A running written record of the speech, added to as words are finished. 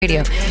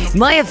Radio.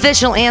 My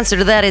official answer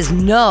to that is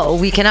no,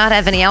 we cannot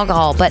have any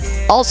alcohol. But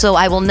also,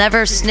 I will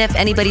never sniff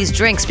anybody's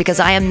drinks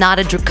because I am not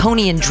a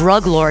draconian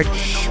drug lord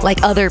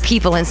like other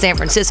people in San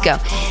Francisco.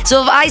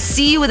 So if I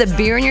see you with a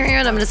beer in your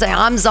hand, I'm going to say,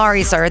 I'm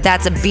sorry, sir,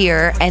 that's a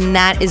beer. And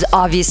that is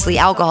obviously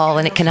alcohol,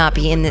 and it cannot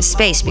be in this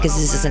space because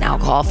this is an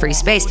alcohol-free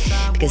space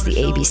because the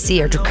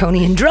ABC are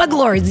draconian drug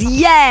lords.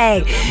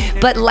 Yay!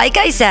 But like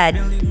I said,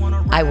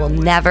 I will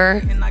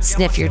never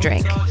sniff your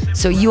drink.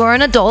 So you are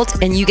an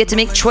adult and you get to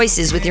make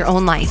choices with your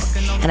own life.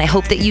 And I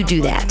hope that you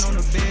do that.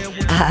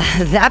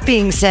 That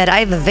being said, I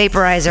have a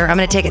vaporizer. I'm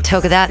going to take a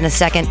toke of that in a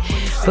second.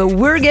 But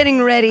we're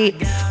getting ready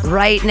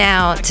right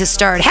now to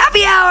start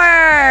Happy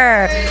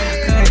Hour!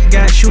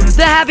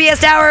 The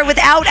happiest hour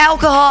without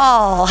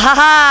alcohol.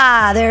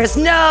 Haha, there's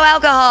no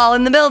alcohol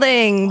in the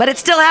building, but it's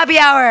still happy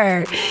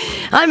hour.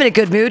 I'm in a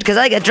good mood because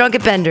I got drunk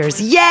at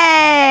Bender's.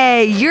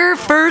 Yay! Your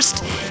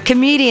first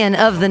comedian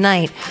of the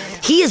night.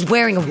 He is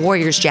wearing a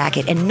Warriors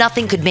jacket, and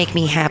nothing could make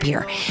me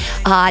happier.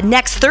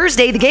 Next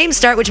Thursday, the games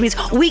start, which means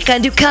we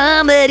can do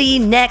comedy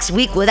next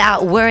week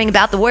without worrying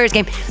about the Warriors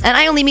game. And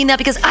I only mean that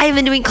because I have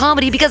been doing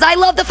comedy because I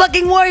love the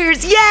fucking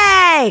Warriors.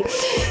 Yay!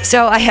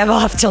 So I have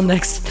off till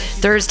next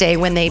Thursday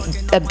when they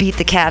beat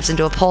the Cavs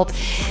into a pulp.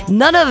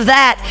 None of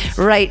that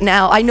right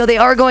now. I know they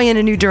are going in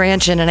a new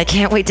direction, and I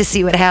can't wait to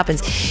see what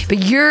happens.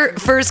 But your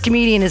first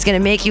comedian is going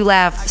to make you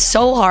laugh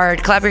so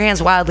hard. Clap your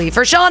hands wildly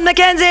for Sean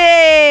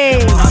McKenzie!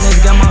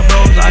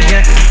 I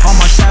get all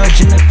my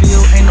savage in the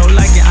field, ain't no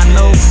like it. I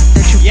know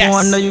that you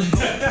born, know you.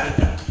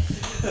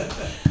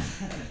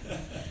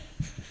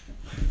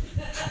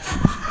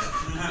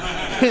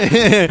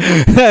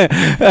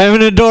 I'm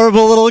an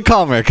adorable little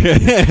comic.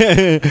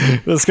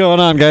 What's going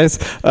on, guys?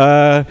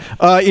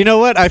 You know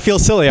what? I feel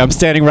silly. I'm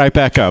standing right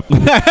back up.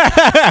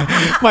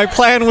 My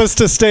plan was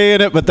to stay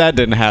in it, but that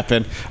didn't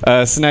happen.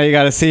 So now you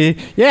got to see.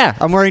 Yeah,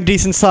 I'm wearing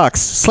decent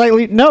socks.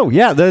 Slightly. No,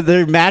 yeah,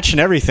 they're matching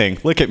everything.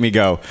 Look at me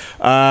go.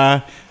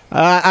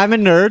 I'm a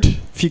nerd,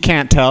 if you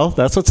can't tell.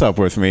 That's what's up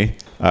with me.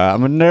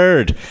 I'm a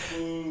nerd.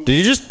 Did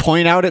you just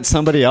point out at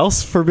somebody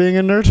else for being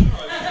a nerd?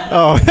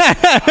 Oh,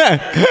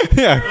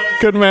 yeah,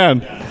 good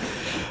man.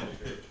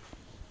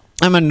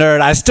 I'm a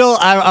nerd.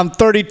 I'm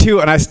 32,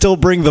 and I still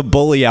bring the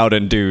bully out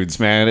in dudes,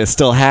 man. It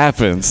still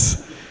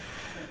happens.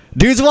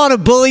 Dudes want to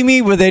bully me,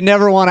 but they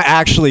never want to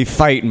actually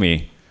fight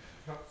me.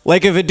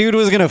 Like, if a dude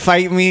was going to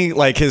fight me,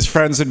 like, his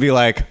friends would be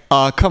like,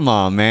 oh, come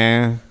on,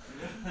 man.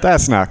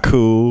 That's not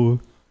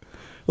cool.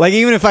 Like,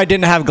 even if I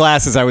didn't have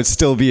glasses, I would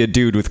still be a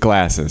dude with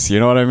glasses. You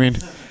know what I mean?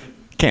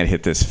 Can't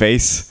hit this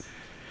face.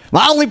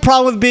 My only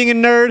problem with being a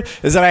nerd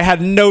is that I had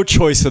no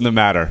choice in the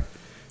matter.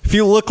 If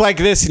you look like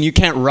this and you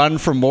can't run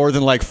for more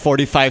than like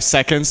 45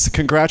 seconds,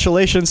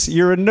 congratulations,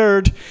 you're a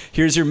nerd.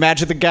 Here's your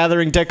Magic the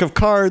Gathering deck of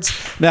cards.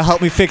 Now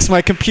help me fix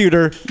my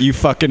computer, you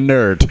fucking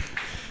nerd.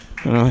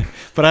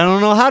 But I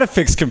don't know how to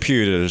fix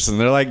computers. And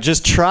they're like,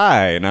 just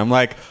try. And I'm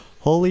like,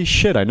 holy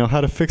shit, I know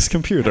how to fix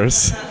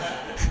computers.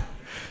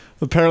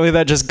 Apparently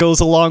that just goes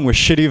along with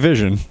shitty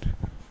vision.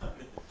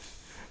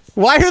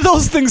 Why are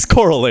those things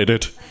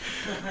correlated?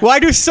 Why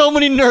do so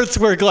many nerds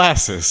wear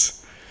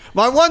glasses?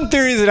 My one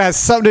theory is it has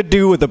something to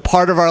do with the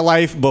part of our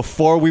life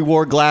before we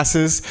wore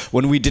glasses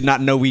when we did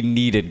not know we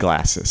needed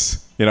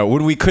glasses. You know,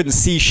 when we couldn't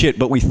see shit,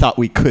 but we thought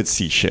we could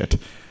see shit.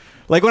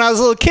 Like when I was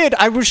a little kid,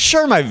 I was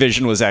sure my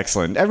vision was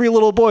excellent. Every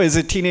little boy is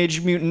a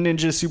Teenage Mutant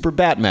Ninja Super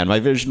Batman. My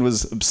vision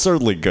was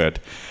absurdly good.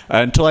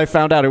 Until I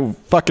found out it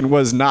fucking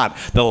was not.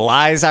 The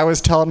lies I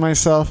was telling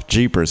myself,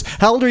 jeepers.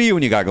 How old are you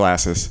when you got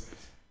glasses?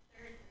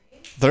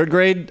 Third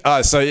grade?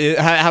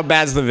 How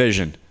bad's the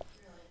vision?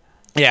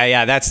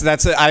 Yeah, that's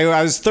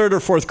I was third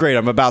or fourth grade.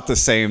 I'm about the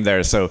same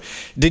there. So,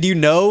 did you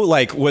know?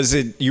 Like, were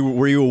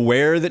you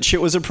aware that shit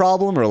was a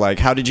problem, or like,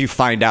 how did you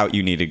find out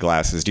you needed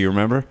glasses? Do you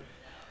remember?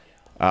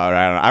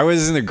 I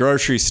was in the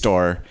grocery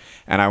store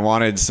and I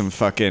wanted some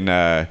fucking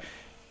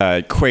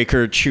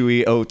Quaker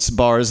Chewy Oats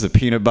bars, the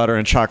peanut butter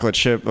and chocolate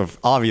chip, of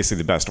obviously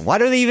the best. Why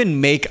do they even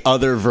make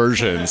other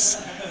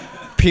versions?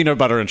 Peanut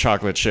butter and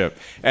chocolate chip.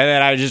 And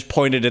then I just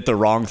pointed at the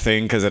wrong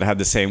thing because it had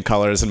the same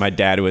colors, and my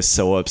dad was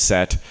so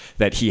upset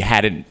that he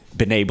hadn't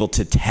been able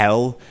to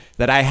tell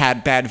that I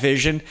had bad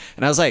vision.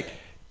 And I was like,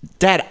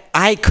 Dad,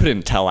 I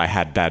couldn't tell I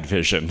had bad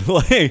vision.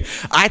 Like,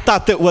 I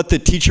thought that what the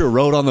teacher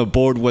wrote on the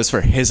board was for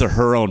his or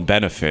her own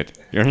benefit.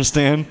 You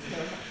understand?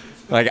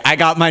 Like, I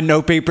got my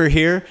notepaper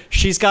here.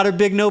 She's got her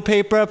big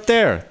notepaper up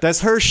there.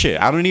 That's her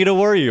shit. I don't need to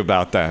worry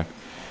about that.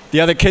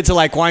 The other kids are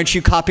like, why aren't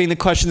you copying the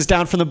questions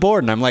down from the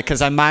board? And I'm like,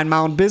 because I mind my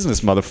own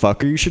business,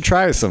 motherfucker. You should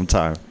try it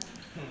sometime.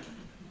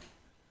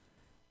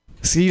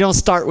 So you don't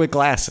start with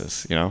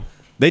glasses, you know?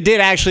 They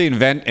did actually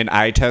invent an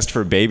eye test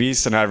for babies,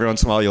 so now every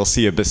once in a while you'll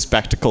see a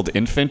bespectacled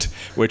infant,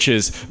 which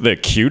is the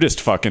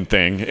cutest fucking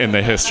thing in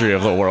the history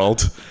of the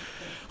world.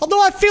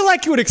 Although I feel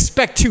like you would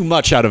expect too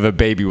much out of a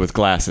baby with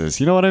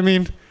glasses. You know what I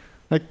mean?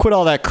 Like, quit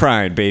all that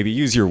crying, baby.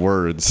 Use your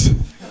words.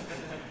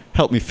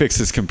 Help me fix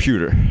this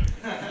computer.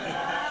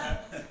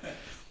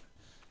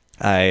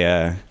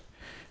 I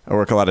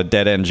work a lot of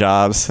dead-end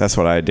jobs. That's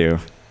what I do.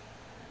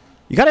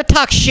 You gotta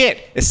talk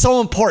shit. It's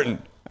so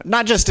important.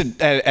 Not just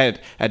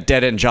at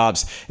dead-end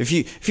jobs. If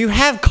you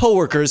have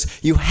coworkers,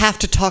 you have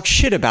to talk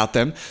shit about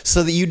them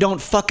so that you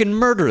don't fucking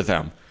murder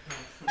them.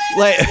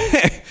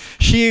 Like,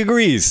 she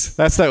agrees.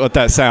 That's not what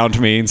that sound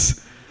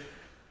means.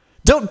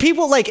 Don't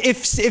people, like,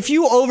 if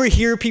you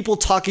overhear people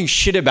talking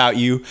shit about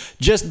you,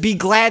 just be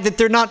glad that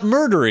they're not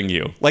murdering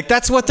you. Like,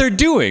 that's what they're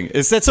doing.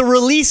 That's a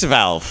release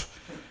valve.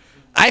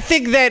 I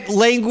think that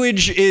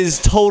language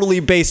is totally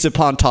based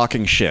upon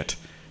talking shit.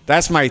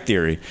 That's my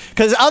theory.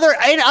 Because other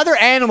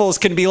animals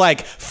can be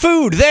like,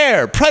 food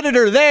there,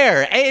 predator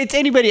there. It's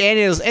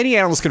any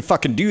animals can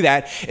fucking do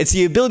that. It's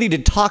the ability to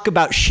talk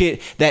about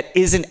shit that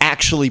isn't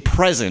actually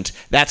present.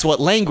 That's what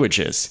language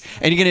is.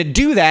 And you're going to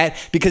do that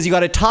because you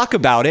got to talk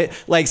about it.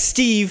 Like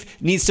Steve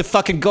needs to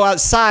fucking go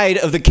outside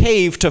of the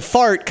cave to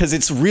fart because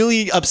it's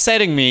really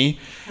upsetting me.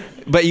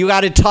 But you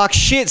got to talk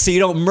shit so you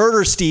don't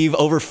murder Steve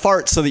over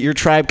farts so that your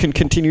tribe can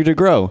continue to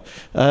grow.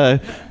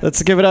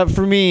 Let's give it up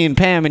for me and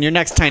Pam in your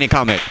next tiny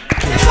comic.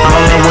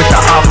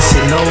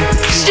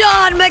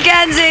 Sean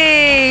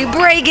McKenzie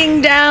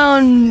breaking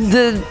down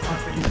the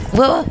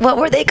what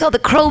were they called? The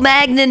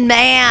Cro-Magnon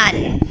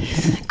Man.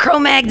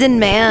 Cro-Magnon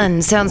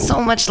Man sounds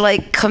so much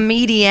like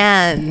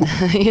comedian.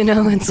 You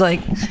know, it's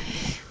like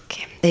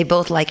okay, they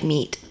both like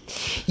meat.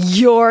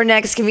 Your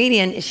next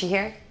comedian, is she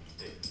here?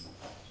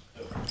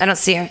 I don't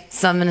see her,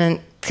 so I'm gonna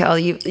call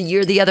you.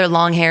 You're the other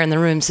long hair in the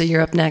room, so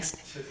you're up next.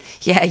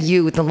 Yeah,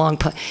 you with the long,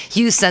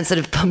 you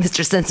sensitive,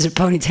 Mr. Sensitive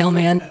Ponytail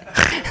Man.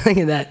 Look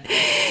at that.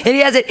 And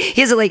he has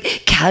it like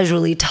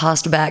casually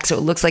tossed back, so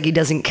it looks like he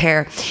doesn't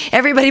care.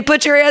 Everybody,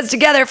 put your hands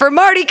together for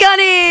Marty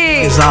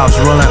Cunny. These ops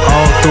rolling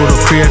all through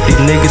the crib. These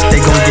niggas, they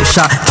gon' get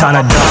shot.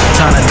 Tryna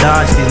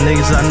dodge. These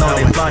niggas, I know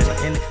they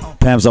blind.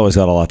 Pam's always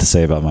got a lot to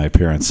say about my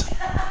appearance.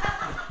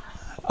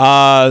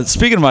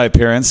 Speaking of my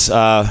appearance,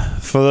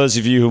 for those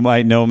of you who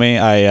might know me,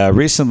 I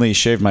recently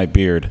shaved my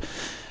beard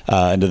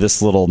into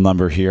this little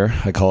number here.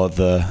 I call it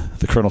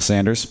the Colonel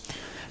Sanders.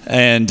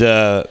 And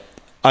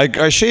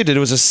I shaved it. It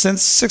was a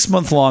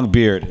 6-month-long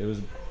beard. It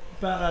was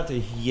about out to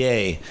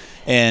yay.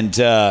 And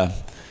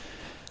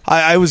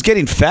I was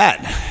getting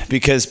fat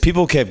because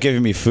people kept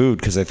giving me food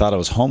because they thought I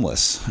was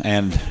homeless.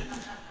 And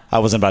I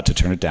wasn't about to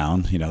turn it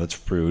down. You know,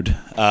 that's rude.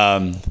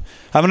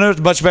 I'm in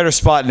a much better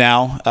spot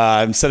now.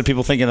 Instead of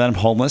people thinking that I'm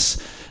homeless,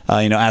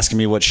 asking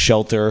me what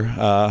shelter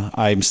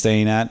I'm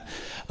staying at,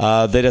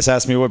 they just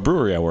ask me what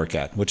brewery I work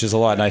at, which is a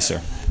lot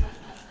nicer.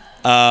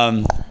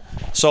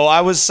 So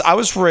I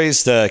was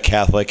raised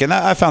Catholic, and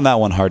I found that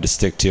one hard to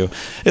stick to.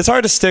 It's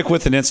hard to stick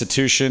with an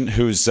institution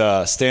whose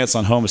stance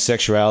on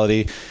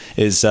homosexuality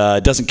is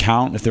doesn't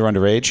count if they're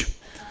underage.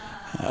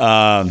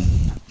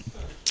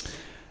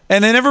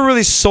 And they never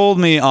really sold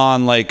me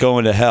on like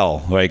going to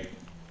hell. Like,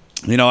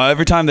 you know,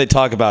 every time they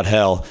talk about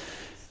hell,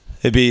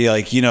 it'd be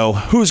like, you know,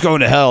 who's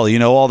going to hell? You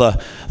know, all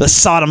the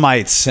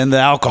sodomites and the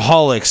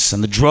alcoholics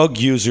and the drug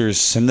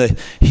users and the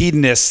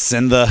hedonists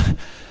and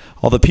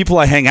all the people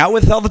I hang out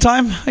with all the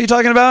time. Are you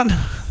talking about?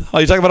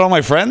 Are you talking about all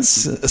my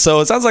friends?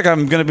 So it sounds like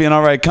I'm going to be in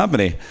all right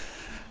company.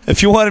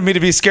 If you wanted me to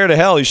be scared of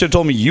hell, you should have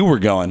told me you were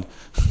going.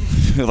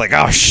 You're like,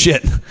 oh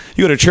shit,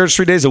 you go to church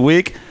 3 days a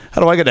week?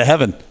 How do I get to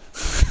heaven?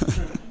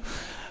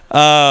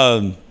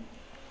 I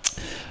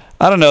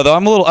don't know though.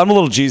 I'm a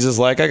little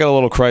Jesus-like. I got a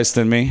little Christ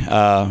in me,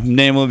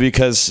 namely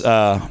because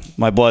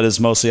my blood is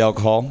mostly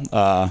alcohol.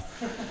 I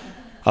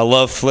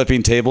love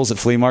flipping tables at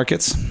flea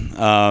markets.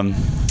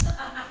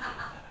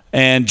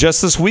 And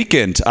just this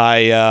weekend,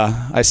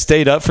 I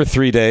stayed up for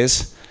 3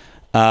 days,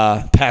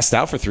 passed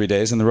out for 3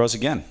 days, and then rose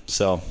again.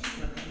 So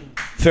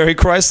very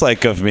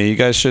Christ-like of me. You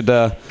guys should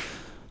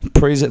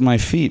praise at my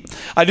feet.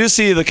 I do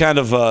see the kind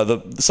of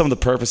some of the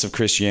purpose of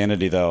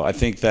Christianity, though. I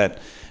think that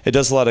it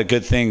does a lot of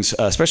good things,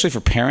 especially for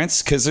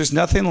parents, because there's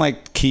nothing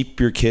like keep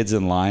your kids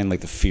in line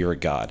like the fear of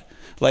God.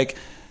 Like,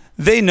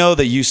 they know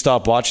that you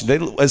stop watching.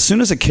 As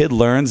soon as a kid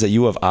learns that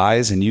you have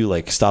eyes and you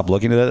like stop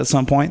looking at it at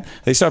some point,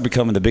 they start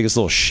becoming the biggest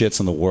little shits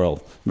in the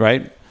world,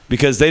 right?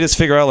 Because they just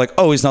figure out like,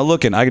 oh, he's not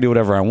looking. I can do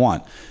whatever I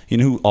want. You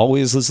know who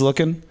always is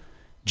looking?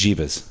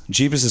 Jeebus.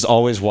 Jeebus is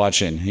always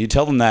watching. You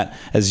tell them that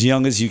as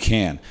young as you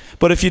can.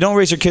 But if you don't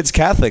raise your kids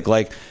Catholic,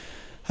 like,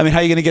 I mean, how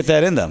are you going to get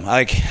that in them?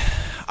 Like,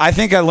 I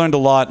think I learned a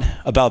lot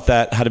about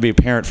that, how to be a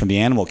parent from the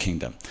animal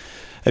kingdom.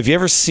 Have you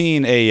ever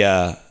seen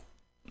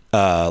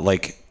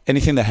like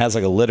anything that has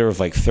like a litter of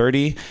like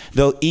 30?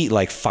 They'll eat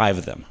like 5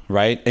 of them,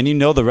 right? And you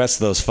know the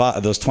rest of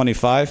those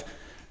 25,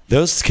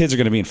 those kids are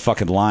going to be in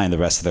fucking line the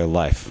rest of their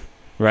life,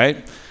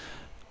 right?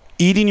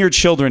 Eating your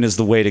children is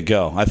the way to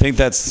go. I think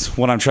that's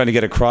what I'm trying to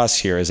get across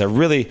here, is that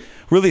really,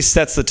 really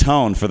sets the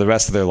tone for the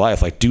rest of their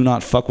life. Like, do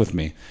not fuck with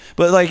me.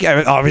 But like, I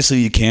mean, obviously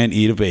you can't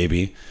eat a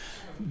baby.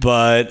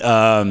 But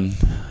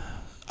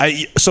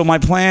so my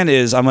plan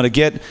is I'm going to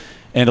get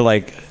into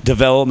like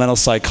developmental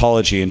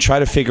psychology and try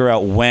to figure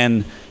out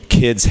when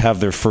kids have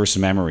their first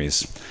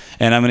memories.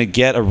 And I'm going to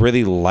get a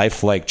really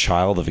lifelike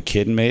child of a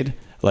kid made,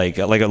 like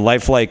a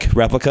lifelike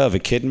replica of a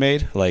kid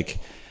made, like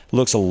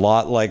looks a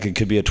lot like it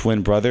could be a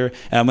twin brother.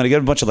 And I'm going to get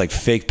a bunch of like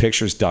fake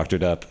pictures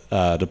doctored up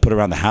to put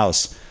around the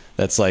house.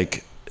 That's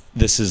like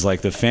this is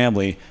like the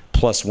family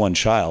plus one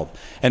child.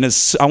 And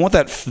I want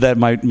that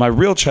my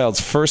real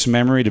child's first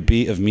memory to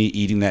be of me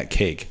eating that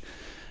cake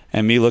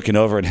and me looking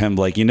over at him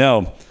like,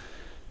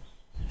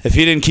 if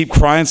he didn't keep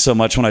crying so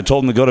much when I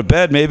told him to go to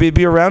bed, maybe he'd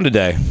be around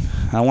today.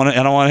 I want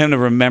him to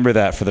remember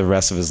that for the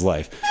rest of his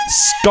life.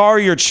 Scar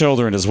your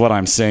children is what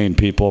I'm saying,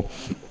 people.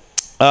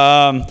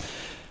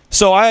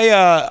 So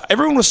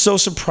everyone was so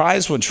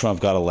surprised when Trump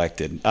got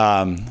elected,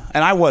 and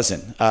I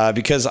wasn't,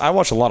 because I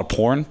watch a lot of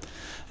porn,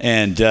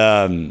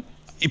 and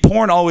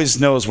porn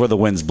always knows where the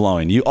wind's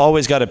blowing. You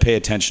always got to pay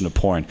attention to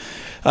porn.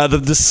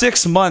 The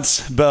 6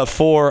 months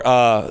before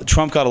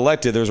Trump got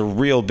elected, there was a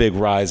real big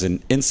rise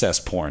in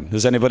incest porn.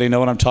 Does anybody know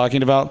what I'm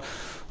talking about?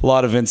 A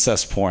lot of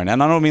incest porn,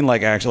 and I don't mean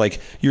like actually like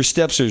your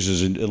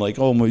stepsisters and like,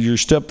 oh, your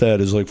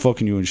stepdad is like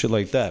fucking you and shit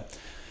like that.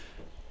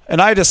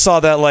 And I just saw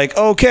that like,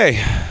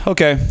 okay,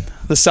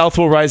 the South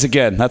will rise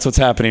again. That's what's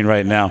happening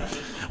right now.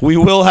 We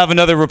will have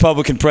another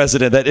Republican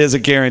president. That is a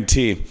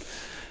guarantee.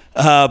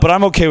 But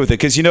I'm okay with it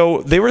because,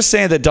 they were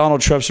saying that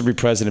Donald Trump should be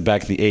president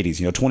back in the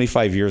 80s,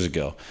 25 years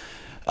ago.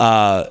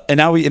 And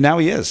now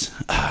he is.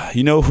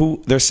 You know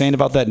who they're saying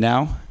about that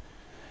now?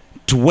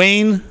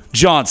 Dwayne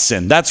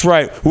Johnson. That's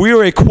right. We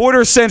are a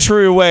quarter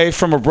century away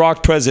from a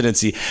Barack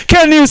presidency.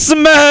 Can you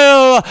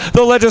smell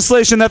the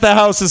legislation that the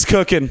House is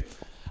cooking?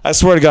 I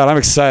swear to God, I'm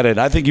excited.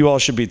 I think you all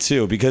should be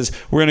too, because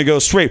we're going to go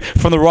straight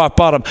from the rock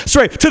bottom,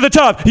 straight to the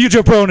top, you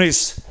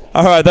jabronis.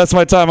 All right, that's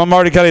my time. I'm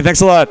Marty Cuddy.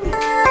 Thanks a lot.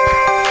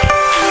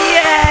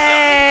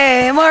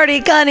 Yay! Marty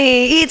Cuddy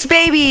eats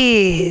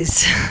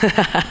babies.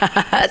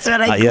 That's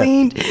what I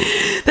gleaned.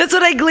 That's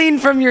what I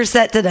gleaned from your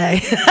set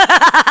today.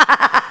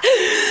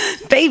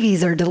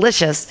 Babies are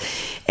delicious.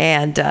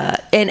 And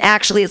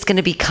actually, it's going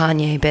to be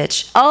Kanye,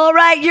 bitch. All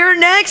right, your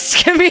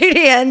next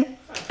comedian.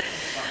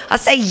 I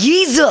say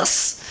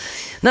Jesus.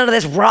 None of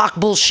this rock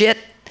bullshit.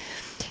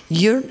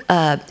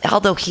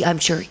 Although I'm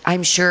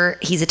sure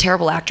he's a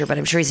terrible actor, but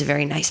I'm sure he's a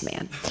very nice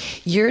man.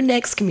 Your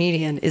next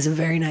comedian is a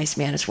very nice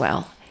man as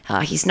well.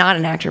 He's not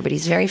an actor, but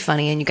he's very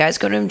funny, and you guys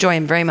go to enjoy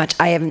him very much.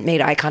 I haven't made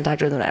eye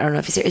contact with him. I don't know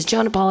if he's here. Is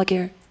Jonah Pollock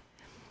here?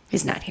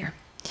 He's not here.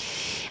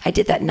 I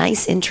did that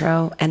nice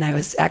intro, and I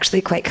was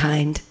actually quite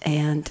kind,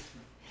 and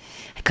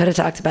I could have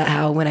talked about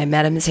how when I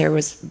met him, his hair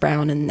was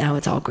brown, and now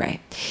it's all gray.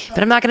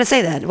 But I'm not going to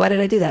say that. Why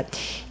did I do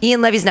that?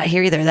 Ian Levy's not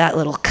here either, that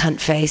little cunt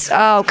face.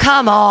 Oh,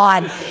 come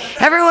on.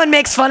 Everyone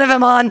makes fun of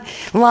him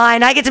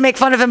online. I get to make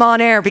fun of him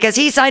on air because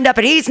he signed up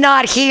and he's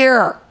not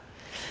here.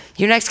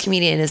 Your next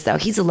comedian is, though,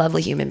 he's a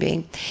lovely human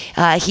being.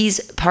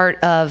 He's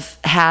part of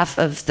half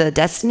of the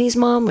Destiny's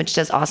Mom, which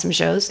does awesome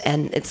shows,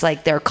 and it's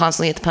like they're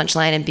constantly at the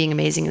punchline and being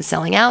amazing and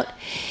selling out.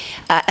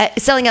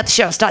 Selling out the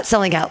show, not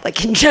selling out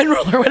like in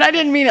general or what. I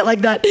didn't mean it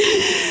like that.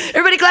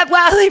 Everybody clap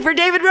wildly for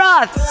David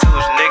Roth.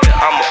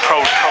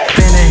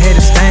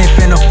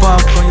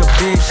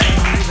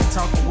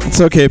 It's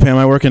okay, Pam.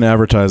 I work in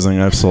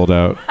advertising. I've sold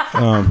out.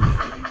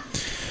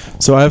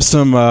 So I have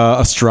some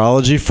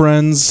astrology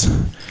friends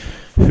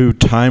who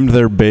timed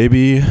their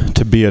baby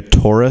to be a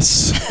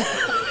Taurus.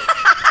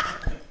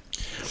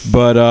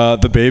 But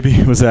the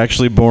baby was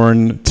actually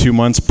born 2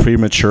 months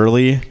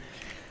prematurely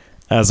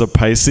as a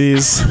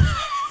Pisces.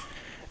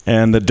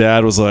 And the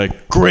dad was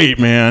like, great,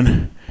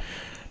 man.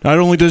 Not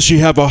only does she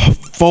have a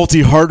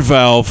faulty heart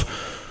valve,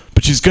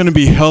 but she's going to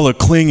be hella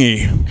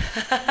clingy.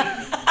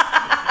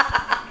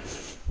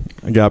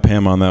 I got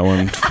Pam on that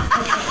one.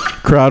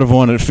 Crowd of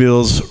one, it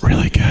feels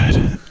really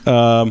good.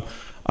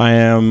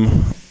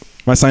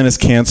 My sign is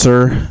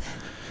Cancer.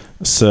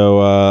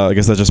 So I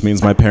guess that just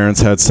means my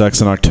parents had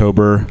sex in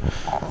October.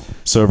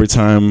 So every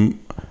time,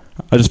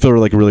 I just feel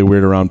like really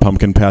weird around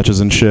pumpkin patches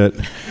and shit.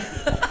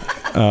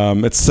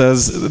 It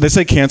says, they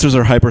say cancers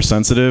are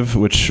hypersensitive,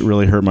 which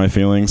really hurt my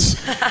feelings.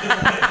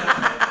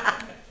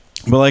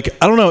 But like,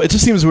 I don't know, it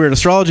just seems weird.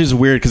 Astrology is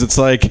weird because it's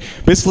like,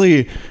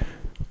 basically,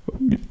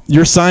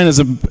 your sign is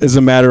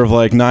a matter of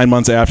like 9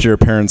 months after your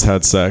parents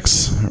had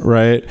sex,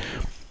 right?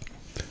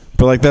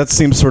 But like, that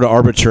seems sort of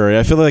arbitrary.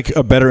 I feel like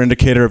a better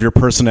indicator of your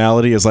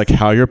personality is like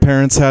how your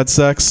parents had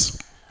sex.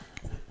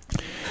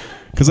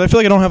 Because I feel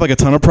like I don't have like a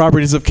ton of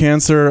properties of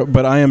Cancer,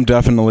 but I am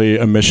definitely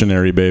a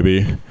missionary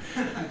baby.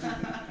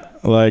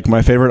 Like,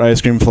 my favorite ice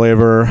cream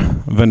flavor,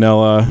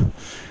 vanilla.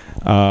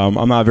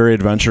 I'm not very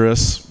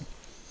adventurous.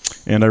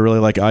 And I really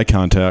like eye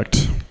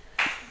contact.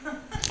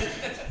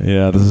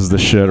 Yeah, this is the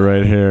shit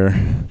right here.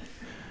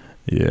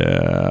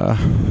 Yeah.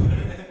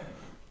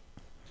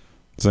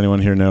 Does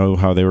anyone here know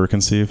how they were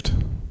conceived?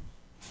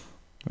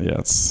 Yeah,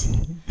 it's...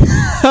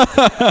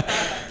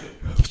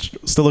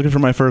 Still looking for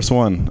my first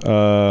one.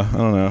 I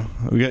don't know.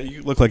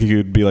 You look like you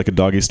could be like a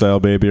doggy-style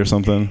baby or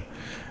something.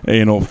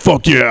 Anal,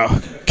 fuck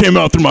yeah, came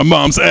out through my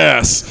mom's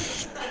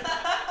ass.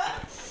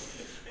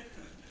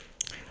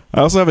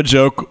 I also have a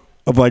joke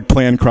of like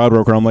playing crowd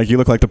work where I'm like, you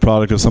look like the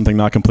product of something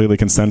not completely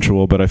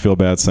consensual, but I feel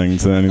bad saying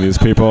to any of these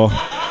people.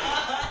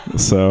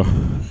 So,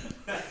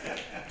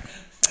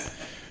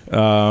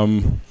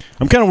 I'm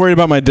kind of worried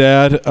about my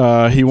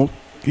dad.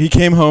 He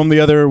came home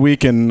the other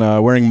week and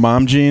wearing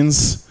mom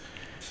jeans,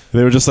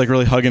 They were just like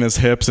really hugging his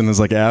hips and his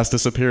like ass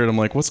disappeared. I'm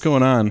like, what's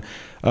going on?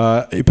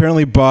 He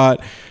apparently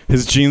bought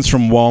his jeans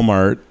from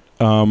Walmart.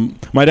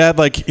 My dad,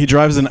 like, he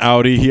drives an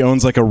Audi. He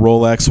owns like a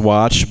Rolex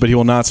watch, but he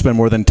will not spend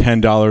more than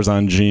 $10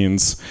 on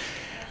jeans.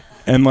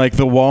 And like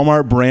the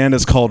Walmart brand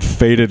is called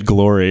Faded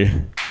Glory,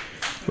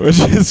 which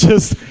is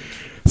just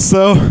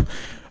so.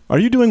 Are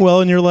you doing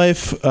well in your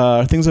life?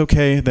 Are things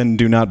okay? Then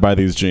do not buy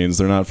these jeans.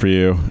 They're not for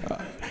you.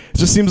 It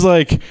just seems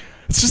like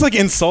it's just like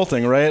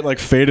insulting, right? Like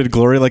Faded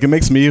Glory. Like it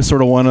makes me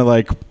sort of want to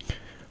like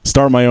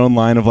start my own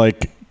line of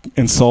like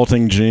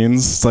insulting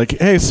jeans. It's like,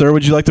 hey, sir,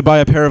 would you like to buy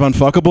a pair of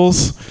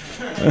Unfuckables?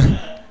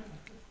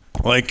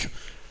 Like,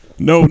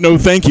 no,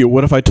 thank you.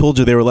 What if I told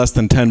you they were less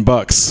than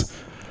 $10?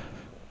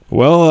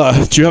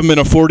 Well, do you have them in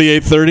a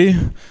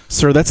 48-30?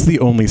 Sir, that's the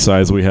only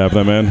size we have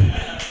them in.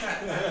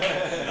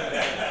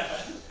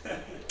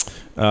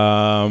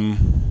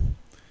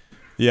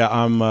 Yeah,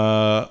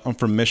 I'm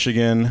from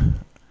Michigan.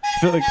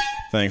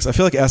 Thanks. I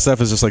feel like SF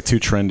is just like too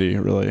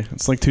trendy, really.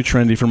 It's like too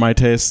trendy for my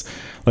taste.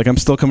 Like I'm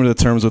still coming to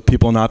terms with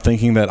people not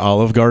thinking that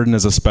Olive Garden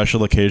is a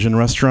special occasion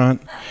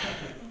restaurant.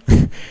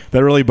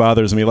 That really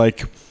bothers me.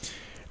 Like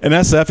in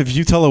SF, if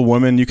you tell a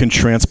woman you can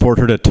transport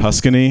her to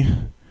Tuscany,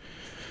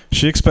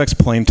 she expects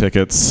plane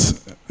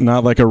tickets,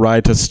 not like a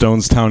ride to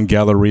Stonestown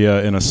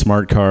Galleria in a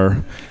smart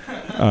car.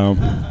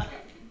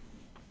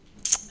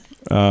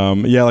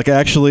 Yeah, like I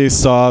actually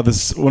saw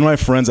this. One of my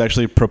friends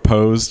actually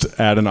proposed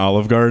at an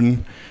Olive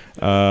Garden,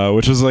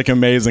 which was like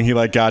amazing. He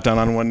like got down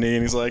on one knee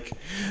and he's like,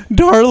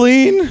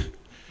 "Darlene,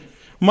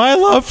 my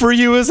love for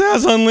you is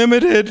as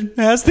unlimited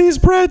as these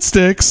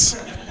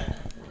breadsticks."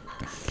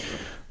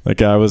 Like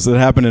it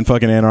happened in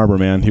fucking Ann Arbor,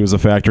 man. He was a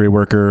factory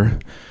worker.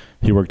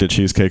 He worked at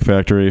Cheesecake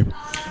Factory.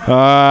 All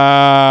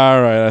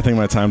right, I think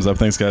my time's up.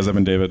 Thanks, guys. I've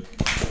been David.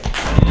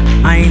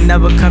 I ain't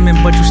never coming,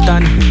 but you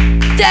stunning.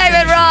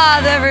 David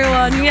Roth,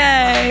 everyone.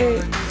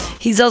 Yay.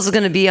 He's also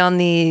going to be on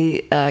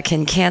the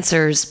Can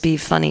Cancers Be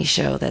Funny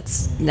show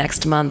that's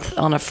next month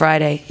on a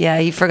Friday. Yeah,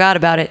 he forgot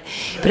about it.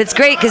 But it's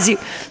great because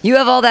you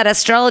have all that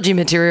astrology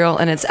material,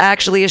 and it's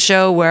actually a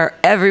show where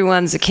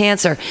everyone's a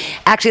Cancer.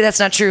 Actually, that's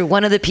not true.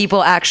 One of the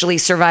people actually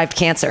survived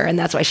cancer, and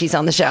that's why she's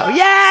on the show.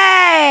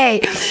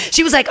 Yay!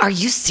 She was like, are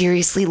you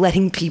seriously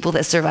letting people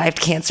that survived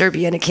cancer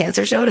be in a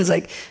cancer show? And I was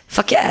like,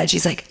 fuck yeah. And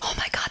she's like, oh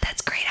my God,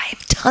 that's great. I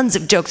have tons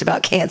of jokes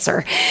about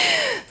cancer.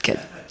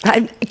 Good.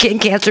 Can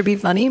cancer be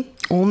funny?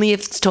 Only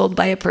if it's told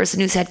by a person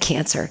who's had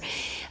cancer.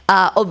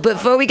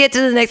 Before we get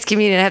to the next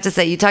comedian, I have to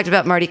say, you talked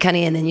about Marty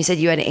Cunny and then you said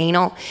you had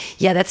anal.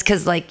 Yeah, that's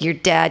because like your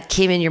dad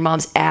came in your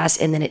mom's ass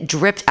and then it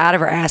dripped out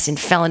of her ass and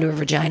fell into her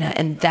vagina,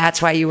 and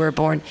that's why you were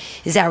born.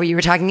 Is that what you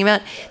were talking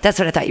about? That's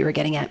what I thought you were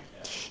getting at.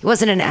 It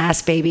wasn't an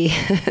ass baby,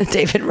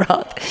 David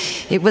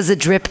Roth. It was a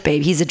drip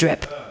baby. He's a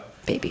drip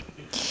baby.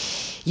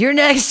 Your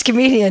next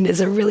comedian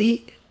is a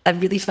really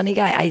funny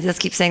guy. I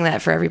just keep saying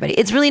that for everybody.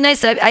 It's really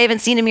nice that I haven't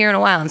seen him here in a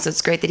while, and so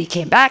it's great that he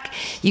came back.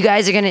 You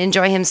guys are going to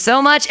enjoy him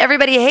so much.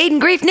 Everybody, Hayden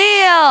Grief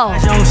Neal.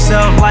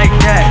 Yourself like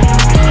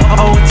that.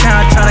 Whole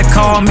town trying to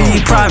call me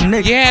prime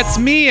nigga. Yeah, it's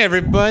me,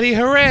 everybody.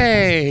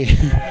 Hooray.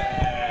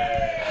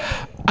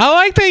 I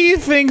like that you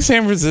think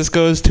San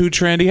Francisco is too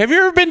trendy. Have you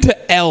ever been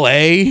to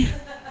L.A.?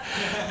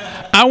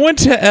 I went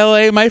to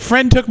L.A. My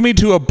friend took me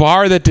to a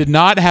bar that did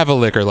not have a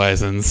liquor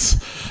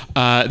license.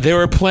 They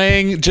were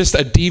playing just a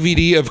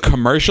DVD of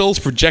commercials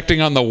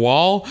projecting on the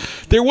wall.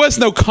 There was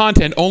no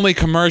content, only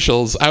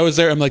commercials. I was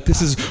there. I'm like,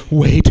 this is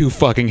way too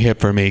fucking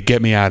hip for me.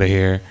 Get me out of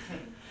here.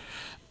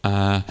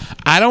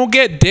 I don't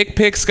get dick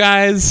pics,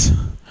 guys.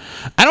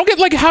 I don't get,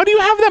 like, how do you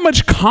have that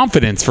much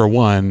confidence, for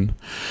one?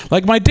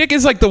 Like, my dick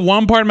is, like, the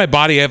one part of my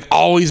body I've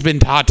always been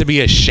taught to be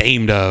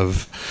ashamed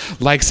of.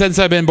 Like, since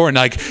I've been born.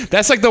 Like,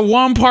 that's, like, the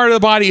one part of the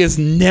body is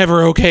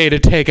never okay to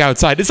take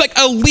outside. It's, like,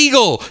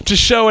 illegal to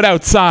show it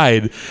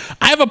outside.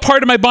 I have a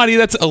part of my body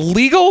that's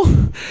illegal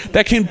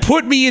that can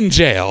put me in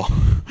jail.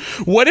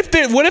 What if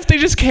they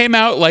just came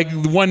out, like,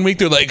 1 week,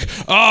 they're like,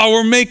 oh,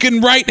 we're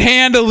making right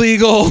hand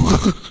illegal.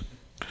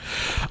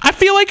 I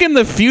feel like in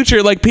the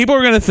future, like, people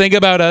are going to think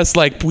about us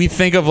like we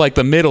think of, like,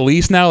 the Middle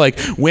East now. Like,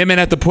 women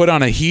have to put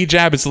on a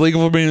hijab. It's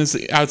illegal for being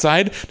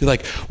outside. They're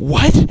like,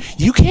 what?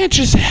 You can't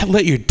just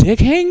let your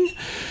dick hang?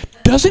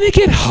 Doesn't it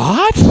get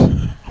hot?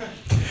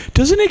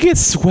 Doesn't it get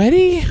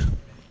sweaty?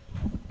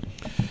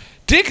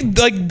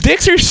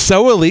 Dicks are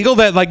so illegal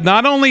that, like,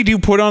 not only do you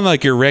put on,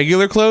 like, your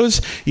regular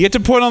clothes, you have to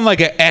put on,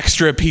 like, an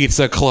extra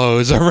pizza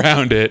clothes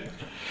around it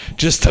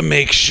just to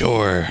make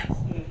sure.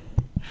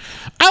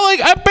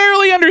 I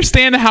barely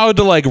understand how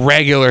to, like,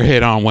 regular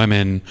hit on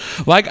women.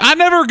 Like, I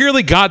never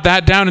really got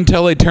that down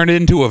until they turned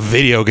it into a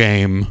video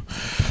game.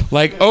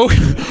 Like,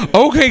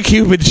 OK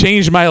Cupid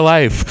changed my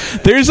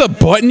life. There's a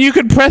button you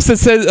can press that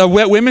says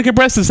women can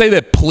press to say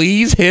that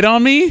please hit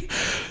on me.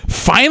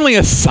 Finally,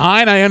 a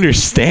sign I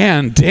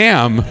understand.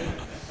 Damn.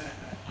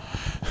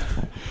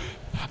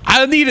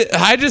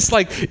 I just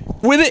like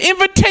with an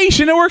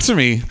invitation. It works for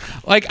me.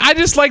 Like, I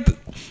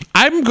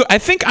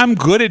think I'm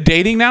good at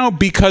dating now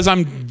because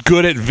I'm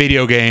good at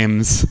video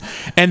games,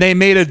 and they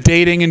made a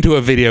dating into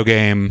a video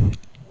game.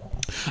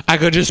 I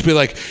could just be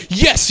like,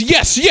 yes,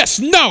 yes, yes,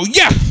 no,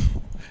 yeah.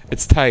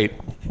 It's tight.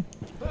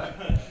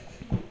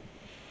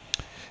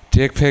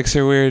 Dick pics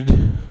are weird.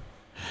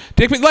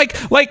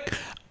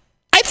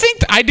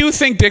 I do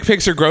think dick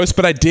pics are gross,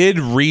 but I did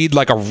read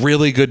like a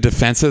really good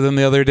defense of them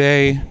the other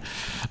day.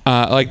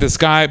 Like this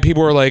guy,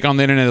 people were like on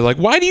the internet, like,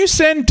 why do you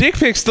send dick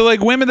pics to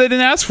like women that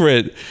didn't ask for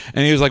it?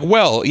 And he was like,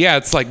 well, yeah,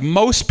 it's like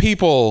most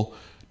people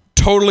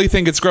totally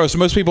think it's gross.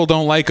 Most people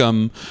don't like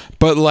them,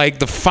 but like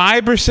the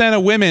 5%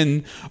 of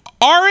women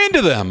are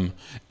into them,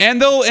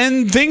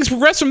 and things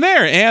progress from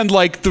there. And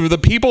like the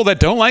people that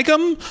don't like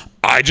them,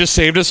 I just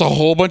saved us a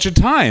whole bunch of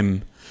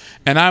time.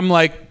 And I'm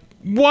like,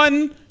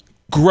 1,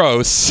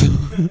 gross.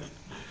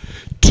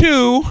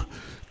 2,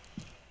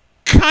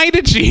 kind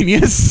of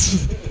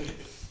genius.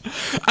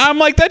 I'm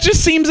like, that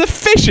just seems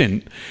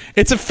efficient.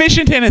 It's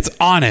efficient and it's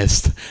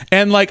honest.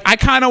 And like, I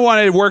kind of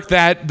want to work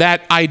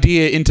that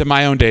idea into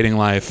my own dating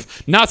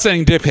life. Not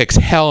sending dick pics.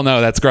 Hell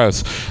no, that's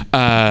gross.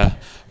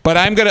 But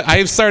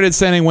I've started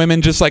sending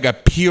women just like a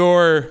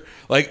pure,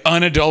 like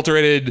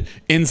unadulterated,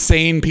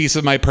 insane piece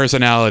of my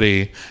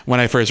personality when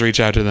I first reach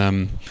out to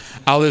them.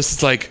 I'll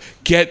just like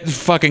get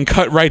fucking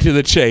cut right to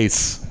the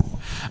chase.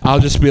 I'll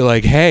just be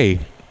like, hey,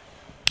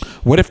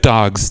 what if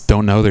dogs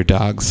don't know they're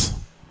dogs?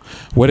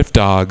 What if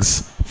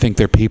dogs think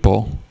they're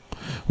people?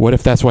 What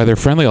if that's why they're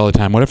friendly all the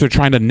time? What if they're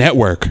trying to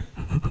network?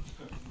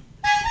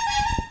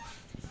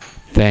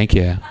 Thank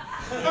you.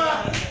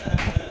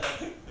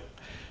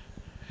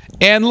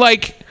 And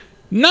like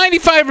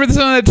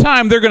 95% of the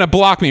time, they're going to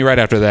block me right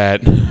after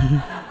that.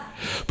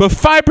 But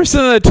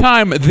 5% of the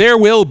time, there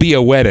will be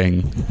a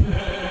wedding.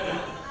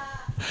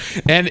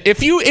 And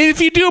if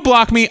you do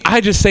block me,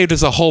 I just saved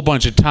us a whole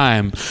bunch of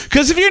time.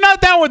 Because if you're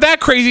not down with that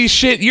crazy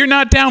shit, you're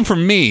not down for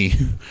me.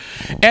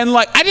 And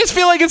like, I just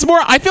feel like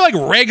I feel like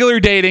regular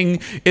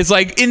dating is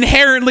like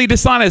inherently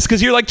dishonest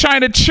because you're like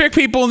trying to trick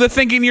people into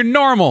thinking you're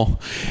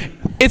normal.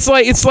 It's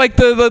like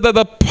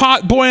the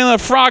pot boiling a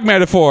frog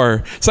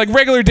metaphor. It's like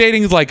regular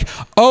dating is like,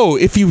 oh,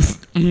 if you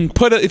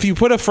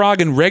put a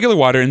frog in regular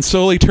water and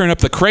slowly turn up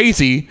the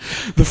crazy,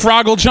 the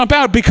frog will jump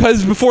out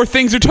before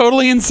things are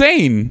totally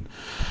insane.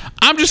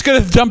 I'm just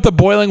going to dump the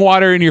boiling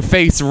water in your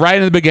face right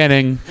in the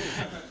beginning.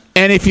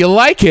 And if you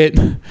like it,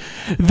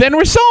 then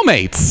we're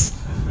soulmates.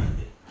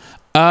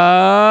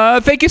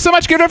 Thank you so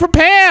much. Give it up for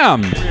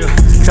Pam.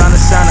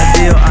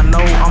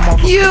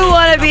 You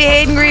want to be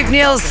Hayden Grief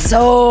Neal's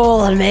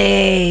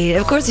soulmate.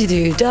 Of course you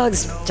do.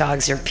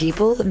 Dogs are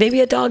people.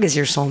 Maybe a dog is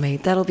your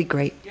soulmate. That'll be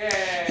great.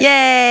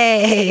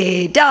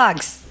 Yay.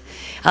 Dogs.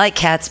 I like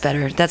cats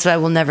better. That's why I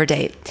will never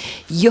date.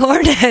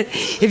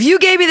 If you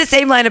gave me the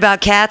same line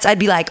about cats, I'd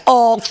be like,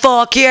 oh,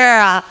 fuck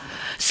yeah.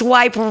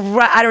 Swipe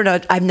right. I don't know.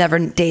 I've never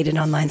dated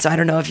online, so I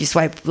don't know if you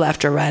swipe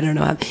left or right. I don't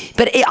know.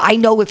 But I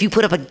know if you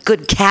put up a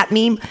good cat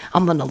meme,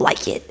 I'm going to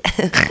like it.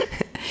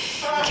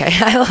 Okay,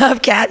 I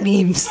love cat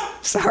memes.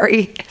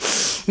 Sorry.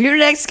 Your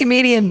next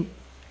comedian.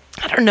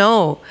 I don't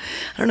know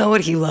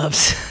what he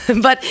loves.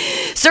 But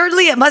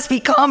certainly it must be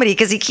comedy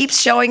because he keeps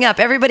showing up.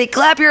 Everybody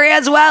clap your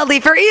hands wildly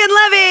for Ian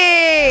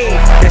Levy.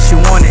 If she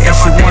want it, if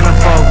she wanna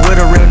fuck with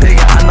a real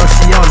nigga, I know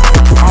she on it.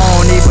 I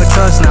don't even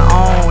trust her,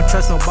 I don't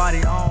trust nobody,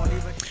 I don't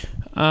even...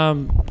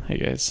 Hey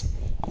guys.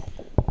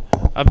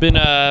 I've been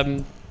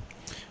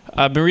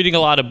reading a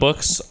lot of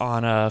books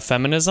on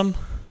feminism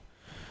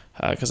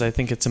because I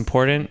think it's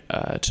important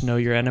to know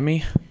your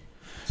enemy.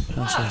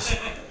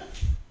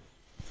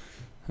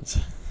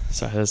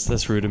 Sorry,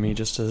 that's rude of me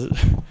just to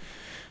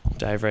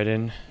dive right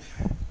in.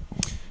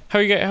 How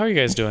are you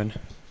guys doing?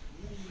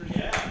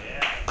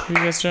 How you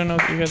guys doing?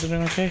 You guys are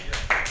doing okay?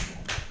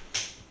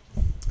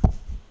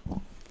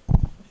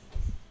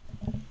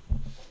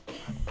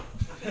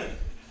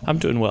 I'm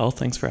doing well.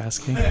 Thanks for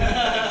asking.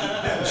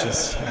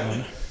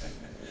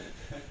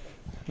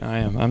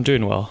 I'm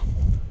doing well.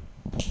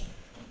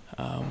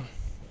 I'm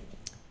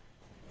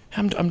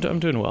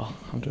doing well.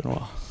 I'm doing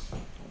well.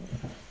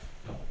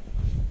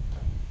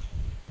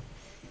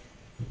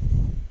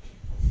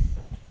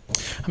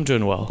 I'm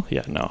doing well.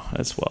 Yeah, no,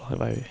 as well.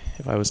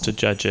 If I was to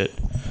judge it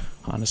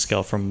on a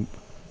scale from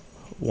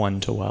 1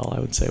 to well,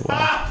 I would say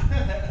well.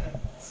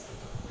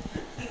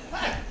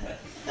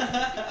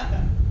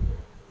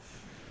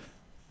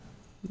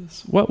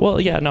 Well,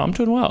 yeah, no, I'm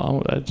doing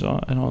well. I'm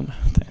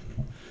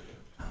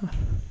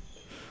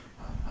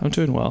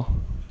doing well.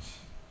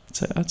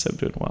 I'd say I'm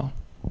doing well.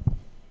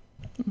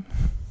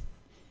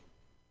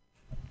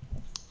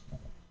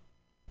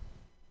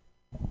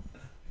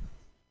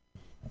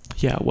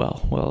 Yeah,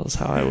 well is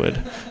how I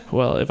would.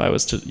 Well, if I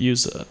was to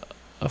use a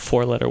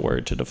 4-letter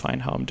word to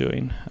define how I'm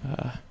doing,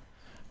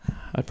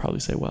 I'd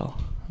probably say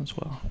well as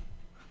well.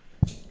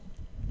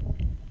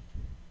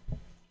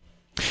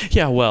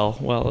 Yeah,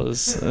 well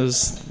is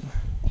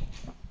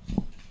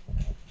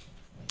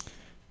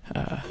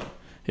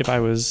if I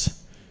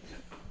was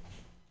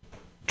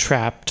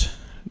trapped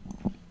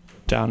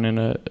down in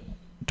a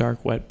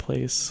dark, wet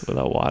place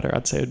without water,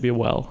 I'd say it'd be a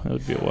well. It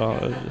would be a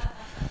well.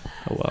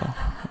 A well.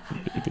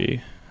 It'd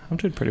be. I'm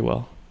doing pretty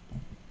well.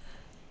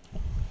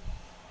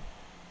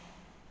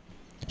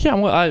 Yeah,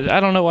 well,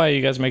 I don't know why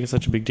you guys are making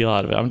such a big deal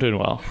out of it. I'm doing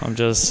well. I'm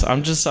doing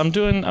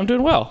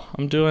well.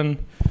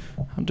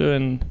 I'm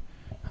doing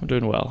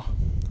well.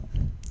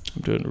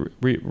 I'm doing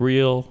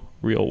real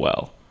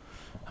well.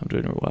 I'm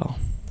doing real well.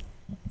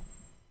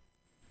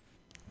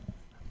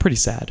 Pretty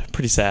sad.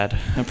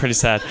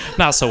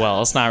 Not so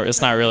well. It's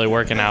not really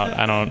working out.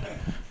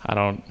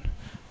 I'm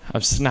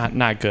just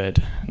not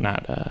good.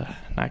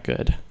 Not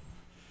good.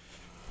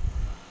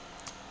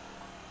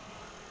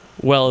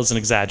 Well is an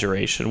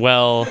exaggeration.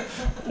 Well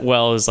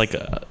is like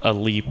a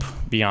leap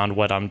beyond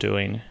what I'm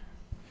doing.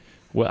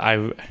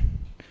 Well,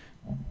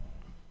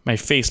 my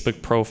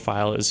Facebook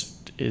profile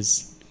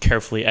is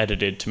carefully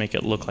edited to make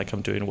it look like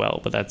I'm doing well,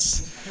 but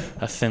that's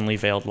a thinly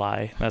veiled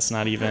lie. That's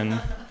not even.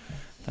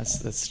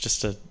 That's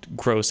just a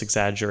gross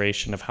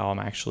exaggeration of how I'm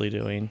actually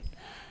doing.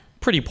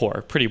 Pretty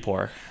poor.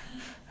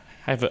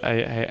 I have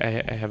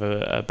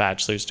a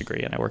bachelor's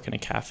degree and I work in a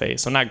cafe,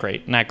 so not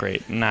great.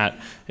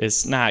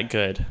 It's not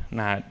good.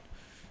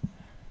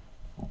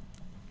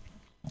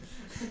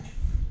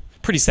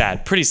 Pretty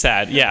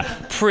sad.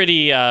 Yeah,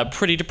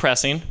 pretty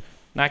depressing.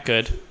 Not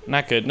good.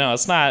 No,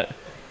 it's not.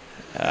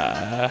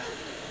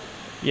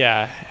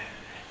 Yeah.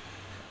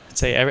 I'd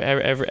say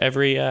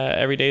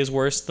every day is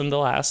worse than the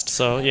last.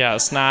 So yeah,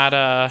 it's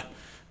not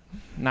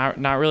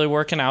really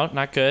working out.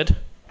 Not good.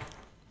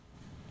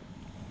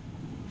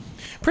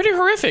 Pretty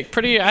horrific.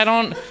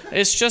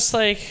 It's just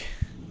like.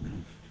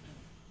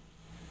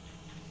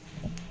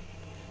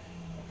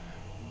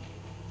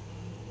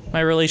 My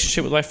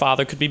relationship with my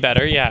father could be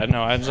better. Yeah,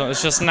 no,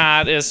 it's just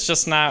not.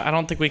 I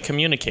don't think we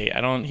communicate.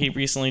 He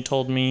recently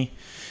told me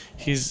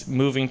he's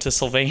moving to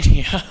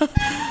Sylvania.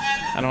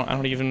 I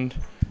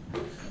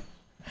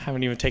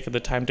haven't even taken the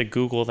time to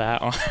Google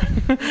that.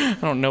 I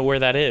don't know where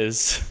that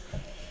is.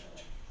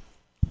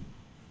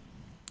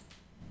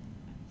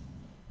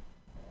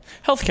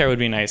 Healthcare would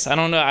be nice. I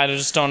don't know. I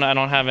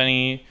don't have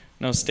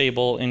no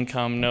stable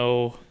income,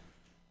 no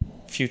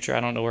future. I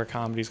don't know where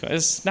comedy's going.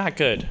 It's not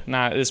good.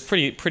 It's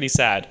pretty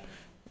sad.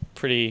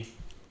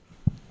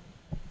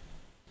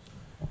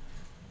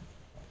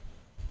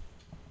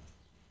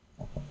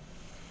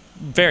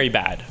 Very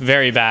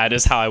bad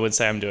is how I would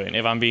say I'm doing.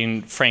 If I'm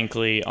being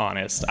frankly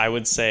honest, I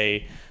would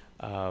say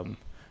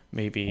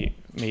maybe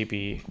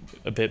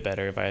a bit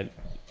better if I had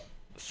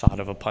thought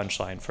of a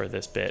punchline for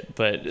this bit.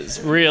 But it's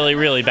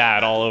really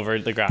bad all over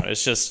the ground.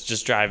 It's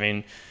just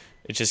driving.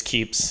 It just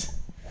keeps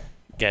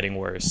getting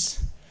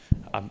worse.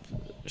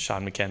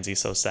 Sean McKenzie's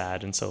so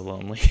sad and so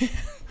lonely.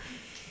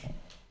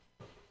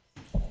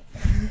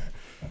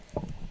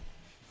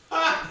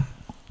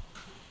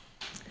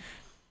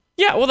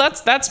 Yeah, well,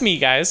 that's me,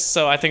 guys.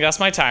 So I think that's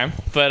my time.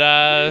 But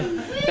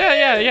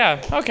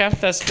yeah. Okay,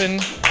 that's been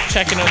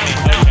checking with me.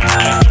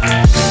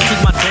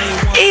 Okay.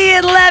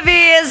 Ian Levy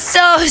is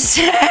so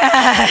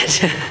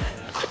sad.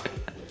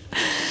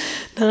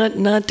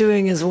 Not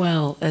doing as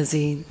well as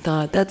he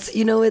thought. That's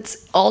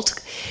it's alt.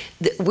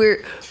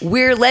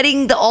 We're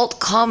letting the alt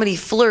comedy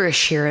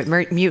flourish here at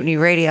Mutiny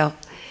Radio.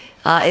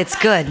 It's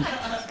good.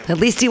 At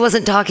least he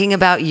wasn't talking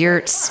about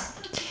yurts.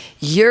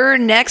 Your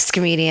next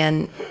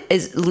comedian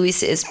is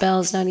Luisa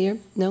Isbell's not here.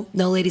 No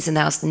ladies in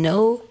the house.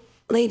 No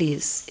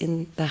ladies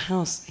in the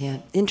house. Yeah,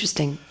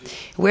 interesting.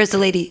 Where's the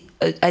lady?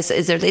 Is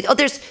there a lady? Oh,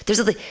 there's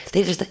a lady.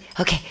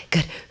 Okay,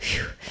 good.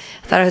 Whew.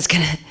 I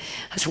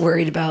was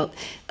worried about.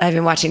 I've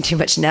been watching too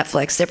much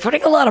Netflix. They're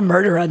putting a lot of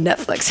murder on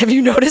Netflix. Have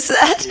you noticed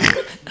that?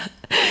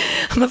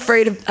 I'm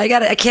afraid of.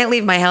 I can't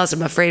leave my house.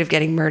 I'm afraid of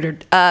getting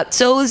murdered.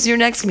 So is your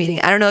next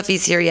comedian. I don't know if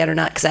he's here yet or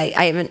not because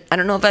I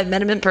don't know if I've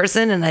met him in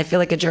person and I feel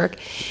like a jerk.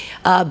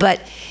 But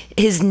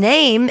his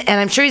name, and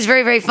I'm sure he's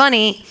very, very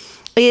funny,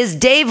 is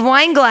Dave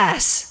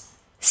Weinglass.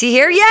 Is he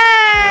here? Yay!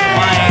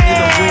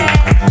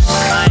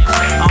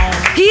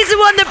 He's the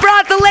one that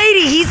brought the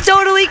lady. He's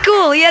totally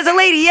cool. He has a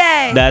lady.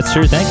 Yay! That's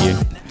true. Thank you.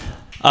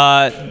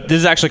 This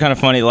is actually kind of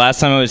funny. The last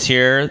time I was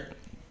here,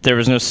 there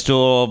was no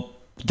stool.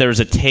 There was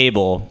a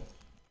table.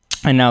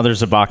 And now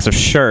there's a box of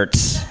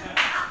shirts.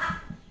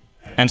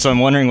 And so I'm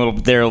wondering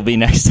what there will be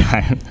next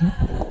time.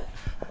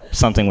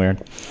 Something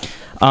weird.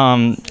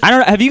 I don't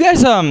know. Have you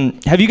guys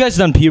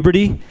done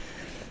puberty?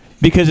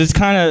 Because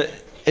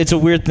it's a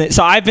weird thing.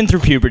 So I've been through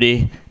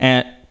puberty,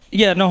 and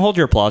yeah, no, hold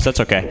your applause. That's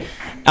okay.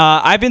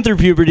 I've been through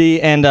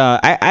puberty, and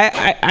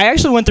I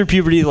actually went through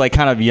puberty like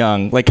kind of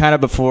young, like kind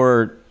of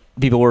before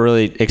people were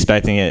really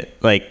expecting it.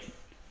 Like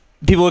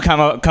people would come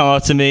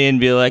up to me and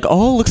be like,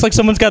 "Oh, looks like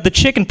someone's got the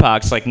chicken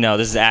pox." Like, no,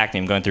 this is acne.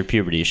 I'm going through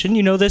puberty. Shouldn't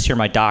you know this? You're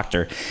my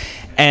doctor.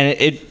 And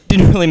it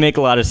didn't really make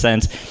a lot of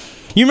sense.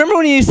 You remember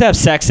when you used to have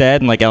sex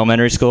ed in like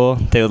elementary school?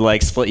 They would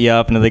like split you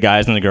up into the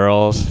guys and the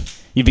girls.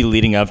 You'd be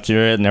leading up to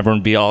it, and everyone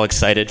would be all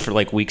excited for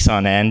like weeks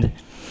on end.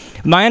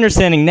 My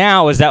understanding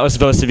now is that was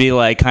supposed to be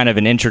like kind of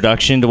an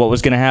introduction to what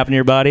was going to happen to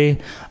your body.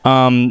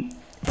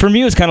 For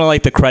me, it was kind of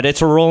like the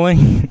credits were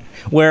rolling,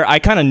 where I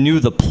kind of knew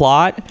the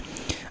plot.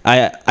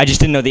 I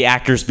just didn't know the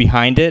actors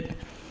behind it.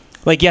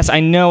 Like, yes, I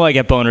know I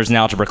get boners in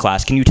algebra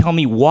class. Can you tell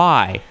me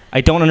why?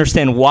 I don't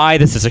understand why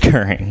this is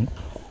occurring.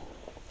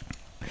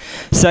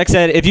 Sex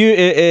ed.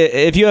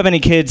 If you have any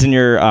kids and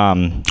you're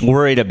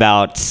worried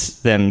about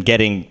them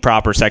getting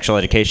proper sexual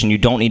education, you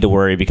don't need to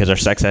worry because our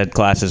sex ed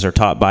classes are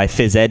taught by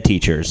phys ed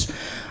teachers,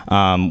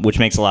 which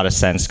makes a lot of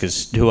sense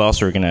because who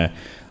else are going to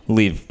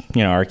leave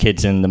our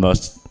kids in the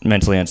most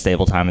mentally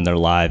unstable time in their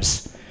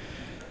lives?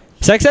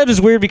 Sex ed is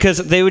weird because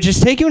they would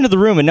just take you into the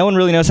room and no one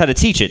really knows how to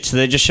teach it, so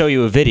they just show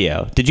you a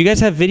video. Did you guys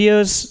have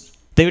videos?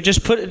 They would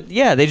just put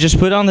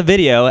it on the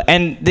video,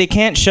 and they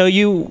can't show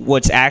you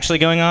what's actually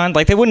going on.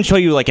 Like, they wouldn't show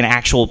you, like, an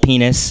actual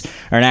penis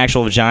or an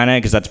actual vagina,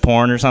 because that's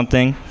porn or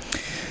something.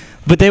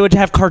 But they would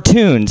have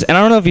cartoons, and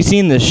I don't know if you've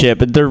seen this shit,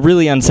 but they're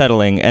really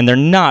unsettling, and they're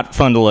not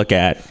fun to look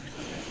at.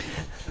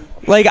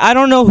 Like, I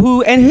don't know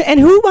who, and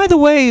who, by the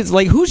way, is,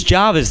 like, whose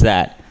job is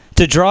that?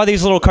 To draw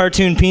these little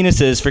cartoon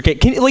penises for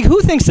kids? Like, who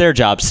thinks their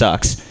job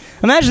sucks?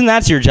 Imagine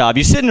that's your job.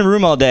 You sit in a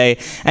room all day,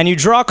 and you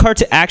draw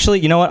cartoon.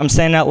 Actually, you know what? I'm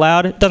saying out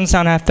loud. It doesn't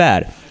sound half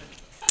bad.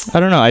 I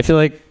don't know. I feel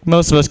like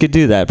most of us could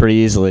do that pretty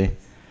easily.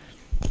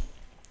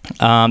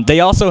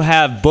 They also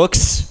have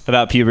books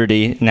about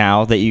puberty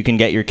now that you can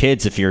get your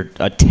kids if you're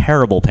a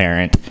terrible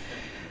parent.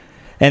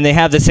 And they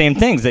have the same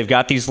things. They've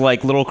got these,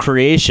 like, little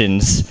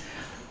creations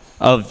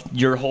of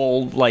your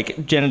whole,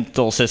 like,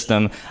 genital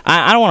system.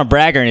 I don't want to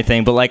brag or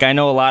anything, but, like, I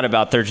know a lot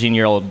about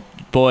 13-year-old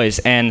boys,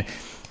 and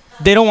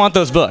they don't want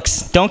those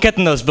books. Don't get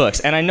them those books.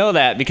 And I know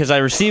that because I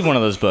received one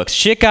of those books.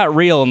 Shit got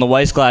real in the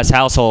Weissglass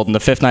household in the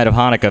fifth night of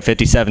Hanukkah,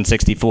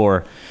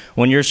 5764,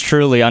 when yours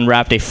truly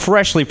unwrapped a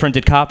freshly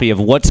printed copy of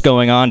What's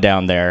Going On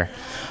Down There,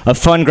 a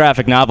fun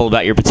graphic novel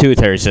about your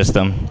pituitary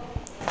system.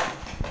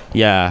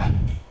 Yeah.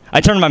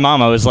 I turned to my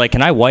mom. I was like,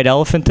 can I white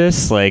elephant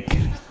this? Like,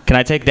 can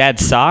I take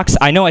Dad's socks?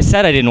 I know I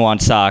said I didn't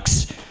want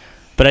socks,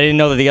 but I didn't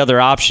know that the other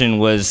option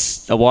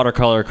was a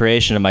watercolor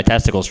creation of my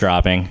testicles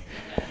dropping.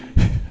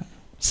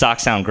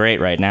 Socks sound great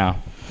right now.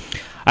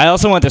 I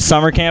also went to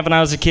summer camp when I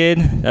was a kid.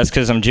 That's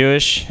because I'm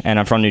Jewish, and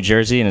I'm from New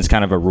Jersey, and it's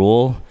kind of a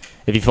rule.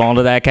 If you fall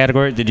into that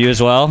category, did you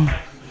as well?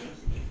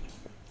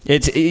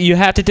 You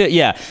have to do it,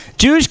 yeah.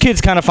 Jewish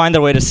kids kind of find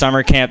their way to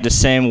summer camp the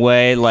same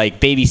way like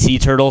baby sea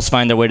turtles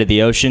find their way to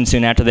the ocean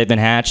soon after they've been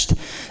hatched.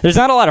 There's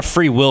not a lot of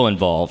free will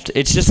involved.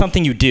 It's just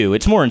something you do.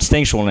 It's more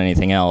instinctual than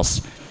anything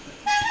else.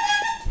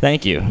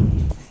 Thank you.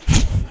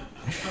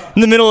 In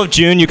the middle of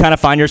June, you kind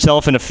of find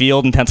yourself in a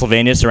field in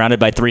Pennsylvania surrounded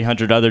by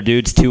 300 other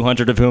dudes,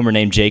 200 of whom are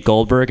named Jake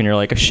Goldberg, and you're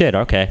like, oh, shit,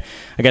 okay.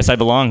 I guess I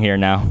belong here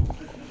now.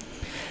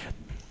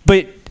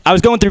 But I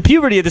was going through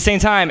puberty at the same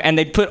time, and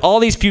they put all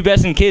these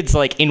pubescent kids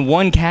like in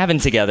one cabin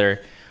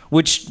together,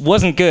 which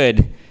wasn't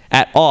good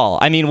at all.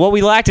 I mean, what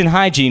we lacked in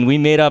hygiene, we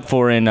made up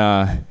for in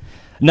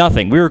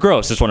nothing. We were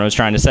gross, is what I was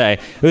trying to say.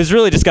 It was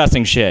really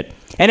disgusting shit.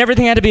 And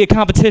everything had to be a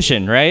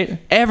competition, right?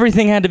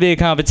 Everything had to be a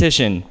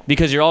competition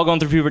because you're all going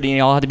through puberty and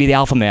you all had to be the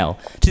alpha male.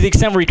 To the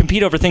extent where you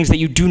compete over things that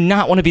you do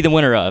not want to be the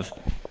winner of.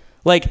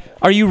 Like,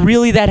 are you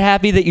really that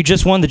happy that you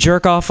just won the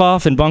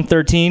jerk-off in Bunk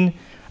 13?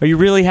 Are you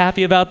really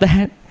happy about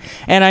that?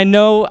 And I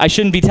know I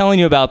shouldn't be telling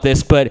you about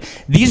this, but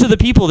these are the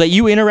people that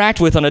you interact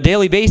with on a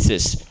daily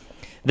basis.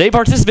 They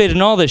participated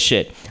in all this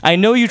shit. I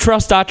know you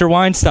trust Dr.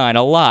 Weinstein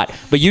a lot,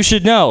 but you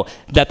should know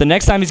that the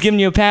next time he's giving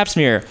you a pap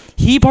smear,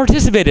 he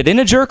participated in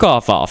a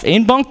jerk-off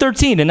in Bunk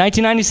 13 in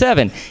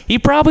 1997. He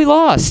probably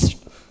lost.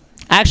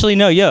 Actually,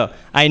 no,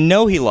 I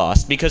know he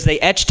lost because they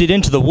etched it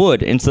into the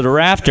wood, into the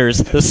rafters,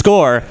 the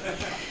score.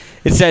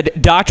 It said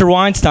Dr.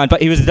 Weinstein,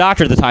 but he was a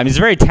doctor at the time. He's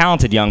a very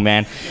talented young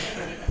man.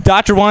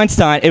 Dr.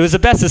 Weinstein, it was the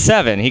best of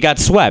 7. He got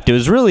swept. It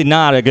was really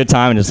not a good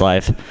time in his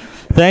life.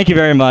 Thank you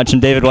very much. I'm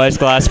David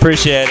Weissglass.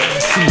 Appreciate it.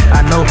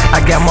 I know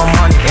I got my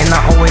money and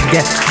I always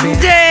get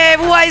Dave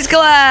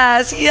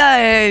Weissglass.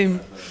 Yay.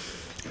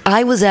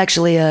 I was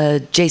actually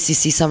a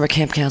JCC summer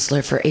camp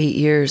counselor for 8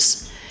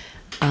 years,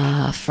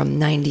 from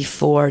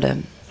 94 to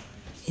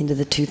into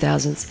the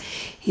 2000s.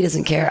 He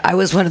doesn't care. I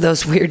was one of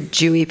those weird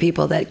Jewy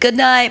people that, good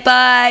night,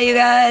 bye, you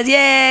guys,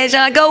 yay,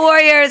 Sean, go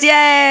Warriors,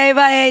 yay,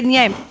 bye, Aiden,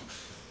 yay.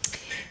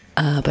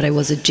 But I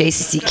was a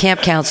JCC camp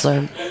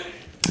counselor,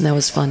 and that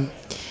was fun.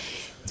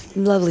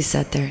 Lovely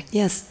set there.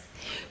 Yes.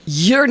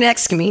 Your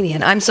next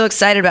comedian. I'm so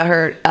excited about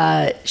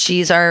her.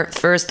 She's our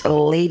first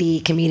lady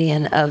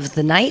comedian of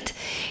the night.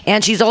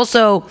 And she's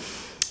also,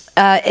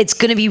 it's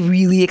going to be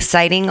really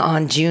exciting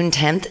on June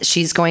 10th.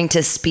 She's going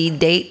to speed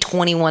date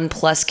 21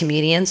 plus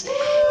comedians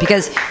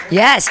because,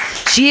 yes,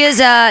 she is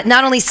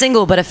not only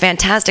single, but a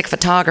fantastic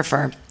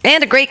photographer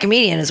and a great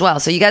comedian as well.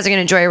 So you guys are going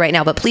to enjoy her right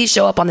now, but please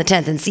show up on the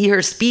 10th and see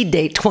her speed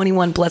date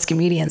 21 plus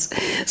comedians.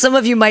 Some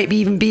of you might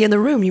even be in the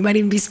room. You might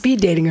even be speed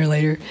dating her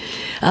later.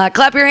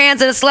 Clap your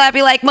hands in a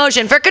slappy like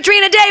motion for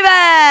Katrina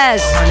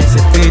Davis.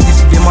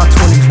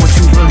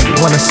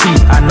 Wanna see,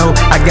 I know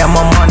I got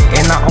my money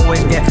and I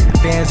always get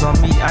bands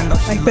on me.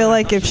 I feel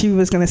like if she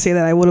was gonna say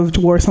that, I would have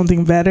wore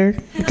something better.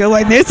 Because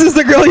like, this is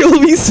the girl you'll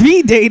be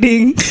speed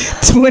dating,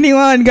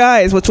 21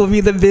 guys, which will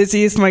be the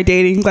busiest my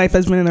dating life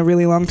has been in a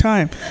really long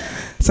time.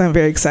 So I'm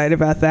very excited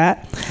about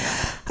that.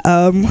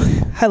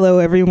 Hello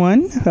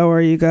everyone, how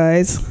are you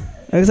guys?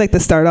 I always like to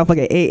start off like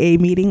an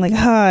AA meeting, like,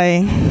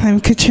 hi,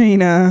 I'm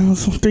Katrina,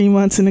 3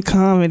 months into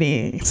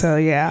comedy. So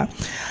yeah.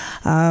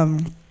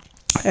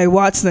 I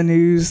watch the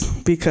news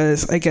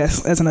because I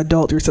guess as an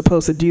adult you're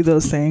supposed to do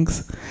those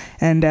things,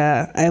 and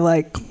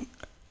I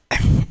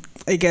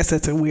guess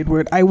that's a weird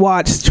word. I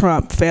watch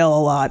Trump fail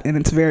a lot, and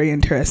it's very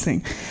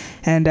interesting.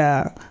 And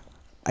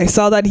I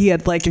saw that he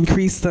had like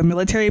increased the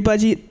military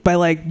budget by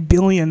like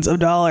billions of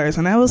dollars,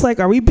 and I was like,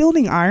 are we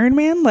building Iron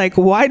Man? Like,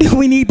 why do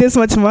we need this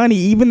much money?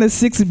 Even the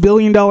 $6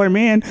 billion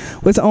man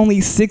was only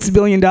 $6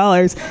 billion,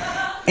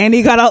 and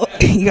he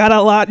got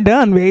a lot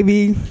done,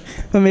 maybe.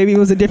 But maybe it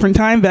was a different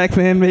time back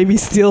then. Maybe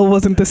steel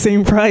wasn't the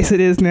same price it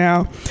is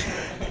now.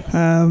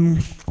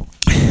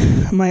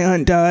 My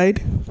aunt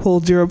died.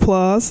 Hold your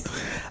applause.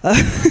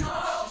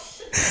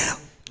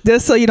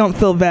 Just so you don't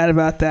feel bad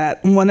about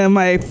that, one of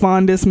my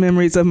fondest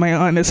memories of my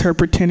aunt is her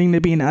pretending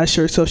to be an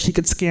usher so she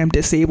could scam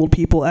disabled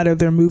people out of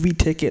their movie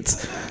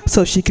tickets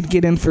so she could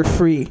get in for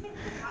free.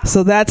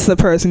 So that's the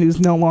person who's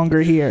no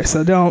longer here.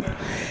 So don't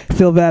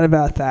feel bad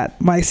about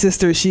that. My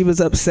sister, she was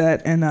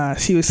upset, and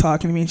she was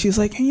talking to me, and she was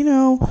like, you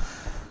know,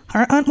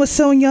 our aunt was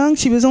so young,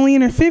 she was only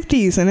in her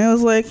 50s. And I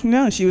was like,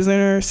 no, she was in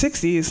her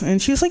 60s. And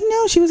she was like,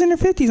 no, she was in her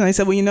 50s. And I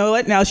said, well, you know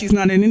what? Now she's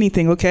not in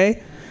anything,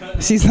 okay?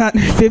 She's not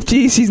in her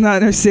 50s. She's not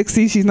in her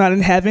 60s. She's not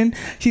in heaven.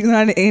 She's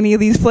not in any of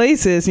these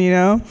places, you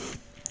know?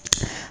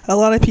 A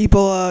lot of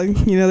people,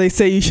 you know, they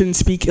say you shouldn't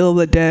speak ill of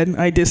the dead.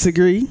 I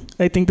disagree.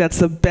 I think that's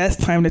the best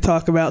time to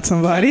talk about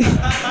somebody.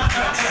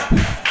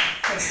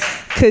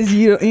 Because,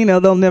 you know,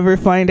 they'll never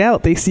find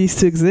out. They cease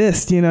to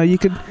exist. You know, you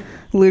could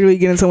literally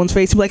get in someone's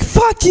face and be like,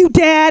 fuck you,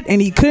 Dad!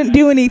 And he couldn't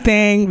do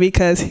anything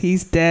because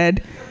he's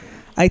dead.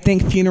 I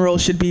think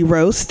funerals should be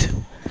roast.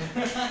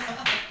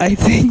 I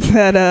think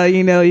that,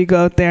 you know, you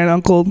go out there and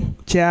Uncle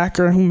Jack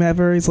or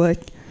whomever is like,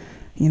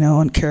 you know,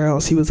 Aunt Carol,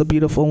 she was a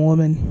beautiful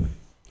woman.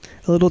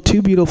 A little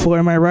too beautiful,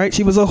 am I right?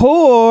 She was a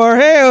whore,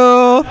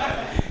 hey-oh!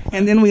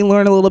 And then we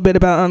learn a little bit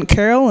about Aunt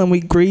Carol, and we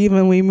grieve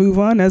and we move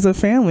on as a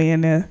family,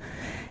 and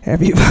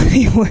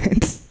everybody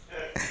wins.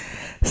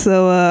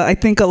 So I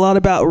think a lot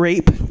about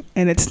rape,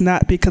 and it's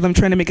not because I'm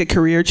trying to make a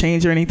career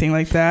change or anything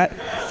like that.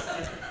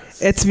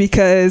 It's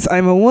because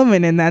I'm a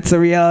woman, and that's a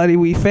reality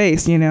we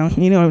face, you know.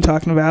 You know what I'm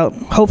talking about.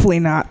 Hopefully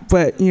not,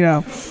 but, you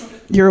know,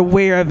 you're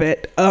aware of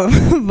it. I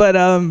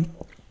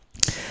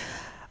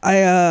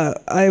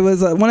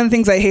was one of the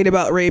things I hate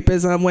about rape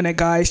is when a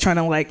guy's trying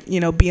to, like, you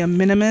know, be a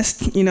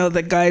minimist. You know,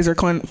 the guys are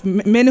calling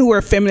men who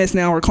are feminists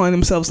now are calling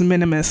themselves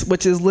minimists,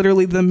 which is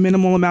literally the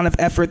minimal amount of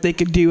effort they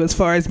could do as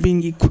far as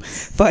being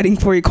fighting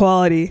for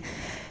equality.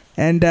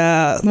 And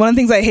one of the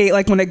things I hate,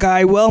 like when a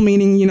guy,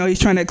 well-meaning, you know, he's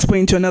trying to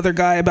explain to another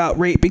guy about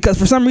rape, because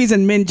for some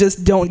reason men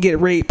just don't get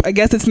rape. I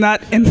guess it's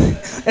not in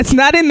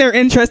their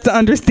interest to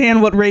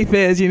understand what rape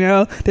is, you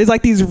know. There's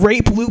like these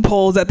rape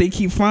loopholes that they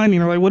keep finding.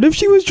 They're like, what if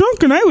she was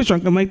drunk and I was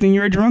drunk? I'm like, then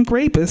you're a drunk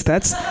rapist.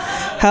 That's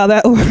how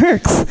that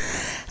works.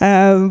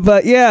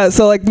 But yeah,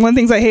 so like one of the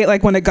things I hate,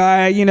 like when a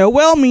guy, you know,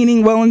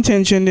 well-meaning,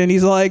 well-intentioned, and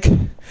he's like,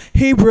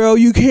 hey bro,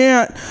 you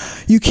can't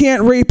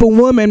rape a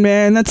woman,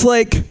 man. That's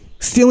like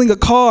stealing a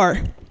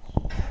car.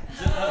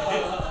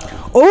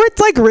 Or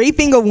it's like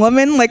raping a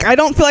woman. Like, I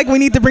don't feel like we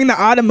need to bring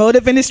the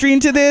automotive industry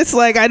into this.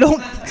 Like, I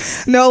don't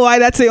know why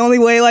that's the only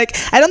way. Like,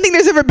 I don't think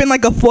there's ever been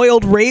like a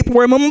foiled rape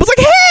where a woman was like,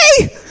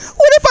 hey,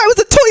 what if I was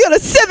a Toyota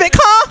Civic,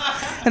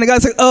 huh? And the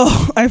guy's like,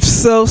 oh, I'm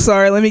so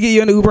sorry. Let me get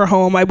you an Uber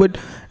home. I would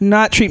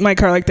not treat my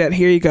car like that.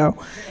 Here you go.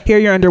 Here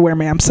are your underwear,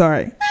 ma'am.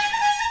 Sorry.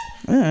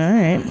 All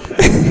right.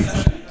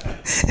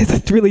 Is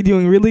it really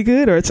doing really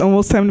good, or it's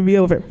almost time to be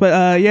over?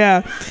 But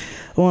yeah.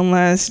 One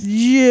last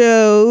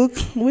joke.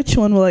 Which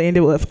one will I end it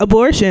with?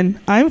 Abortion.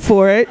 I'm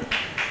for it.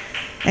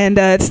 And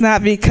it's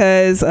not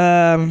because,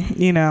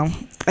 you know,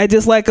 I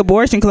just like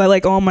abortion because I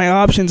like all my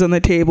options on the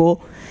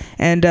table.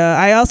 And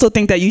I also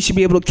think that you should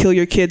be able to kill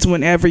your kids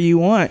whenever you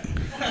want.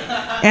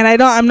 And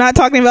I'm not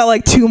talking about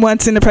like 2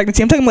 months into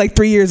pregnancy. I'm talking like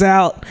 3 years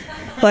out.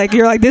 Like,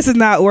 you're like, this is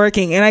not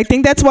working. And I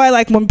think that's why,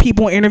 like, when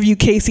people interview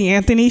Casey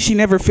Anthony, she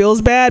never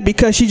feels bad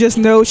because she just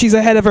knows she's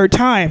ahead of her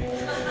time.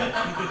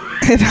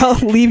 And I'll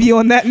leave you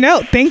on that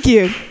note. Thank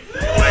you.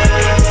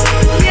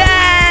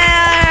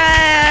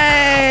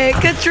 Yay!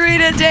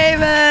 Katrina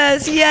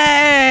Davis!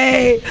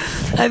 Yay!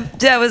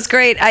 That was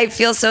great. I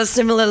feel so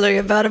similarly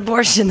about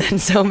abortion,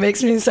 and so it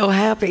makes me so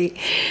happy.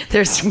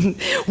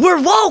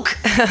 We're woke!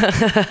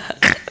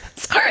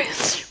 Sorry.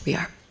 We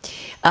are.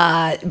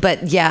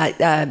 But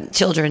yeah,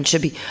 children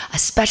should be,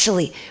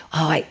 especially,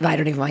 I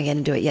don't even want to get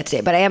into it yet today,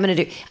 but I don't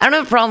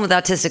have a problem with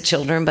autistic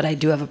children, but I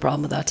do have a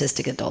problem with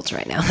autistic adults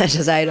right now. That's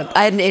just, I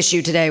had an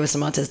issue today with some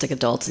autistic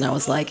adults, and I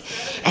was like,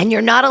 and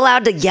you're not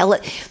allowed to yell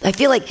at, I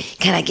feel like,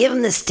 can I give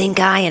them the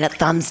stink eye and a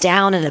thumbs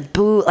down and a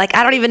boo? Like,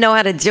 I don't even know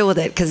how to deal with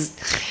it, because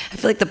I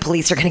feel like the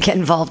police are going to get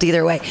involved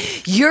either way.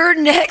 Your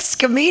next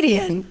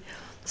comedian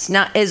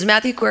is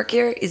Matthew Quirk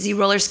here? Is he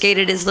roller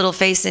skated his little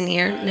face in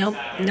here?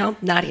 No,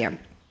 not here.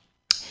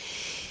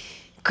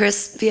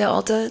 Chris Via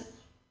Alta,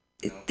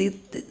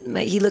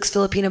 he looks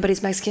Filipino, but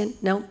he's Mexican.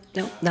 No,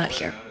 not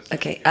here.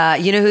 Okay.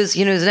 You know who's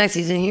next?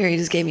 He's in here. He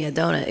just gave me a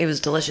donut. It was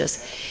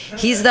delicious.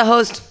 He's the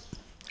host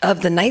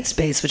of the Night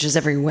Space, which is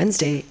every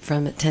Wednesday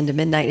from 10 to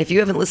midnight. If you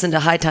haven't listened to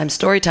High Time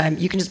Story Time,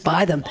 you can just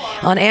buy them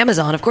on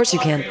Amazon. Of course you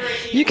can.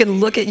 You can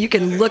look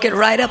it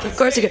right up. Of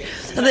course you can.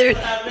 Oh,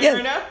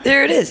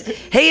 there it is.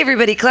 Hey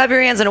everybody, clap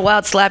your hands in a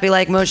wild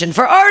slappy-like motion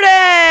for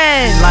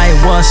Arden!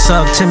 Like, what's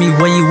up? Tell me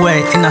where you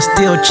at? And I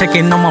still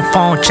checking on my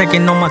phone,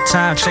 checking on my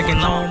time, checking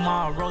on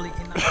my rolling.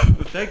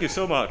 Thank you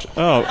so much.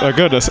 Oh, my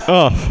goodness.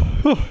 Oh.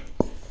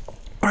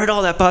 Where'd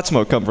all that pot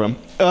smoke come from?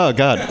 Oh,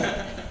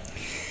 God.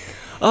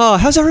 Oh,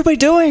 how's everybody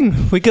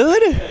doing? We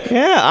good?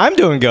 Yeah, I'm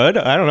doing good.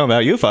 I don't know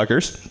about you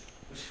fuckers.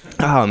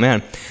 Oh,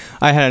 man.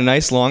 I had a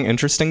nice, long,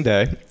 interesting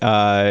day.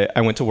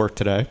 I went to work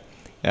today.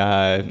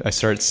 I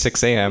started at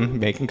 6 a.m.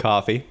 making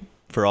coffee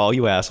for all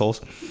you assholes.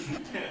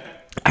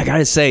 I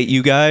gotta say,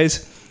 you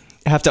guys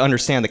have to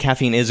understand that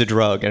caffeine is a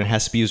drug and it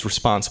has to be used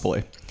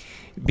responsibly.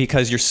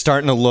 Because you're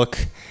starting to look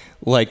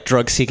like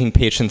drug-seeking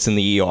patients in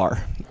the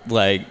ER.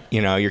 Like,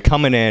 you know, you're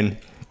coming in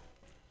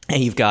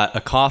and you've got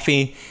a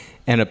coffee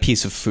and a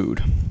piece of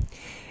food.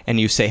 And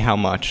you say, how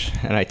much?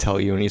 And I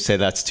tell you, and you say,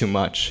 that's too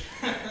much.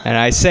 And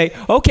I say,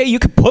 okay, you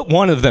could put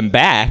one of them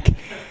back.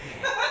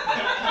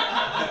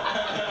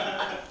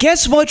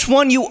 Guess which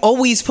one you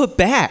always put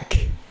back?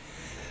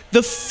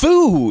 The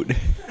food.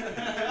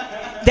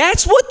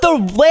 That's what the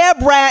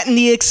lab rat in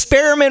the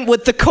experiment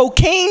with the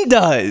cocaine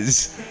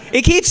does.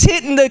 It keeps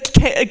hitting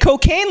the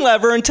cocaine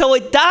lever until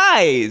it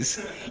dies.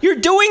 You're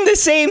doing the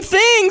same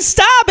thing.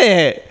 Stop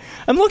it.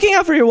 I'm looking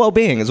out for your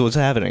well-being is what's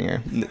happening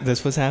here.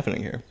 That's what's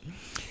happening here.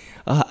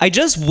 I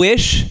just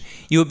wish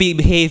you would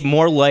behave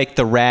more like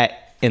the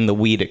rat in the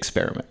weed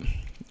experiment,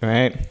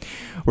 right?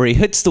 Where he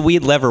hits the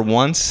weed lever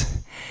once,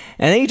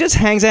 and then he just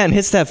hangs out and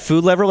hits that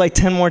food lever like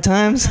 10 more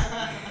times,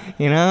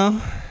 you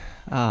know?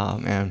 Oh,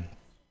 man.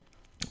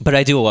 But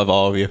I do love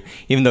all of you,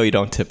 even though you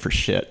don't tip for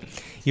shit.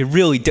 You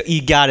really do,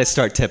 you gotta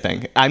start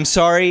tipping. I'm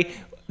sorry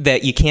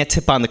that you can't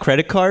tip on the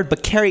credit card,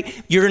 but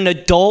you're an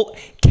adult,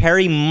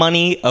 carry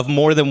money of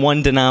more than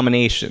one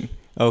denomination,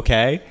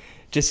 okay?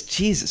 Just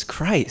Jesus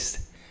Christ.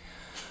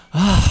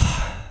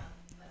 I'm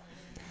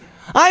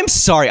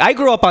sorry. I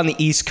grew up on the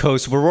East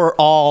Coast where we're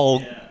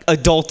all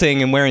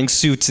adulting and wearing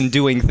suits and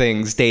doing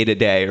things day to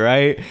day,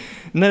 right?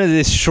 None of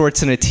this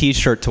shorts and a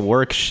t-shirt to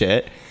work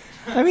shit.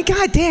 I mean,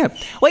 goddamn.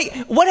 Wait,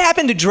 what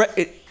happened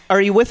to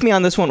are you with me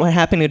on this one? What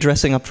happened to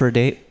dressing up for a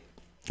date?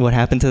 What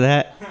happened to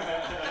that?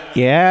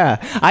 Yeah.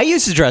 I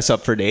used to dress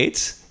up for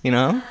dates, you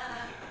know?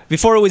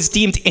 Before it was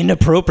deemed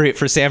inappropriate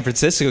for San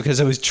Francisco because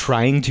I was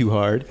trying too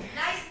hard.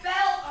 Nice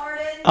belt,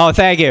 Arden. Oh,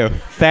 thank you.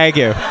 Thank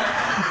you.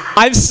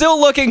 I'm still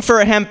looking for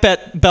a hemp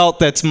belt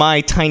that's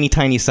my tiny,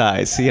 tiny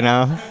size, you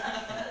know?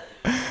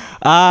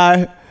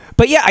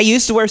 But yeah, I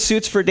used to wear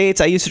suits for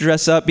dates. I used to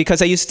dress up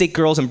because I used to date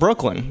girls in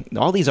Brooklyn.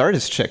 All these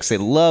artist chicks, they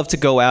love to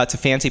go out to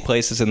fancy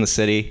places in the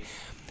city.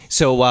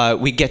 So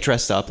we get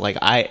dressed up. Like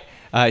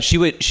she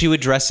would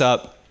dress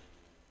up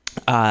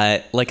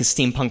like a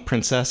steampunk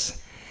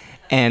princess,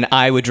 and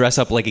I would dress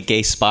up like a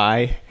gay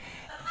spy.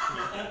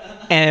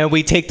 And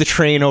we'd take the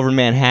train over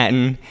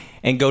Manhattan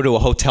and go to a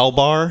hotel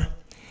bar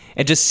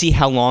and just see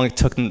how long it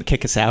took them to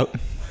kick us out.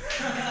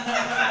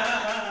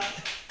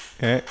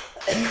 Okay.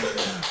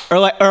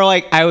 Or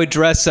like I would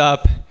dress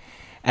up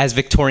as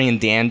Victorian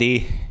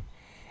dandy,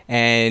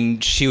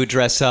 and she would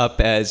dress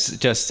up as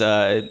just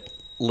a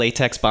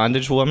latex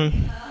bondage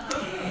woman.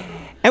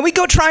 And we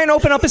go try and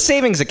open up a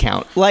savings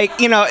account. Like,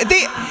 you know,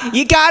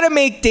 you gotta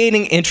make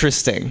dating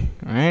interesting,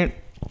 right?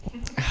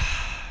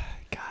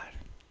 God.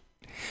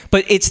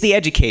 But it's the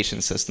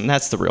education system.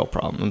 That's the real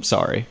problem. I'm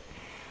sorry.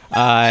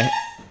 And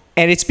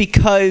it's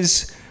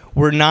because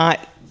we're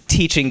not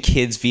teaching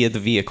kids via the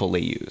vehicle they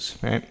use,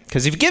 right?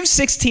 Because if you give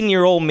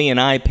 16-year-old me an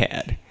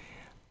iPad,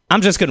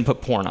 I'm just going to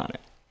put porn on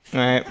it,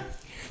 right?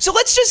 So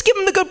let's just give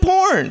them the good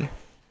porn.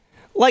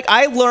 Like,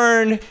 I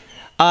learned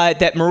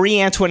that Marie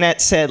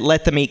Antoinette said,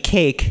 let them eat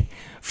cake,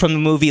 from the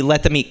movie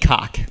Let Them Eat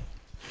Cock.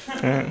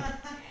 Right?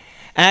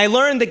 And I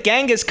learned that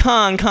Genghis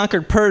Khan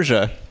conquered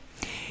Persia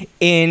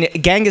in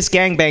Genghis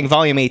Gangbang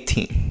Volume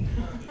 18.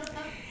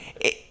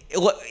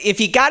 If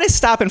you got to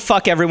stop and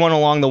fuck everyone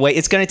along the way,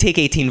 it's going to take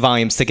 18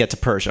 volumes to get to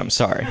Persia. I'm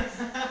sorry.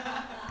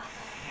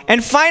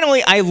 And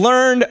finally, I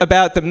learned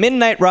about the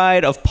midnight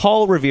ride of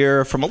Paul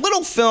Revere from a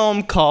little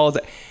film called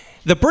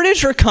The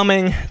British Are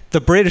Coming,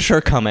 The British Are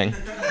Coming,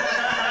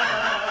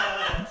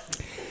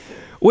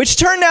 which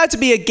turned out to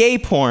be a gay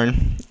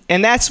porn.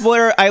 And that's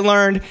where I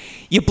learned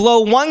you blow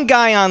one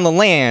guy on the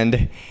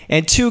land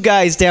and two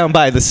guys down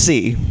by the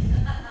sea.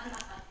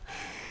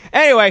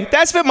 Anyway,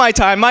 that's been my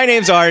time. My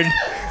name's Arden.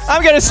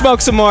 I'm going to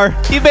smoke some more.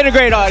 You've been a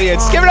great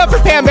audience. Give it up for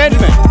Pam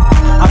Benjamin.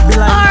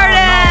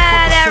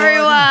 Arden,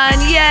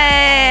 everyone.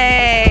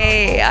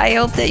 Yay. I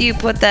hope that you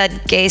put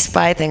that gay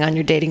spy thing on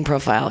your dating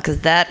profile,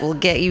 because that will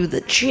get you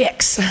the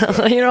chicks.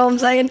 You know what I'm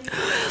saying?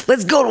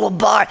 Let's go to a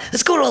bar.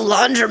 Let's go to a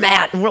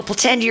laundromat, and we'll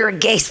pretend you're a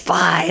gay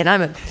spy, and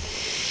I'm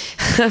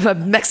a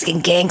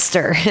Mexican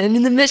gangster. And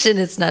in the mission,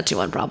 it's not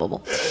too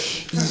improbable.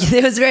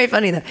 It was very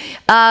funny, though.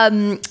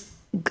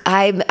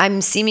 I'm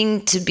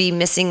seeming to be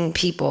missing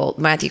people.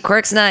 Matthew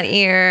Quirk's not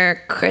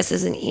here. Chris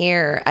isn't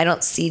here. I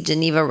don't see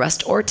Geneva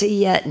Rust Orta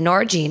yet,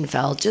 nor Jean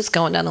Feld. Just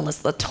going down the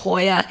list.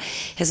 Latoya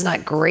has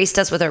not graced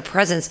us with her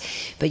presence.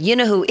 But you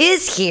know who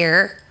is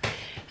here?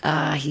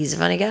 He's a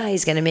funny guy.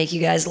 He's going to make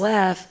you guys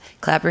laugh.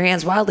 Clap your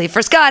hands wildly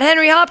for Scott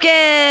Henry Hopkins.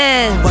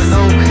 I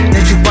know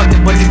that you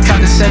fucking, but you trying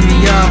to set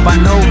me up. I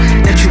know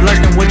that you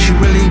lurking what you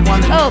really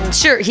want to know. Oh,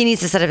 sure. He needs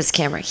to set up his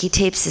camera. He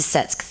tapes his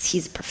sets because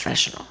he's a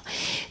professional.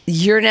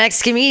 Your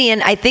next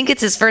comedian, I think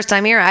it's his first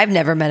time here. I've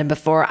never met him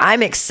before.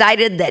 I'm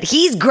excited that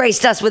he's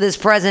graced us with his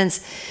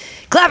presence.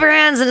 Clap your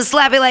hands in a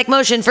slappy-like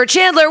motion for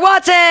Chandler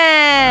Watson.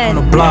 On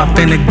the block,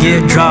 finna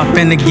get dropped,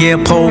 finna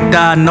get poked.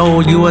 I know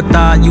you a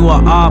thought, you a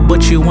odd,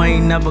 but you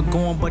ain't never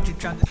going, but you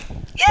try to.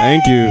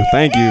 Thank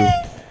you.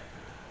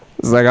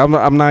 It's like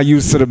I'm not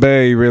used to the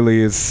Bay.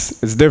 Really, it's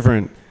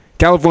different.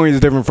 California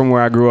is different from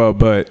where I grew up,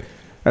 but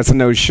that's a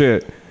no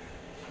shit.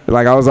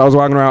 Like I was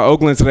walking around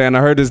Oakland today, and I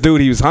heard this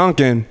dude. He was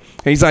honking, and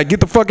he's like, "Get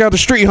the fuck out the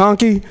street,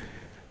 honky!"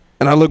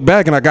 And I looked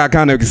back, and I got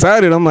kind of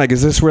excited. I'm like,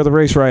 "Is this where the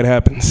race ride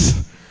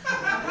happens?"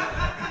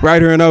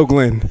 Right here in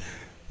Oakland.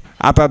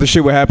 I thought the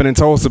shit would happen in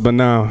Tulsa, but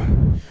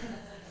no.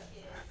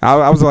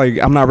 I was like,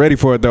 I'm not ready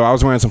for it though. I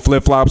was wearing some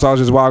flip flops. I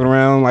was just walking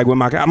around like with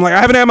my. I'm like, I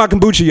haven't had my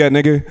kombucha yet,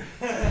 nigga.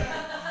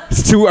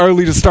 It's too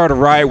early to start a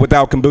riot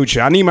without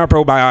kombucha. I need my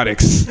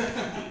probiotics.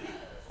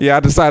 Yeah, I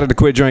decided to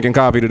quit drinking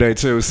coffee today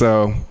too,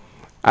 so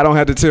I don't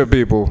have to tip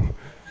people.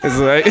 It's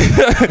like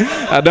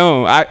I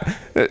don't.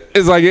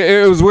 It's like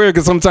it was weird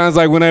because sometimes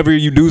like whenever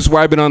you do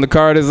swipe it on the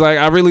card, it's like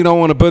I really don't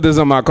want to put this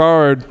on my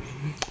card.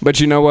 But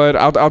you know what?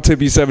 I'll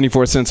tip you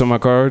 74 cents on my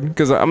card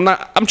because I'm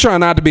trying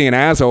not to be an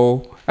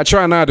asshole. I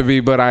try not to be,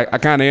 but I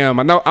kind of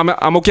am. I know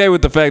I'm okay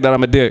with the fact that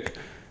I'm a dick.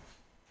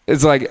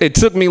 It's like it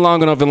took me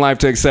long enough in life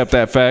to accept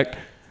that fact,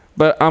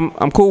 but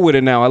I'm cool with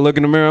it now. I look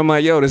in the mirror, I'm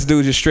like, yo, this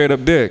dude's just straight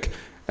up dick.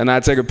 And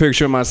I take a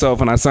picture of myself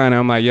and I sign it.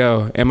 I'm like,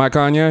 yo, am I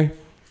Kanye?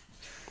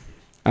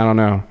 I don't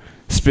know.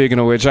 Speaking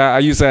of which, I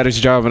used to have this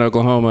job in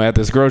Oklahoma at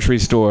this grocery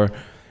store.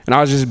 And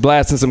I was just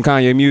blasting some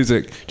Kanye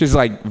music, just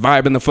like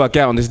vibing the fuck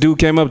out. And this dude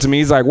came up to me.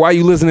 He's like, why are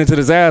you listening to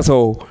this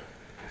asshole?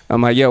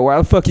 I'm like, yo, why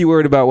the fuck you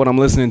worried about what I'm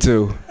listening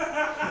to?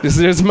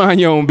 Just mind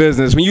your own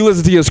business. When you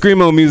listen to your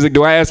Screamo music,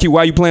 do I ask you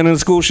why you planning a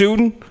school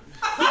shooting?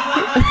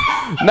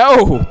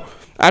 No.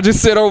 I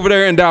just sit over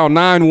there and dial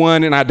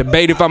 9-1 and I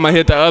debate if I'm going to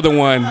hit the other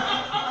one.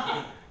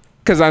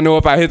 Because I know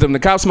if I hit them, the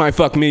cops might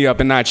fuck me up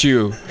and not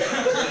you.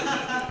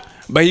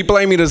 But he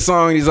played me the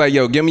song. He's like,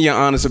 yo, give me your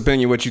honest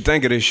opinion, what you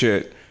think of this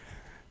shit.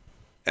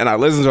 And I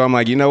listened to it, I'm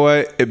like, you know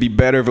what? It'd be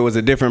better if it was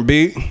a different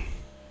beat.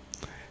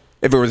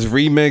 If it was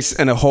remixed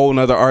and a whole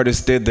nother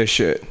artist did this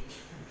shit.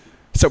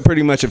 So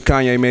pretty much if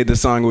Kanye made this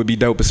song, it would be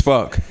dope as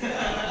fuck.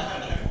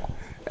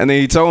 And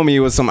then he told me it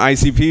was some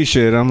ICP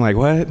shit. I'm like,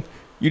 what?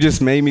 You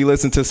just made me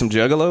listen to some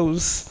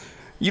Juggalos?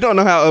 You don't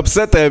know how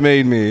upset that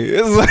made me.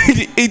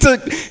 It's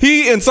like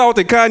he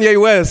insulted Kanye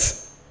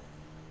West,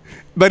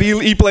 but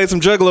he played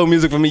some Juggalo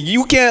music for me.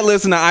 You can't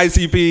listen to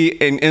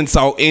ICP and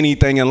insult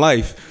anything in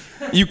life.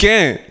 You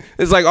can't.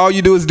 It's like all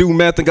you do is do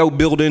meth and go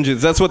build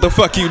engines. That's what the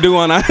fuck you do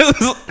on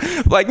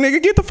like,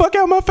 nigga, get the fuck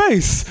out of my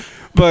face.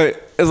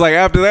 But it's like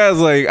after that,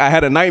 it's like I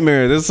had a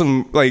nightmare.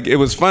 It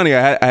was funny.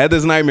 I had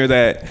this nightmare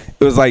that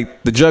it was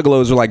like the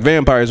Juggalos were like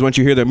vampires. Once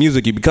you hear their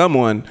music, you become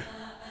one.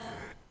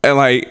 And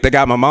like they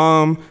got my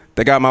mom,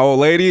 they got my old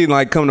lady, and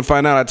like come to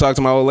find out, I talked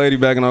to my old lady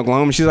back in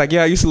Oklahoma. She's like,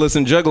 yeah, I used to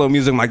listen to Juggalo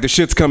music. I'm like, the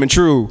shit's coming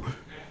true.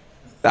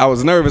 I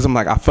was nervous. I'm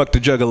like, I fucked the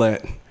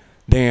Juggalette.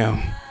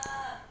 Damn.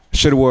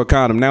 Should have wore a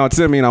condom. Now it's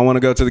in me and I want to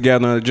go to the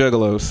gathering of the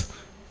Juggalos.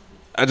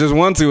 I just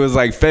want to. It's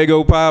like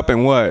Faygo Pop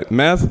and what?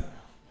 Meth?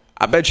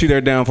 I bet you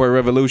they're down for a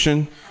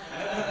revolution.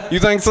 You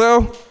think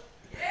so?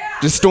 Yeah.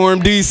 Just storm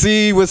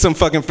DC with some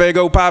fucking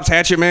Faygo Pops,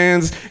 Hatchet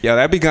Mans. Yeah,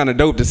 that'd be kind of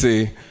dope to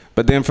see.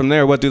 But then from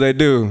there, what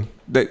do?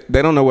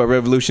 They don't know what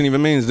revolution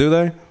even means, do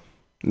they?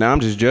 Now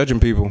I'm just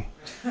judging people.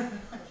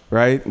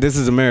 Right? This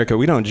is America.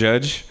 We don't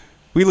judge.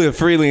 We live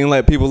freely and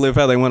let people live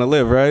how they want to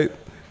live, right?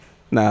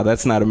 Nah,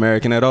 that's not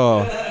American at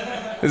all.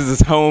 This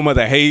is home of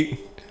the hate,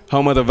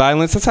 home of the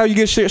violence. That's how you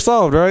get shit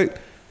solved, right?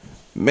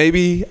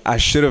 Maybe I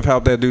should have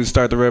helped that dude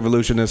start the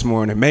revolution this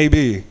morning.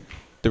 Maybe.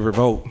 The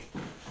revolt.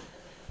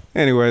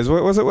 Anyways,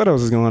 what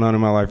else is going on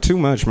in my life? Too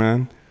much,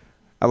 man.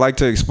 I like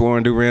to explore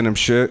and do random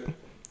shit.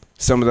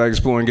 Some of that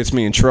exploring gets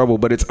me in trouble,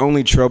 but it's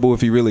only trouble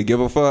if you really give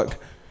a fuck.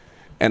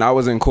 And I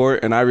was in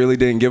court and I really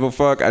didn't give a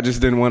fuck. I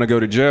just didn't want to go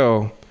to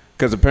jail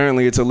because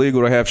apparently it's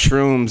illegal to have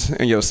shrooms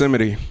in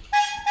Yosemite.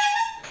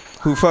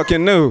 Who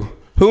fucking knew?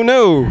 Who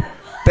knew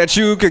that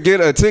you could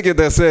get a ticket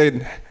that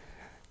said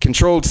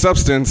controlled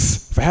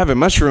substance for having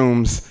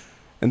mushrooms,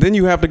 and then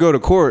you have to go to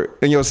court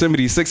in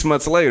Yosemite 6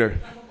 months later?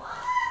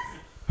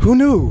 Who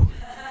knew?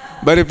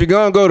 But if you're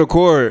gonna go to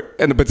court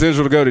and the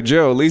potential to go to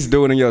jail, at least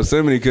do it in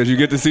Yosemite because you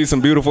get to see some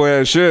beautiful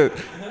ass shit.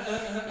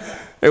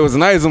 It was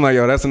nice. I'm like,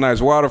 yo, that's a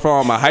nice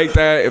waterfall. I'm gonna hike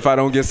that if I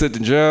don't get sent to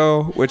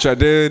jail, which I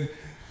did.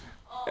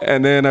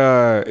 And then,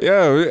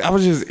 I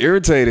was just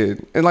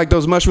irritated. And like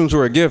those mushrooms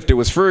were a gift. It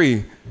was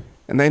free.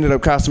 And they ended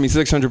up costing me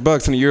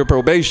 $600 in a year of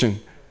probation.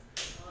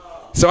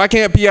 So I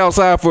can't pee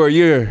outside for a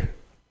year.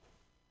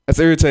 That's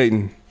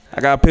irritating.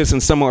 I got to piss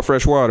in somewhat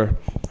fresh water.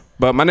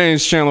 But my name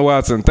is Chandler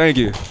Watson. Thank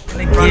you.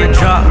 Yay,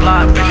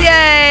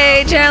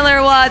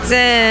 Chandler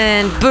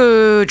Watson.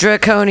 Boo,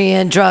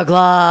 draconian drug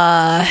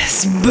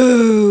laws.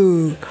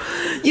 Boo.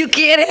 You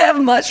can't have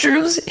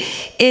mushrooms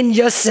in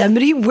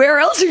Yosemite. Where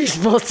else are you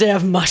supposed to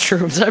have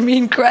mushrooms? I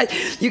mean,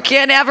 Christ, you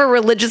can't have a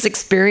religious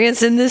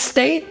experience in this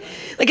state?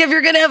 Like, if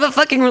you're going to have a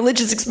fucking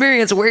religious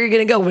experience, where are you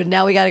going to go? But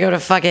now we got to go to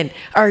fucking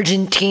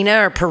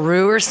Argentina or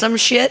Peru or some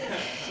shit.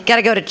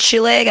 Gotta go to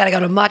Chile, gotta go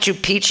to Machu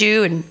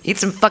Picchu and eat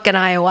some fucking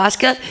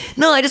ayahuasca.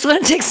 No, I just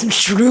want to take some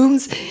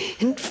shrooms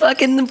in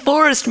fucking the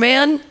forest,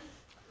 man.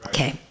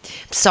 Okay.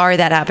 I'm sorry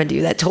that happened to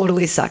you. That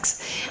totally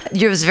sucks.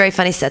 It was a very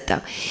funny set,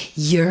 though.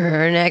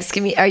 You're next.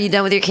 Are you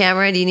done with your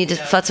camera? Do you need to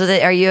futz with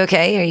it? Are you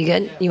okay? Are you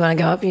good? You want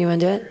to go up? You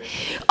want to do it?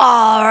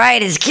 All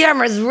right. His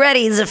camera's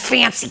ready. It's a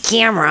fancy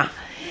camera.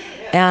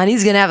 And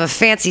he's going to have a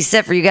fancy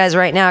set for you guys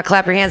right now.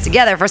 Clap your hands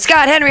together for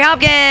Scott Henry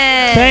Hopkins.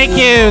 Thank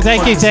you.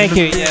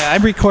 Yeah,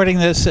 I'm recording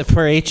this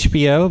for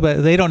HBO,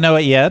 but they don't know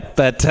it yet.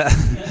 But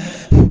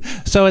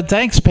so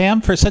thanks,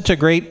 Pam, for such a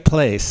great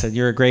place. And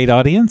you're a great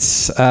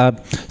audience.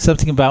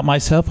 Something about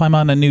myself, I'm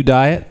on a new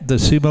diet, the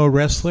sumo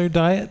wrestler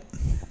diet.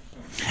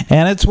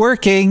 And it's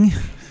working.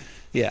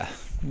 Yeah.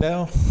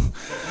 No.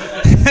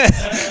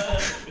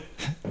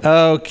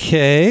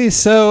 Okay,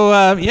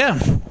 so, yeah.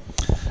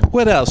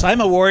 What else?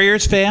 I'm a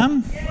Warriors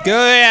fan.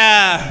 Go,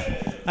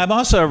 yeah. I'm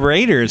also a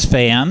Raiders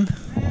fan.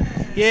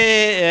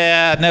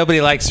 Yeah,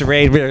 nobody likes the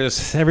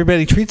Raiders.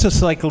 Everybody treats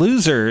us like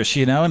losers,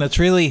 you know, and it's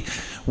really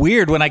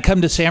weird when I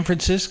come to San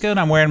Francisco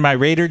and I'm wearing my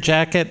Raider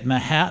jacket and a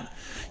hat.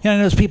 You know,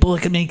 those people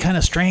look at me kind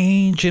of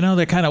strange, you know,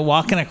 they're kind of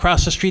walking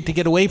across the street to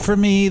get away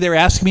from me. They're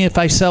asking me if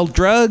I sell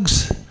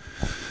drugs.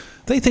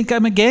 They think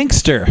I'm a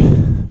gangster.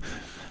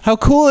 How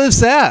cool is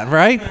that,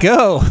 right?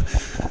 Go.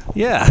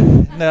 Yeah,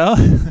 no.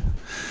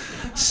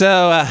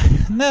 So,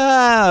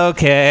 no,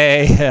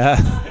 okay.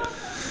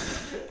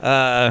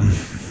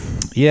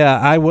 Yeah,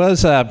 I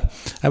was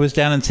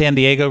down in San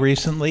Diego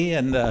recently,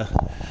 and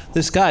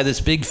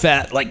this big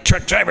fat like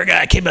truck driver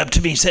guy came up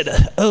to me and said,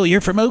 "Oh,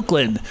 you're from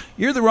Oakland.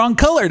 You're the wrong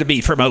color to be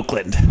from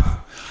Oakland."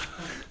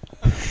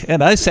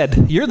 And I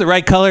said, "You're the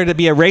right color to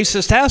be a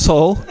racist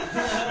asshole."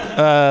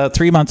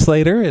 3 months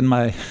later, in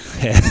my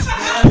head,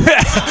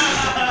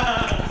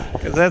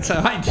 because that's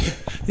how I do.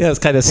 Yeah, it's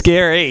kind of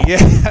scary. Yeah.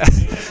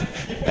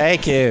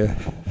 Thank you.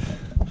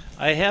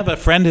 I have a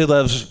friend who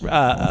loves to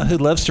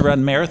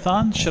run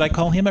marathons. Should I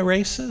call him a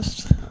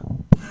racist?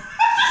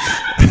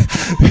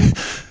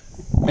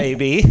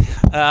 Maybe.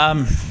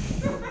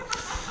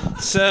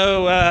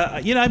 So,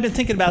 you know, I've been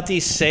thinking about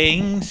these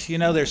sayings. You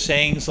know, there's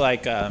sayings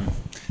like,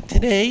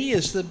 today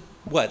is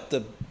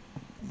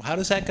how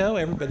does that go?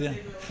 Everybody,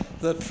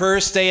 the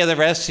first day of the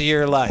rest of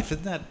your life.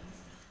 Isn't that,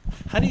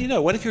 how do you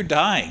know? What if you're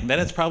dying? Then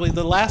it's probably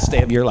the last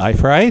day of your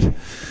life, right?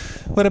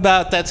 What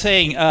about that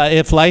saying,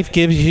 if life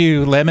gives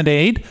you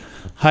lemonade,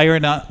 hire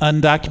an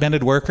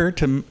undocumented worker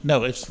to...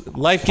 No, if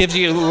life gives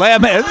you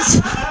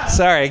lemons,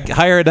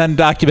 hire an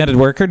undocumented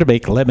worker to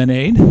make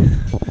lemonade.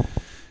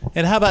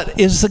 And how about,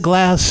 is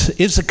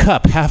the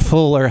cup half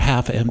full or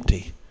half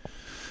empty?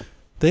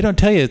 They don't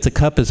tell you that the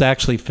cup is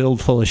actually filled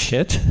full of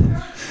shit.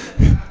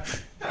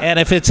 And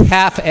if it's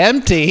half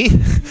empty,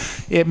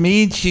 it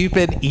means you've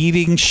been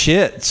eating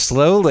shit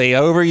slowly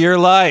over your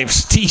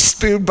life,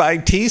 teaspoon by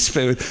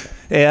teaspoon.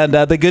 And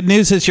the good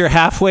news is you're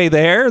halfway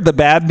there. The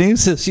bad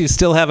news is you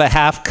still have a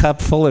half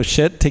cup full of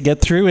shit to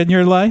get through in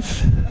your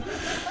life.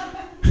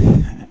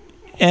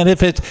 And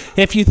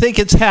if you think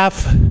it's half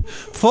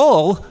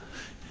full,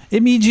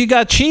 it means you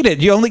got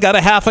cheated. You only got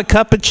a half a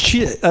cup of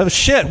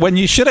shit when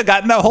you should have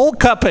gotten a whole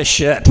cup of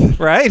shit,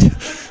 right?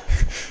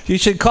 You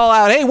should call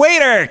out, "Hey,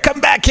 waiter, come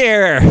back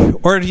here."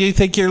 Or do you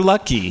think you're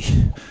lucky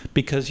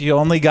because you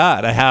only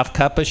got a half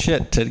cup of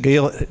shit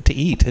to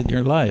eat in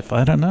your life?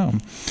 I don't know.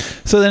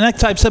 So the next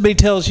time somebody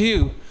tells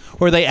you,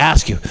 or they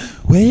ask you,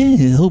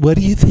 "Well, what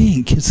do you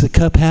think? Is the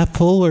cup half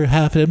full or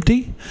half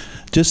empty?"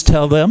 Just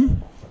tell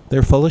them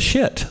they're full of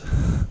shit.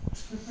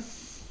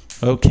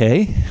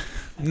 Okay.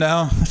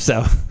 No.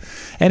 So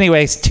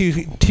anyways,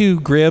 too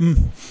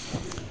grim.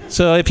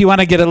 So if you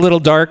want to get a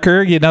little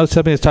darker, you know,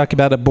 somebody's talking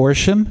about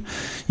abortion.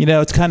 You know,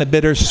 it's kind of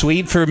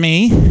bittersweet for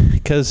me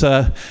because,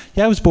 I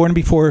was born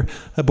before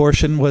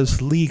abortion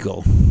was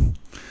legal.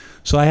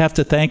 So I have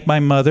to thank my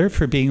mother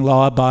for being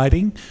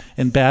law-abiding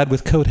and bad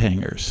with coat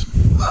hangers.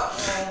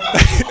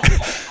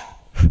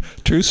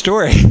 True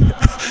story.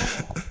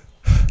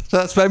 So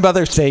that's my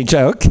Mother's Day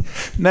joke.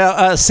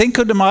 Now,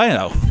 Cinco de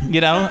Mayo,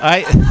 you know,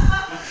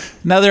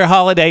 another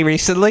holiday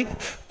recently.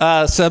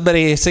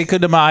 Cinco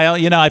de Mayo,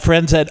 you know, my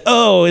friend said,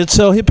 "Oh, it's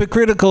so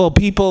hypocritical.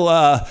 People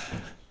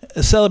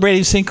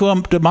celebrating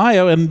Cinco de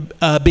Mayo and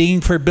being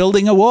for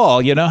building a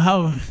wall. You know,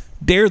 how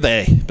dare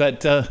they?"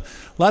 But a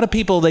lot of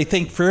people, they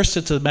think first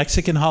it's a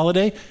Mexican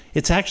holiday.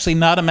 It's actually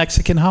not a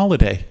Mexican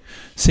holiday.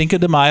 Cinco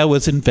de Mayo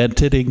was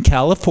invented in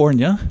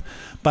California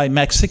by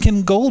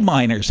Mexican gold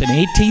miners in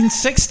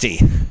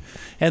 1860.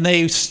 And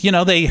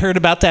they heard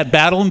about that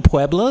battle in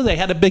Puebla. They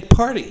had a big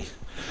party.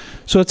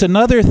 So it's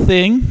another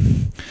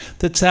thing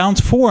that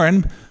sounds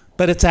foreign,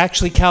 but it's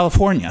actually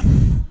California.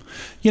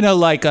 You know,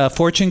 like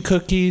fortune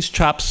cookies,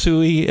 chop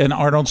suey, and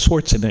Arnold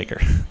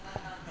Schwarzenegger.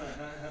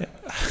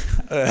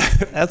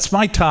 That's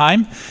my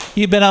time.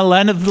 You've been a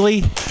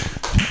lovely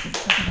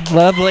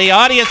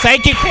audience.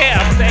 Thank you,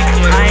 Pam.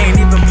 Thank you. I ain't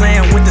even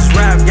playing with this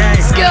rap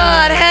game.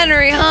 Scott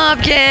Henry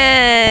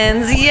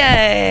Hopkins.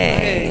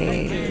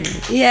 Yay.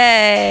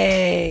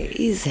 Yay.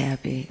 He's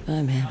happy.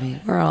 I'm happy.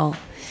 We're all...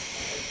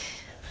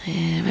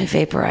 Yeah, my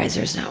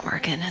vaporizer's not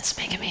working. That's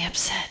making me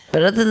upset.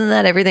 But other than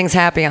that, everything's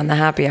happy on the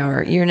happy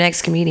hour. Your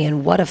next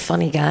comedian, what a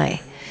funny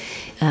guy.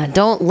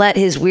 Don't let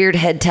his weird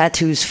head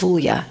tattoos fool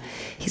you.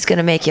 He's going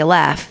to make you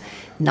laugh,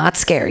 not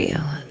scare you.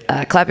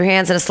 Clap your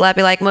hands in a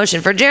slappy-like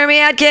motion for Jeremy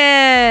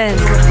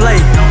Atkins.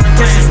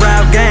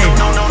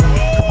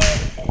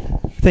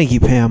 Thank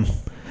you, Pam.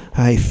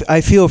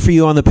 I feel for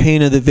you on the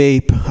pain of the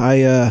vape.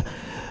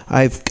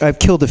 I've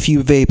killed a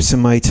few vapes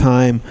in my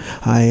time.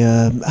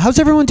 How's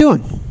everyone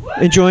doing?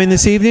 Enjoying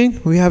this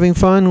evening? We having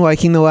fun?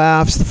 Liking the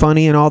laughs, the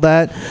funny, and all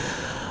that?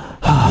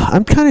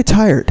 I'm kind of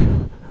tired.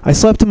 I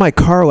slept in my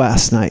car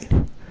last night.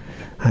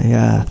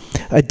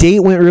 A date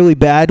went really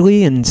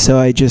badly, and so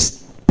I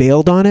just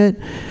bailed on it.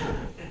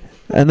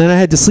 And then I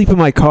had to sleep in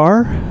my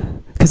car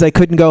because I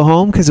couldn't go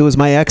home because it was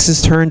my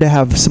ex's turn to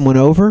have someone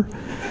over.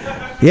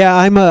 Yeah,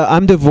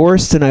 I'm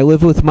divorced and I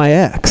live with my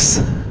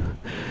ex.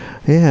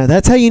 Yeah,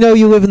 that's how you know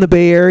you live in the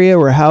Bay Area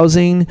where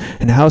housing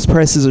and house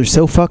prices are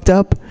so fucked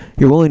up.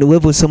 You're willing to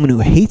live with someone who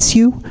hates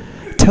you,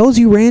 tells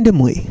you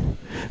randomly,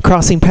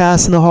 crossing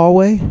paths in the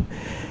hallway.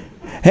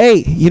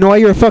 Hey, you know why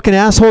you're a fucking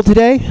asshole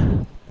today?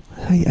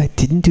 I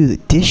didn't do the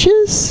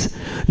dishes?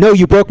 No,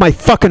 you broke my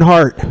fucking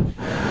heart.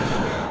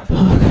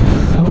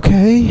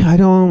 Okay, I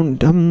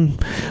don't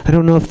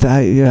know if that,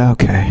 yeah,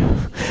 okay.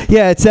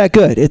 Yeah, it's that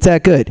good. It's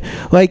that good.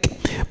 Like,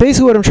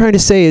 basically what I'm trying to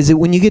say is that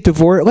when you get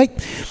divorced, like,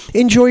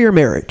 enjoy your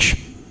marriage.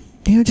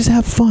 You know, just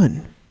have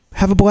fun.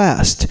 Have a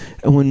blast.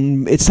 And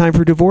when it's time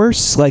for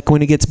divorce, like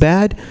when it gets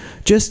bad,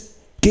 just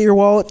get your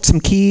wallet, some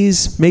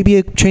keys, maybe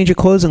a change of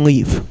clothes and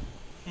leave.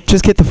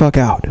 Just get the fuck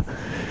out. All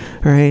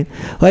right?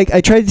 Like,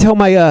 I tried to tell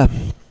my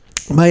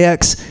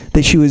ex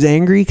that she was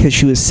angry because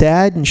she was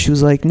sad, and she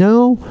was like,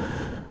 no,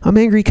 I'm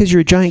angry because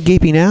you're a giant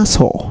gaping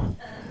asshole.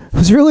 It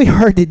was really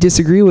hard to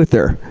disagree with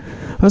her.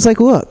 I was like,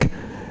 look,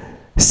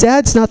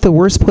 sad's not the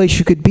worst place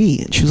you could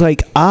be. And she was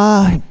like,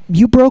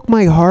 you broke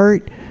my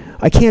heart.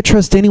 I can't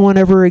trust anyone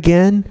ever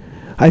again.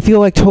 I feel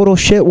like total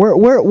shit.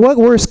 What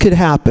worse could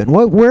happen?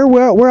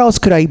 Where else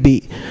could I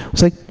be? I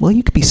was like, well,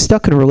 you could be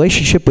stuck in a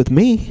relationship with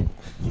me.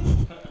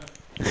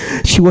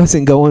 She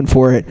wasn't going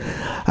for it.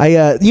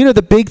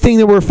 The big thing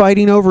that we're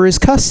fighting over is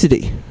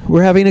custody.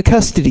 We're having a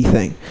custody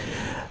thing.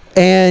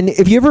 And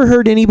if you ever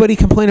heard anybody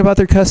complain about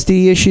their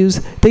custody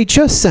issues, they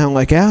just sound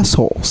like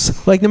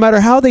assholes. Like, no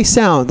matter how they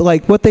sound,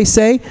 like what they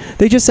say,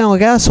 they just sound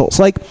like assholes.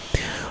 Like,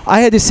 I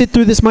had to sit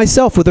through this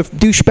myself with a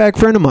douchebag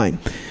friend of mine.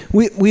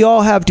 We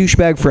all have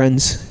douchebag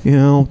friends, you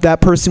know,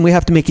 that person we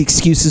have to make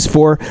excuses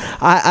for.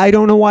 I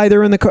don't know why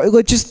they're in the car.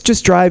 Like,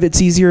 just drive.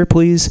 It's easier,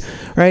 please.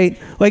 Right?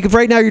 Like, if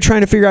right now you're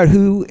trying to figure out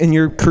who in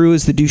your crew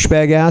is the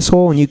douchebag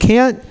asshole and you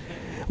can't,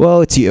 well,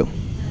 it's you.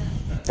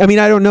 I mean,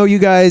 I don't know you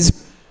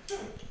guys,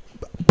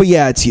 but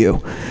yeah, it's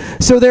you.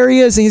 So there he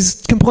is, and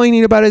he's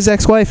complaining about his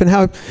ex-wife and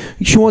how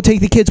she won't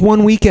take the kids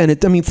one weekend.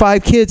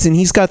 5 kids, and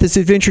he's got this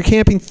adventure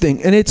camping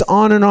thing, and it's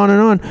on and on and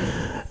on.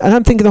 And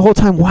I'm thinking the whole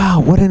time, wow,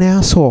 what an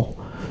asshole.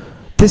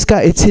 This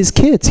guy, it's his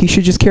kids. He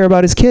should just care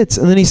about his kids.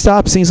 And then he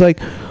stops, and he's like,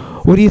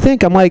 what do you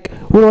think? I'm like,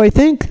 what do I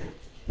think?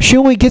 She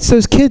only gets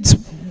those kids,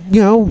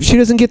 you know, she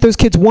doesn't get those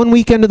kids one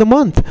weekend of the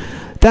month.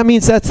 That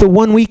means that's the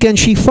one weekend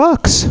she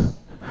fucks.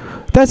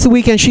 That's the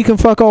weekend she can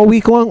fuck all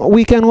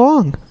weekend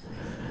long.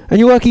 And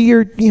you're lucky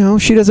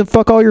she doesn't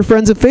fuck all your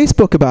friends at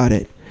Facebook about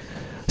it.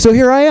 So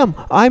here I am.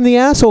 I'm the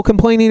asshole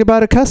complaining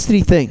about a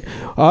custody thing.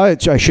 I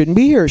shouldn't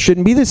be here. It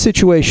shouldn't be this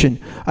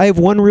situation. I have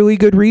one really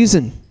good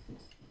reason.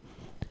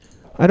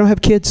 I don't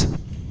have kids.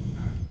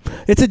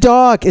 It's a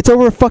dog. It's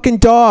over a fucking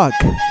dog.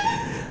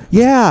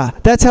 Yeah,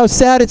 that's how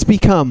sad it's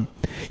become.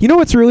 You know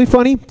what's really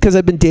funny? Because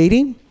I've been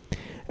dating,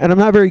 and I'm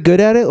not very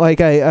good at it.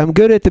 Like, I'm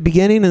good at the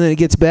beginning, and then it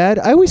gets bad.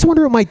 I always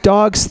wonder what my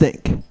dogs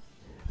think.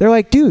 They're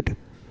like, dude,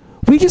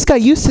 we just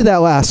got used to that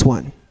last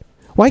one.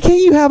 Why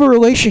can't you have a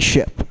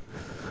relationship?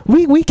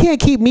 We can't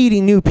keep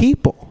meeting new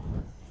people.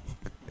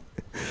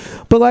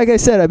 But like I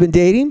said, I've been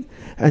dating,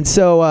 and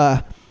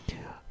so,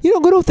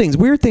 little things,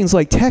 weird things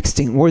like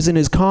texting wasn't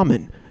as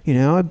common. You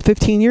know, I'm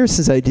 15 years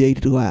since I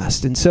dated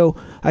last, and so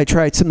I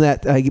tried some of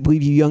that, I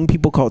believe you young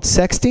people call it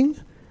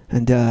sexting,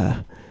 and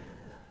I'm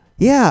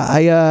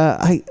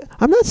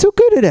not so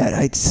good at it.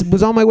 I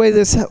was on my way to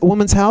this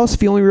woman's house,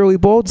 feeling really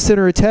bold, sent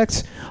her a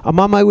text, I'm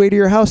on my way to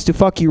your house to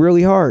fuck you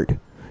really hard.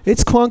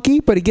 It's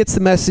clunky, but it gets the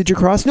message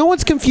across. No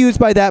one's confused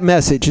by that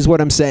message, is what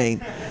I'm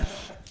saying.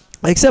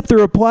 Except the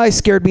reply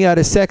scared me out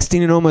of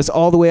sexting and almost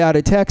all the way out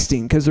of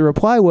texting, because the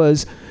reply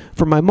was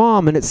from my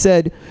mom, and it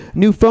said,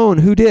 new phone,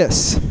 who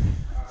dis?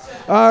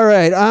 All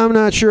right, I'm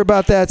not sure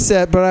about that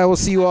set, but I will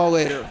see you all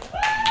later.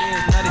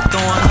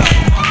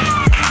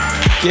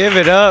 Give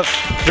it up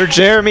for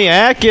Jeremy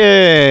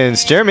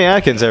Atkins. Jeremy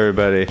Atkins,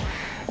 everybody.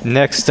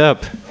 Next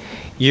up,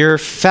 your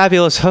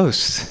fabulous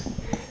host.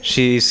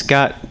 She's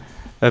got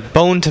a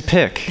bone to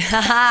pick,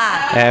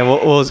 and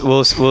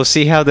we'll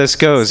see how this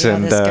goes.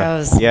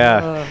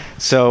 Yeah.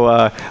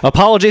 So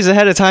apologies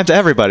ahead of time to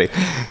everybody.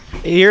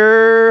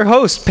 Your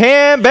host,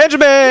 Pam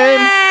Benjamin.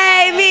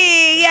 Yay,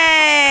 me!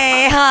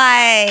 Yay!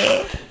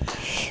 Hi.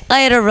 I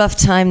had a rough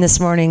time this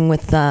morning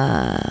with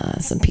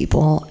some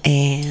people,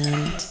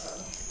 and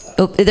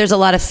there's a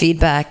lot of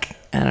feedback.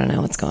 I don't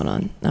know what's going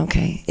on.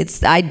 Okay.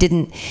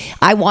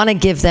 I want to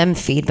give them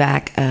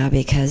feedback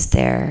because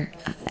they're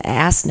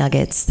ass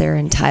nuggets. They're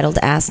entitled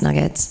ass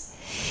nuggets.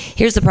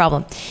 Here's the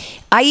problem.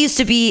 I used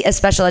to be a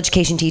special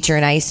education teacher,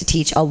 and I used to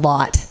teach a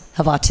lot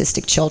of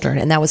autistic children,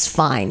 and that was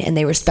fine, and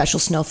they were special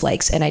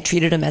snowflakes, and I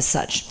treated them as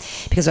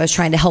such because I was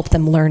trying to help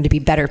them learn to be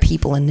better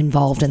people and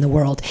involved in the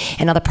world.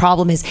 And now the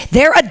problem is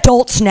they're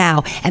adults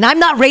now, and I'm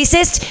not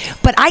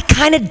racist, but I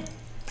kind of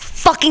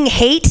fucking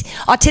hate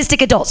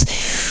autistic adults.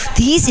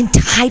 These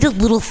entitled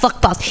little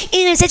fuckballs.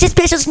 I'm such a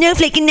special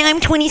snowflake, and now I'm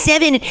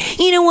 27. And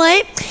you know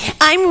what?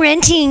 I'm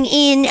renting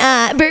in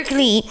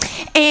Berkeley,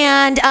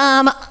 and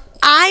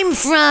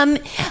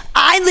I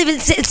live in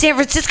San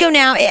Francisco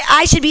now.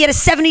 I should be at a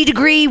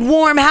 70-degree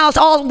warm house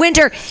all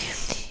winter.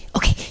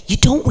 Okay, you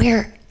don't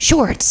wear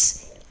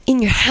shorts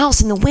in your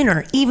house in the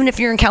winter, even if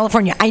you're in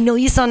California. I know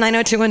you saw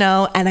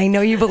 90210, and I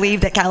know you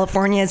believe that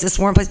California is this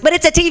warm place, but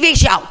it's a TV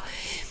show.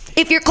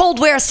 If you're cold,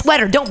 wear a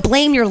sweater. Don't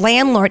blame your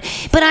landlord.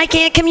 But I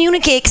can't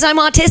communicate because I'm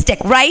autistic,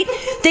 right?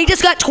 They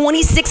just got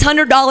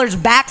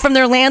 $2,600 back from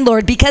their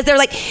landlord because they're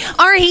like,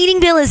 our heating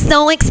bill is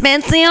so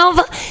expensive.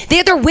 They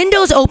have their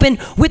windows open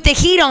with the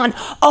heat on.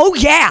 Oh,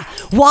 yeah.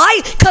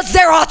 Why? Because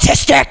they're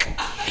autistic.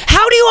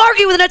 How do you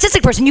argue with an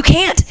autistic person? You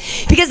can't,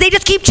 because they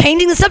just keep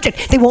changing the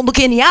subject. They won't look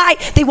you in the eye.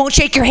 They won't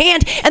shake your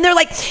hand. And they're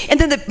like, and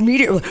then the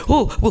media are like,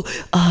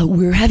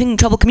 we're having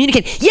trouble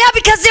communicating. Yeah,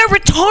 because they're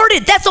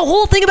retarded. That's the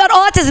whole thing about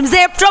autism is they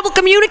have trouble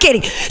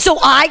communicating. So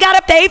I got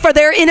to pay for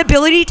their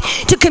inability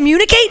to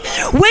communicate?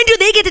 When do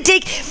they get to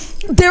take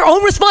their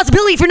own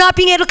responsibility for not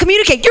being able to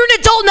communicate? You're an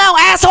adult now,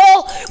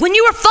 asshole. When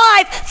you were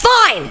 5,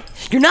 fine.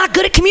 You're not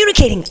good at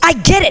communicating. I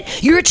get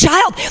it. You're a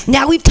child.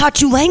 Now we've taught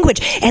you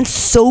language and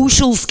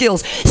social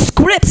skills,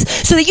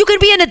 scripts, so that you can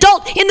be an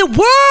adult in the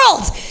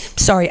world.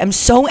 Sorry, I'm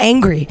so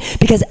angry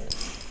because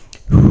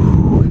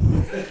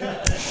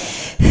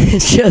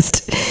it's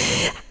just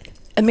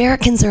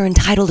Americans are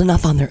entitled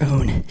enough on their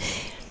own.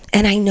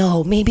 And I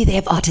know maybe they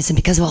have autism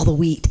because of all the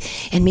wheat,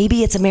 and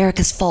maybe it's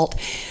America's fault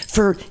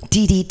for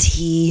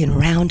DDT and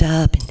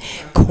Roundup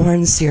and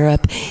corn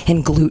syrup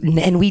and gluten,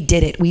 and we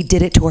did it. We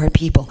did it to our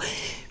people.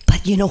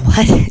 But you know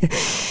what?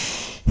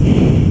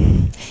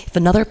 If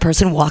another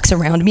person walks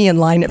around me in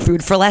line at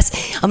Food for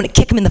Less, I'm going to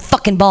kick him in the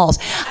fucking balls.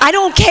 I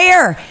don't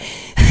care.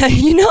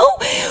 You know?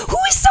 Who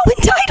is so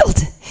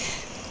entitled?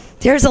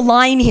 There's a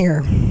line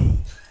here.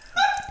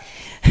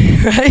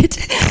 Right?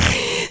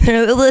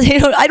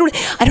 I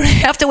don't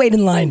have to wait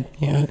in line.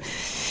 Yeah.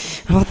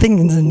 All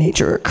things in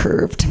nature are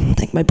curved. I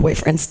think my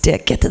boyfriend's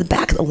dick. Get to the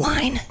back of the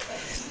line.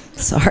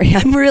 Sorry,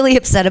 I'm really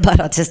upset about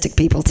autistic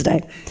people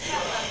today.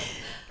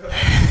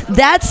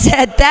 That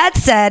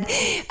said,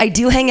 I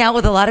do hang out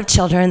with a lot of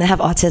children that have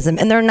autism,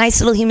 and they're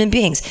nice little human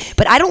beings.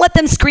 But I don't let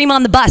them scream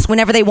on the bus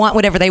whenever they want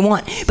whatever they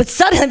want. But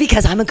suddenly,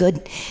 because I'm a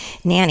good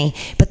nanny,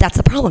 but that's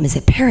the problem, is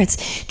that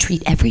parents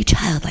treat every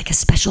child like a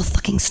special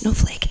fucking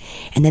snowflake.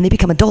 And then they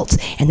become adults,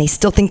 and they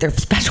still think they're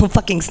special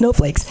fucking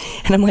snowflakes.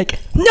 And I'm like,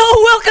 no,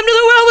 welcome to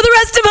the world with the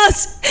rest of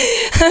us.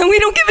 We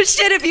don't give a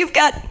shit if you've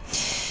got...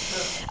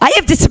 I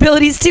have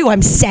disabilities too.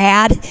 I'm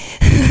sad.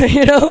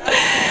 You know,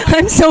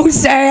 I'm so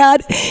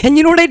sad. And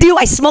you know what I do?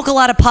 I smoke a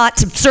lot of pot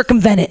to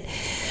circumvent it.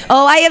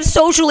 Oh, I have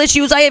social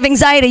issues. I have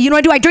anxiety. You know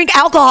what I do? I drink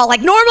alcohol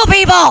like normal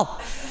people.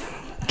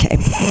 Okay.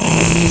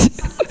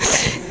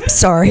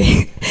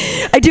 Sorry.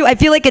 I do. I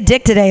feel like a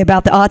dick today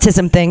about the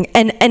autism thing.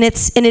 And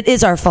it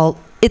is our fault.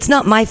 It's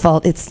not my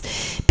fault.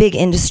 It's big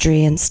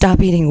industry, and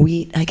stop eating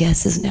wheat, I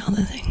guess, is now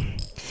the thing.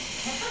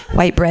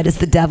 White bread is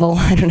the devil.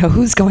 I don't know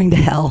who's going to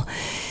hell.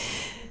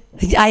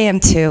 I am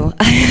too.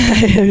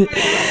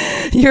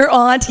 Your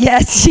aunt,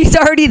 yes, she's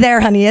already there,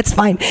 honey. It's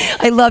fine.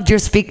 I loved your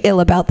speak ill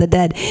about the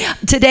dead.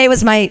 Today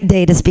was my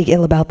day to speak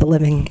ill about the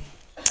living.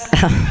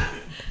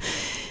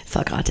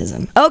 Fuck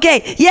autism.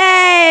 Okay,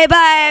 yay,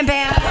 bye,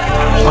 Pam.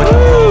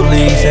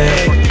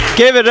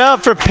 Give it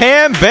up for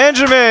Pam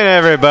Benjamin,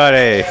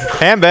 everybody.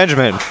 Pam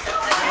Benjamin,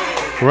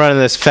 running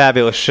this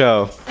fabulous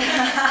show.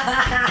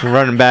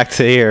 Running back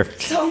to here.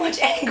 So much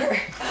anger.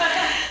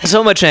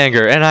 So much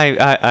anger, and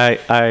I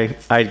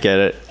get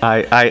it.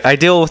 I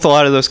deal with a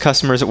lot of those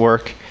customers at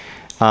work,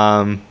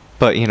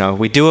 but you know,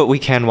 we do what we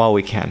can while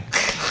we can.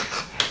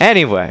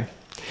 Anyway,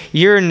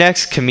 your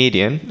next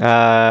comedian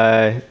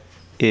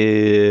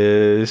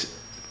is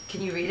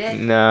Can you read it?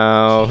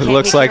 No, it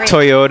looks like read.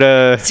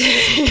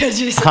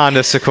 Toyota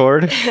Honda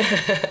Accord.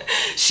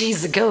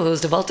 She's the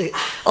co-host of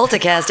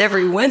AltaCast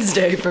every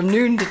Wednesday from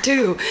noon to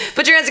 2.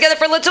 Put your hands together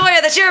for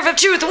LaToya, the Sheriff of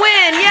Truth.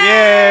 Win!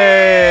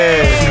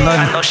 Yay!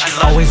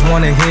 She always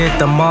wanna hit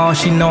the mall.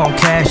 She know I'm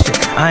cashed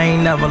it. I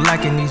ain't never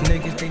liking these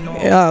niggas. They know.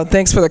 Yeah,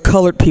 thanks for the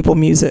colored people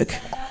music.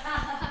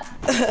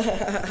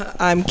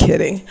 I'm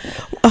kidding.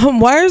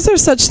 Why is there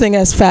such thing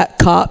as fat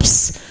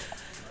cops?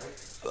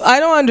 I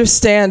don't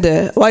understand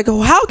it. Like,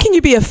 how can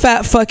you be a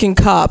fat fucking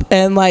cop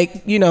and,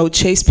 like, you know,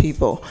 chase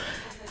people?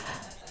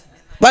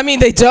 I mean,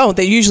 they don't.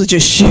 They usually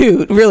just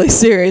shoot, really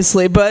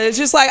seriously. But it's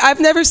just like,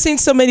 I've never seen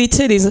so many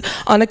titties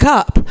on a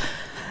cop.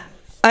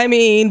 I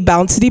mean,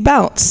 bouncity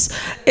bounce.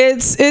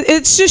 It's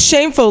just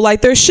shameful. Like,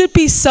 there should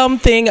be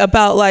something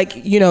about, like,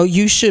 you know,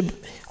 you should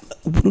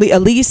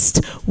at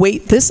least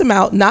weight this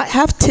amount, not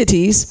have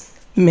titties,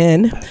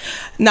 men,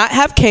 not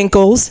have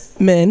cankles,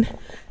 men,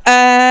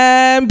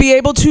 and be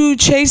able to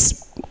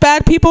chase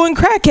bad people and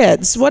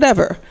crackheads,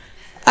 whatever.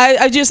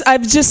 I've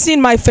just seen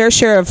my fair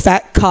share of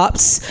fat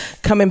cops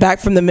coming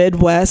back from the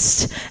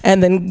Midwest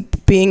and then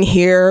being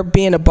here,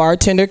 being a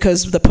bartender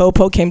because the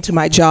popo came to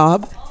my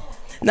job.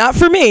 Not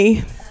for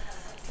me.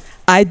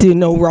 I do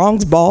no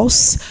wrongs,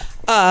 boss.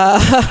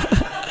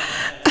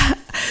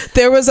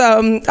 There was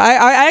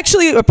I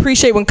actually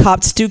appreciate when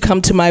cops do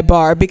come to my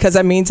bar because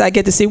that means I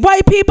get to see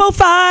white people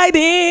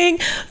fighting.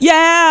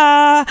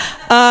 Yeah.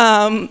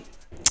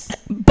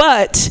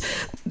 But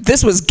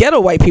this was ghetto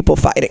white people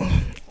fighting.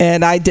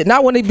 And I did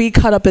not want to be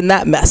caught up in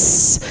that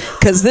mess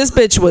because this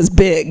bitch was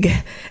big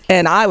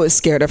and I was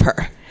scared of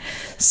her.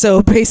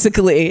 So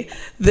basically,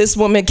 this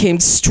woman came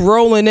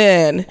strolling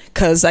in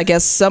because I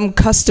guess some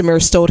customer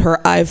stole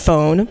her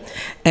iPhone.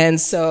 And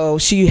so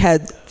she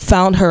had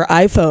found her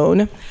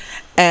iPhone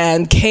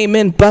and came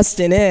in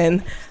busting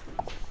in.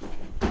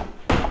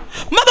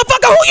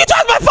 Motherfucker, who you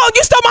talking my phone?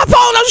 You stole my phone.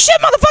 Oh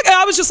shit, motherfucker. And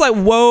I was just like,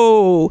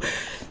 whoa.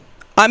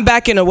 I'm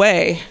backing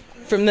away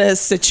from this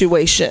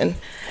situation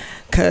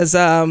because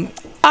I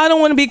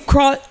don't want to be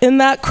in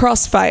that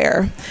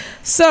crossfire.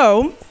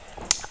 So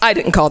I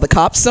didn't call the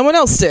cops. Someone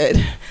else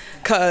did.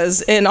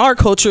 Because in our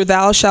culture,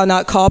 thou shalt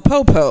not call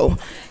popo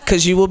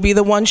because you will be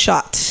the one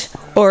shot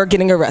or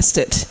getting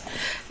arrested.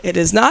 It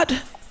is not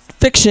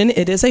fiction.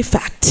 It is a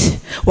fact.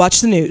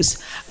 Watch the news.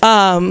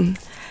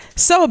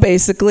 So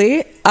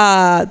basically,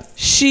 the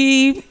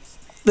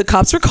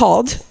cops were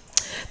called.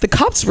 The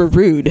cops were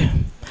rude.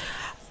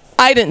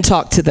 I didn't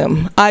talk to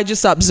them. I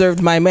just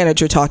observed my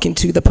manager talking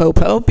to the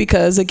popo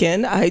because,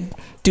 again, I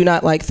do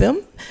not like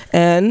them.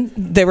 And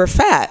they were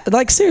fat.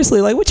 Like, seriously,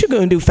 like, what you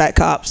gonna do, fat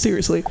cop?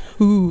 Seriously.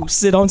 Ooh,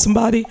 sit on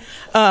somebody?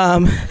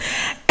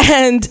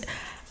 And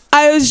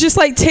I was just,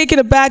 like, taken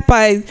aback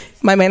by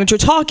my manager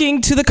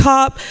talking to the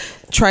cop,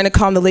 trying to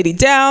calm the lady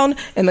down,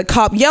 and the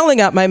cop yelling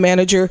at my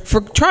manager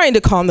for trying to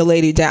calm the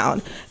lady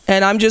down.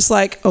 And I'm just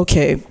like,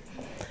 okay,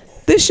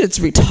 this shit's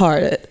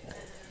retarded.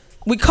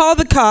 We called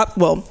the cop,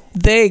 well,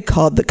 they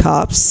called the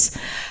cops.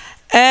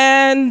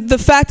 And the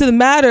fact of the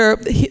matter,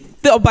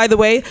 oh, by the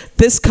way,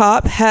 this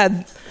cop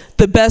had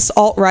the best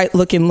alt-right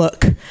looking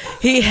look.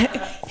 He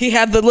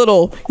had the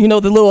little, you know,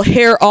 the little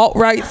hair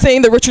alt-right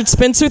thing, the Richard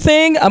Spencer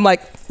thing. I'm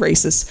like,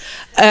 racist.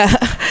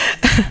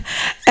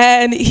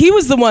 And he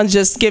was the one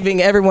just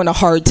giving everyone a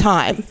hard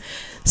time.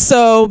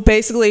 So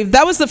basically,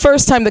 that was the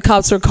first time the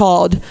cops were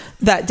called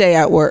that day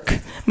at work.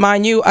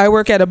 Mind you, I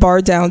work at a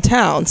bar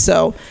downtown,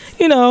 so,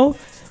 you know,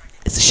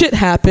 shit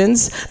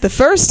happens. The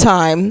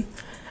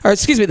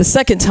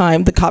second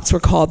time the cops were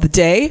called the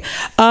day,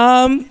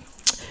 the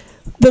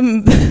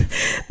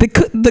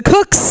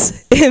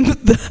cooks in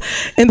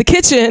the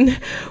kitchen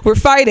were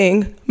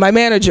fighting my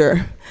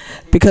manager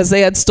because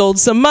they had stolen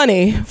some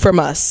money from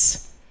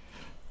us.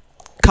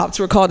 Cops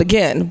were called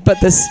again, but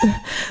the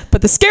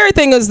scary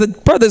thing is the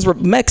brothers were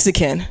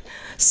Mexican.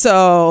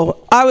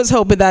 So I was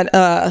hoping that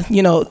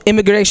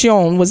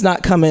immigration was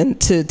not coming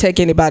to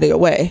take anybody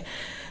away,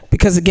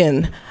 because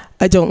again,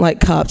 I don't like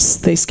cops.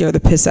 They scare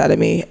the piss out of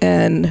me,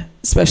 and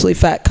especially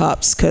fat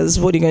cops, because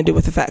what are you going to do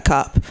with a fat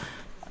cop?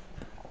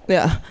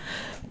 Yeah.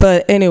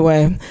 But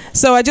anyway,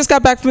 so I just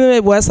got back from the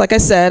Midwest. Like I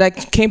said, I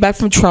came back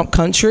from Trump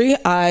country.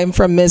 I'm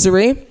from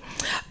Missouri.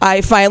 I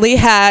finally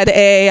had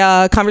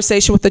a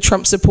conversation with the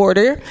Trump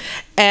supporter,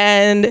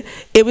 and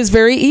it was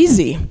very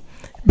easy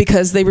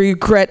because they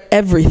regret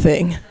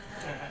everything.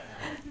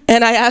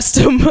 And I asked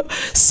him,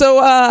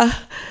 so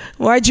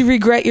why'd you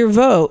regret your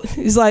vote?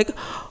 He's like,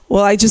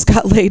 well, I just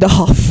got laid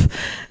off,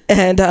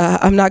 and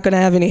I'm not going to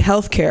have any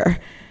health care.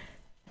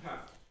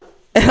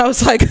 And I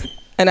was like,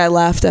 and I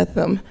laughed at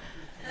them.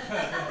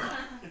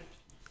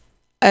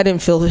 I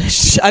didn't feel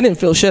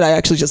shit. I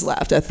actually just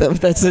laughed at them.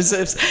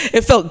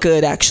 It felt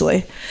good,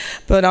 actually.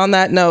 But on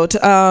that note,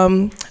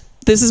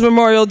 this is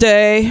Memorial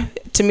Day.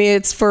 To me,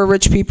 it's for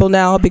rich people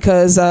now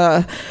because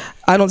I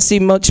don't see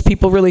much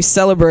people really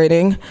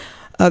celebrating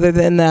other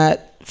than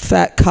that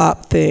fat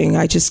cop thing.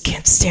 I just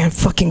can't stand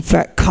fucking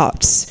fat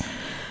cops.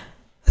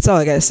 That's all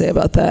I gotta say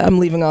about that. I'm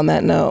leaving on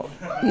that note.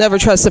 Never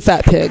trust a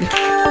fat pig.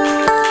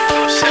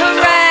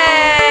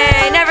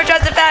 Hooray! Never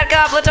trust a fat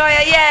America,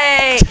 Latoya,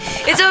 yay!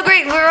 It's so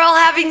great. We're all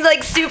having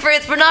like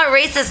we're not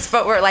racists,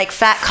 but we're like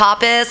fat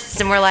copists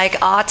and we're like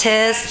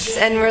autists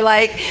and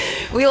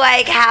we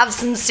have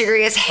some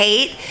serious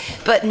hate,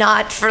 but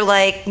not for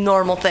like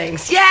normal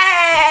things. Yay!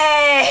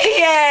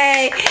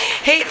 Yay!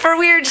 Hate for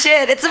weird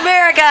shit. It's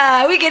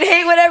America. We can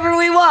hate whatever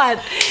we want.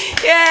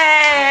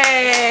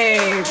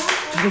 Yay!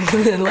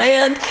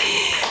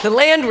 The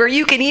land where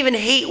you can even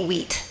hate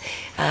wheat.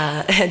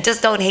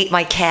 Just don't hate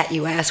my cat,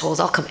 you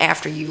assholes. I'll come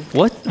after you.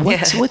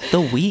 What's with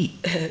the wheat?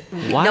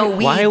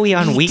 Why are we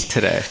on wheat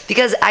today?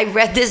 Because I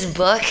read this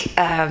book.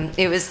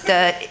 It was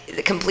the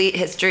complete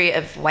history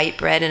of white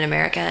bread in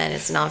America, and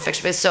it's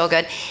nonfiction, but it's so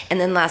good. And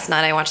then last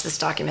night I watched this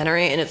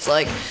documentary, and it's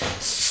like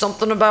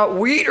something about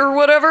wheat or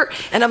whatever,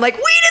 and I'm like,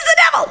 wheat is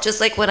the devil!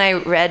 Just like when I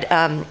read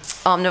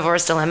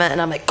Omnivore's Dilemma,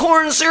 and I'm like,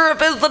 corn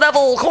syrup is the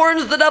devil,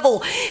 corn's the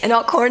devil, and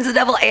now corn's the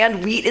devil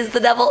and wheat is the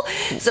devil.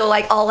 So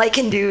like all I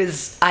can do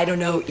is, I don't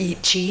know,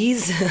 eat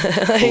cheese.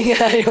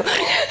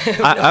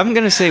 I'm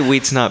gonna say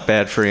wheat's not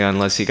bad for you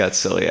unless you got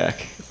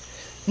celiac.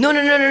 No.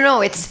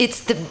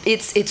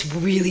 It's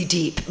really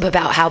deep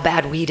about how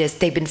bad wheat is.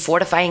 They've been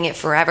fortifying it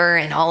forever,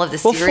 and all of the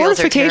cereals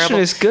are terrible. Fortification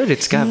is good.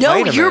 It's got No,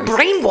 vitamins. you're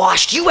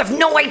brainwashed. You have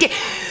no idea.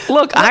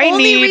 Look, I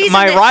need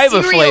my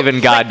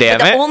riboflavin, goddammit.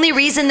 The only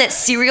reason that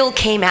cereal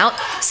came out,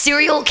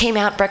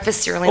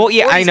 breakfast cereal. Well,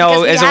 yeah, I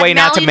know, as a way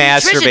not to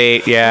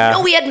masturbate. Yeah.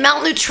 No, we had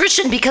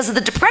malnutrition because of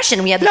the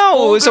Depression. We had it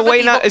was a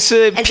way not.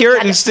 So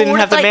Puritans didn't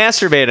have to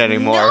masturbate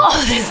anymore. No,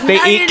 they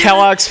eat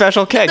Kellogg's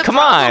Special K. Come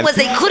on. The problem was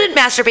they couldn't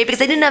masturbate because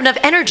they didn't have enough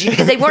energy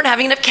because they weren't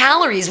having enough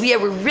calories. We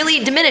were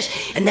really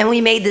diminished, and then we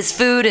made this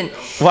food and.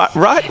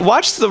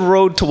 Watch The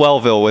Road to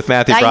Wellville with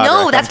Matthew Broderick. I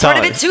know that's part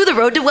of it too. The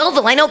Road to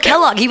Wellville. I know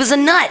Kellogg. He was a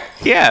nut.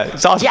 Yeah,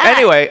 it's awesome. Yeah.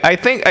 Anyway, I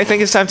think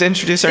it's time to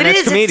introduce our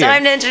next comedian. It's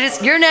time to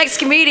introduce your next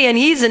comedian.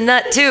 He's a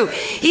nut too.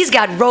 He's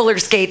got roller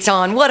skates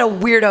on. What a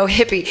weirdo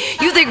hippie.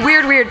 You think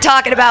weird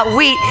talking about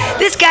wheat.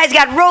 This guy's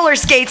got roller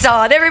skates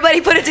on. Everybody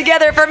put it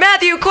together for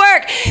Matthew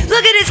Quirk.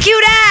 Look at his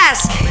cute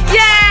ass. Yay!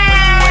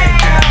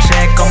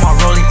 Check on my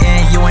rolling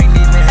in, you ain't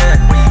even here.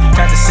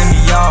 Tried to send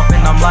me off,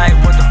 and I'm like,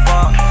 what the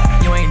fuck?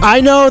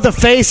 I know the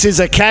face is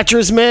a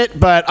catcher's mitt,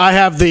 but I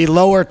have the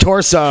lower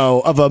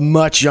torso of a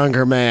much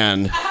younger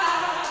man.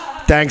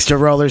 Thanks to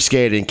roller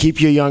skating.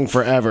 Keep you young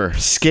forever.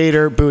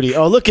 Skater booty.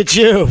 Oh, look at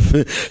you.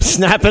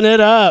 Snapping it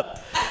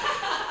up.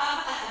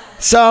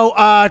 So,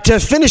 to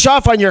finish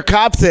off on your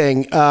cop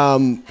thing,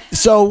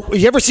 so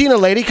you ever seen a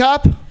lady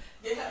cop?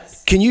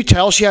 Yes. Can you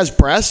tell she has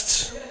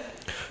breasts?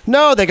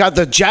 No, they got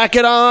the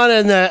jacket on,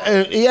 and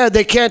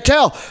they can't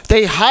tell.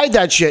 They hide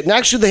that shit, and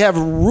actually they have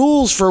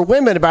rules for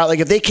women about like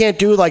if they can't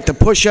do like the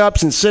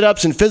push-ups and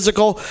sit-ups and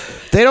physical,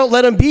 they don't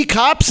let them be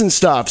cops and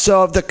stuff.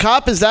 So if the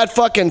cop is that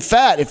fucking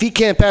fat, if he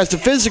can't pass the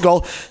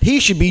physical, he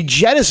should be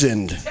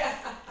jettisoned.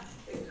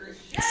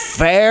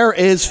 Fair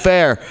is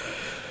fair.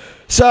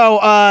 So,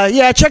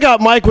 check out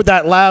Mike with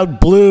that loud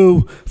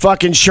blue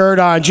fucking shirt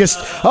on. Just,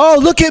 oh,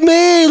 look at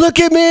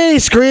me,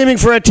 screaming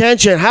for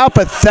attention. How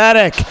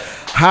pathetic.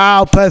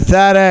 How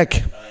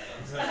pathetic.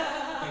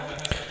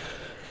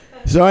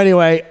 So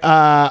anyway,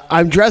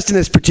 I'm dressed in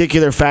this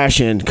particular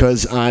fashion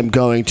because I'm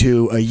going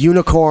to a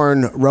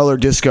unicorn roller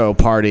disco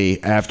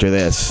party after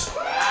this.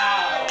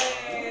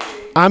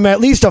 I'm at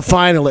least a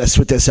finalist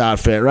with this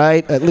outfit,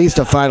 right? At least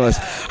a finalist.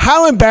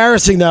 How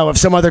embarrassing, though, if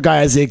some other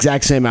guy has the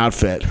exact same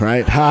outfit,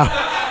 right?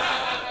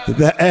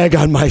 The egg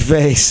on my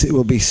face. It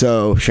will be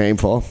so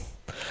shameful.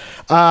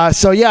 I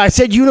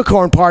said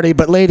unicorn party,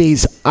 but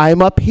ladies,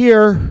 I'm up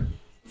here.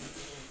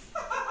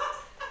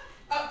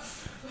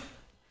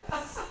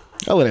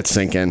 I'll let it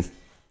sink in.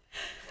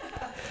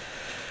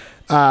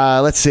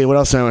 Let's see. What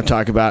else do I want to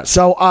talk about?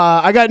 So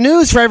I got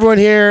news for everyone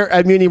here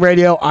at Mutiny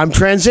Radio. I'm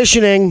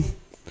transitioning.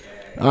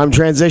 Aren't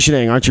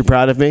you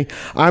proud of me?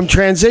 I'm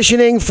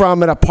transitioning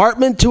from an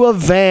apartment to a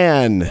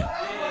van.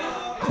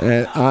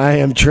 And I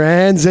am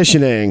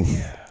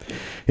transitioning.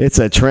 It's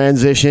a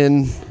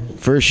transition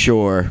for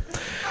sure.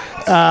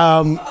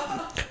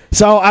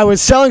 So I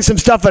was selling some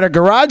stuff at a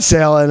garage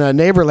sale, and a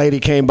neighbor lady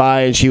came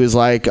by, and she was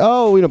like,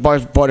 oh,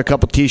 bought a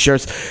couple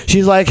T-shirts.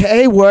 She's like,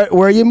 hey, where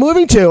are you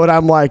moving to? And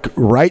I'm like,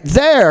 right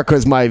there,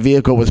 because my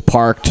vehicle was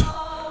parked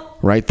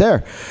right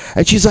there.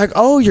 And she's like,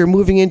 oh, you're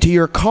moving into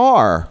your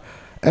car.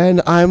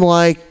 And I'm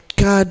like,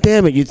 God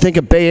damn it, you'd think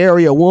a Bay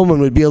Area woman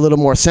would be a little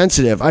more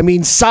sensitive. I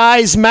mean,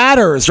 size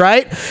matters,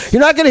 right?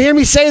 You're not going to hear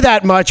me say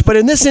that much, but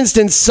in this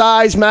instance,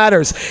 size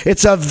matters.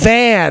 It's a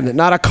van,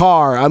 not a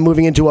car. I'm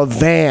moving into a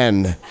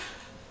van.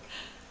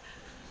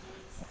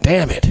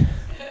 Damn it.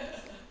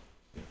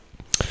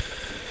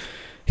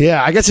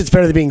 Yeah, I guess it's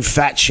better than being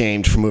fat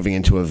shamed for moving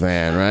into a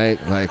van,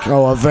 right? Like,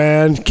 oh, a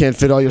van, can't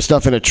fit all your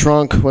stuff in a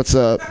trunk. What's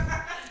up?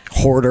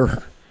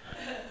 Hoarder.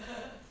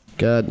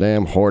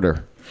 Goddamn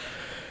hoarder.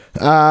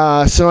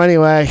 So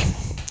anyway,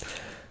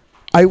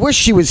 I wish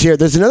she was here.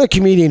 There's another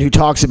comedian who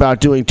talks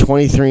about doing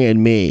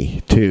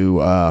 23andMe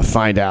to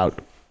find out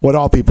what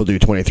all people do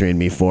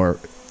 23andMe for.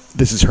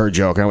 This is her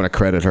joke. I want to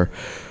credit her.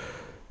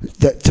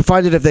 To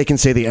find out if they can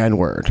say the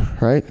N-word,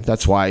 right?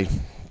 That's why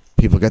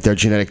people get their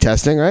genetic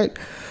testing, right?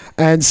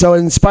 And so it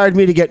inspired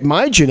me to get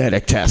my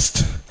genetic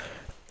test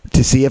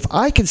to see if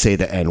I can say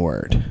the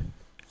N-word.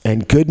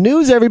 And good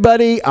news,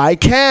 everybody, I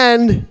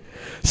can.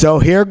 So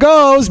here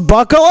goes.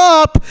 Buckle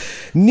up.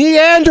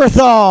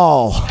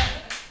 Neanderthal.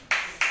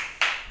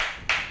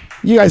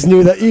 You guys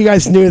knew that. You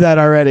guys knew that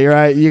already,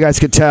 right? You guys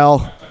could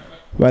tell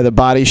by the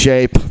body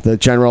shape, the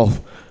general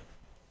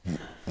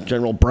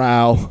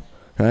brow,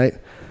 right?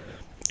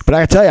 But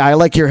I tell you, I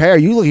like your hair.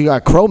 You look, you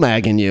got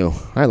Cro-Mag in you.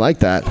 I like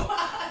that.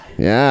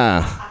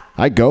 Yeah,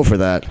 I'd go for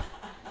that.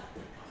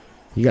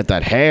 You got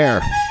that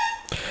hair.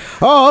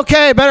 Oh,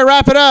 okay. Better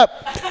wrap it up.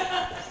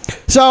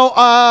 So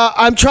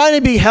I'm trying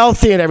to be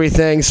healthy and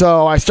everything,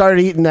 so I started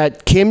eating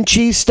that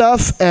kimchi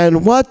stuff,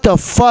 and what the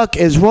fuck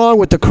is wrong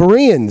with the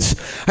Koreans?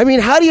 I mean,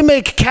 how do you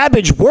make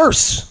cabbage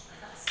worse?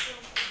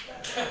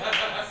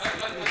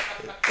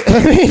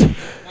 I mean,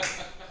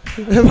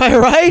 am I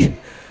right?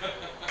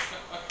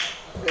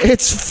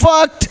 It's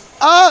fucked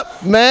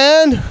up,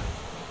 man.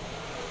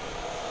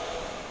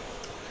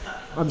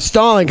 I'm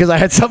stalling because I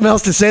had something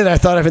else to say that I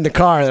thought of in the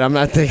car that I'm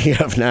not thinking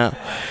of now.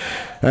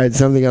 I had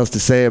something else to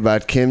say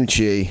about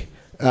kimchi.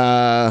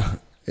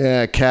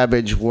 Yeah,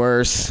 cabbage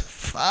worse.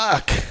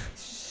 Fuck.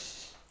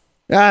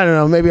 I don't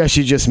know. Maybe I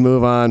should just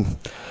move on.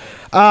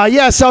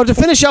 Yeah, so to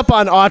finish up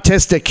on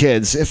autistic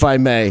kids, if I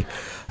may.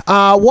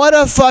 What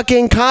a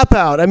fucking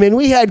cop-out. I mean,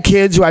 we had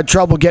kids who had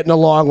trouble getting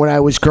along when I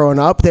was growing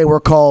up. They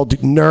were called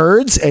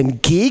nerds and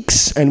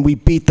geeks, and we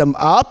beat them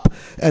up,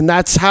 and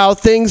that's how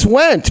things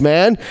went,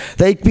 man.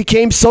 They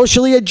became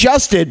socially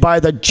adjusted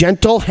by the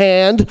gentle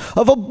hand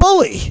of a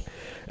bully.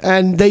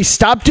 And they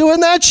stopped doing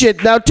that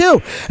shit now,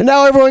 too. And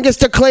now everyone gets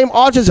to claim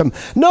autism.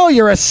 No,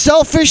 you're a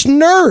selfish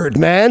nerd,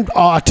 man.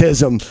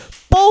 Autism.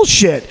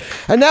 Bullshit.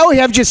 And now we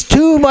have just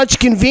too much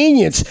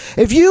convenience.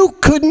 If you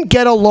couldn't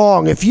get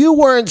along, if you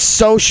weren't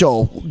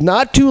social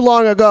not too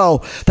long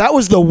ago, that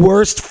was the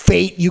worst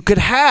fate you could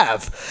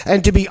have.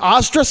 And to be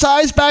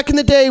ostracized back in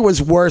the day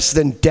was worse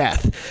than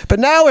death. But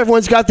now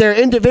everyone's got their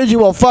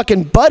individual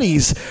fucking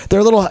buddies,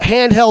 their little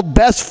handheld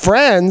best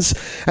friends,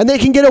 and they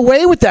can get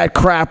away with that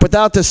crap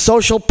without the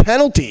social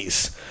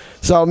penalties.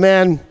 So,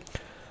 man,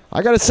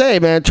 I gotta say,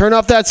 man, turn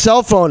off that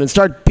cell phone and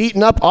start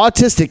beating up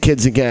autistic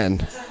kids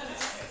again.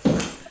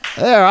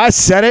 There, I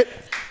said it.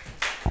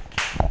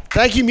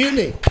 Thank you,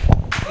 Mutiny.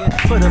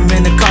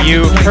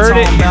 You heard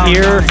it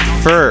here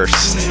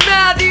first.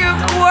 Matthew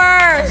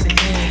Quirk.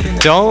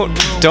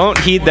 Don't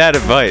heed that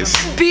advice.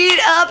 Beat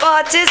up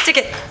autistic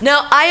kids.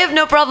 Now, I have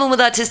no problem with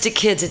autistic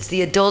kids. It's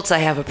the adults I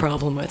have a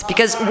problem with.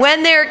 Because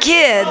when they're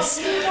kids,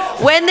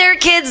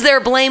 they're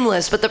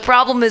blameless. But the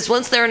problem is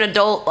once they're an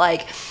adult,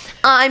 like,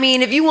 I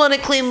mean, if you want to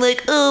claim,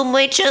 like, oh,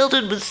 my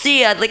childhood was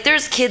sad, like,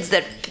 there's kids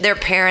that their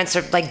parents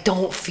are, like,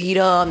 don't feed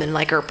them and,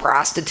 like, are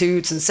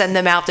prostitutes and send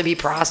them out to be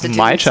prostitutes.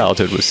 My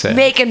childhood was sad.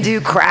 Make them do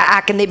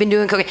crack, and they've been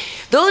doing cocaine.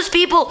 Those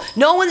people,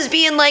 no one's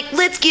being like,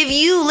 let's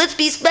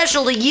be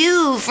special to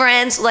you,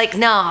 friends. Like,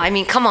 no, I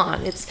mean, come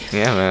on.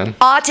 Yeah, man.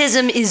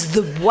 Autism is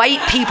the white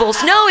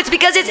people's. No, it's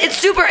because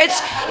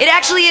it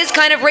actually is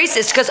kind of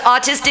racist because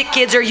autistic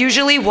kids are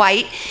usually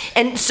white,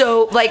 and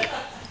so, like,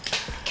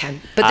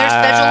 but they're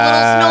special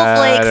little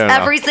snowflakes,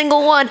 every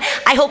single one.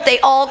 I hope they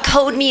all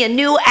code me a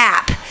new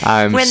app.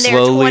 I'm when they're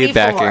slowly 24.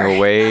 backing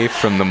away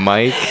from the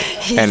mic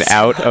and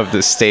out of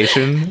the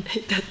station.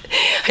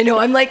 I know.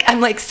 I'm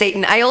like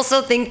Satan. I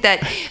also think that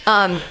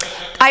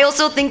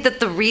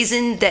the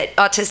reason that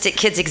autistic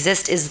kids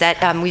exist is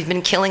that we've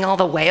been killing all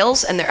the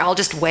whales, and they're all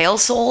just whale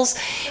souls.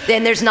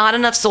 And there's not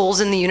enough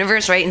souls in the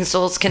universe, right?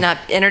 And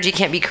energy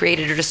can't be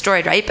created or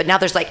destroyed, right? But now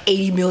there's like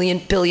 80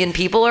 billion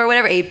people or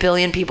whatever, 8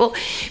 billion people.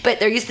 But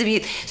there used to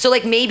be, so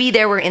like maybe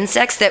there were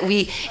insects that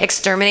we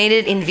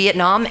exterminated in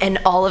Vietnam, and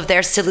all of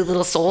their silly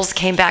little souls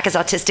came back as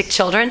autistic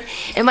children.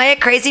 Am I a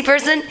crazy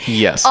person?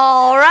 Yes.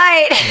 All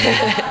right.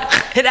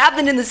 It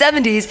happened in the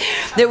 70s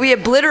that we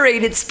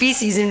obliterated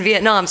species in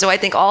Vietnam. So I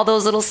think all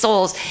those little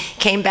souls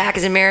came back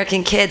as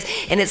American kids,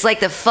 and it's like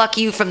the fuck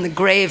you from the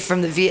grave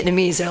from the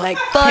Vietnamese. They're like,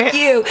 fuck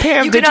you.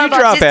 Pam, you did can you have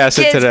drop autistic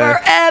acid kids today?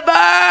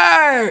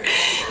 Forever.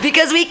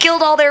 Because we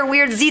killed all their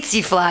weird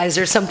tsetse flies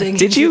or something.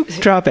 Did you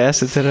drop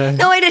acid today?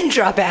 No, I didn't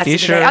drop acid You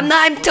today. sure?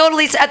 I'm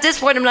totally, at this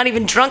point, I'm not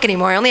even drunk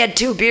anymore. I only had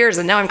 2 beers,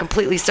 and now I'm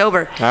completely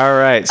sober. All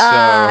right. So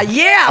Yeah, on we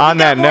got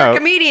that more note,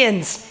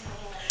 comedians.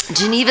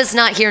 Geneva's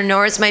not here,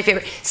 nor is my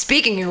favorite.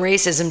 Speaking of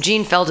racism,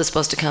 Gene Feld is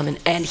supposed to come,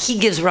 and he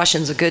gives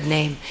Russians a good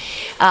name.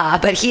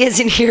 But he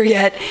isn't here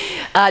yet,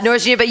 nor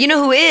is Geneva. But you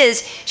know who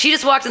is? She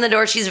just walked in the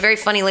door. She's a very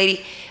funny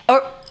lady.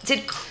 Or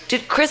did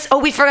Chris? Oh,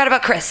 we forgot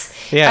about Chris.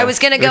 Yeah, I was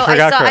gonna we go.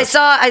 forgot I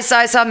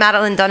Chris. saw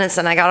Madeline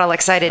Dunnison. I got all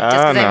excited just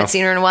because I haven't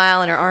seen her in a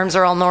while, and her arms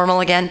are all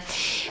normal again.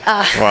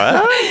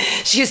 What?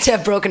 She used to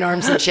have broken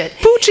arms and shit.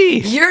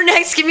 Poochie. Your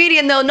next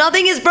comedian, though,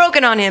 nothing is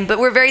broken on him, but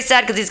we're very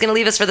sad because he's going to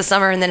leave us for the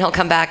summer and then he'll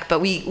come back. But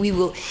we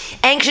will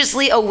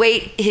anxiously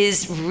await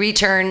his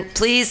return.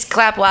 Please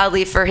clap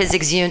wildly for his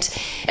exunt.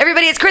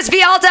 Everybody, it's Chris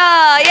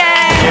Vialta!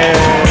 Yay!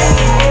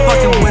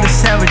 Fucking with a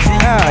savage.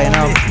 Yeah, you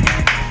know.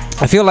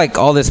 I feel like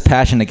all this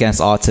passion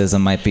against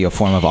autism might be a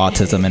form of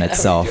autism in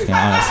itself, you know,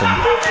 honestly.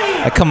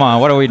 Come on,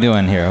 what are we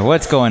doing here?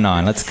 What's going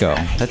on? Let's go.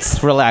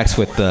 Let's relax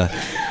with the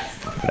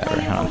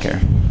whatever. I don't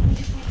care.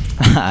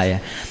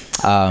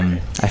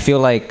 I feel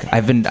like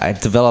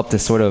I've developed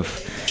this sort of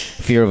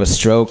fear of a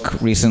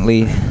stroke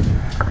recently.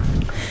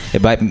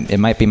 It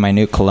might be my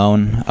new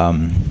cologne,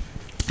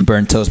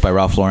 Burnt Toast by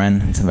Ralph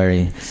Lauren.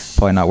 It's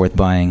probably not worth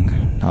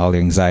buying. All the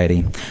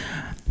anxiety.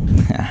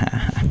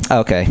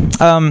 Okay.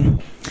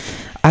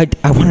 I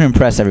want to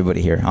impress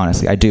everybody here,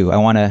 honestly. I do. I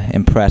want to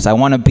impress. I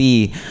want to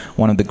be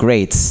one of the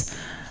greats,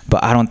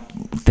 but I don't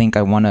think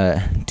I want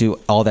to do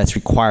all that's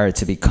required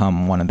to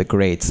become one of the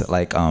greats.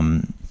 Like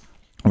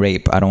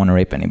rape. I don't want to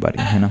rape anybody.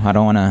 I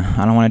don't want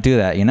to do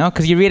that.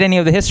 Because you read any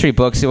of the history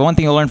books, one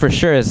thing you'll learn for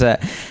sure is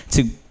that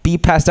to be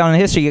passed down in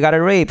history, you got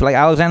to rape. Like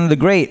Alexander the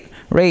Great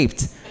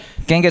raped.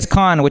 Genghis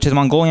Khan, which is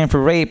Mongolian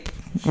for rape,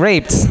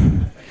 raped.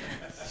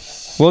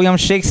 William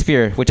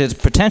Shakespeare, which is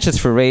pretentious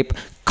for rape,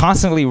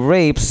 constantly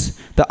rapes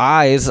the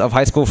eyes of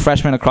high school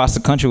freshmen across the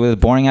country with his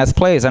boring ass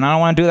plays, and I don't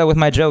want to do that with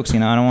my jokes. I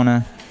don't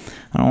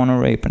want to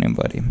rape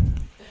anybody,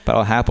 but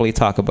I'll happily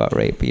talk about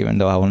rape, even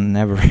though I will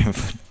never,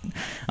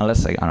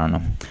 unless I don't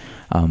know.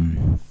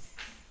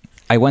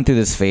 I went through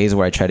this phase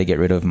where I tried to get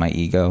rid of my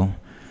ego,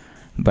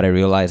 but I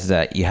realized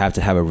that you have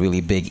to have a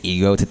really big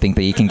ego to think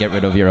that you can get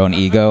rid of your own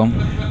ego.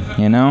 I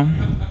don't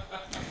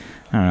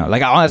know.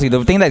 Like honestly,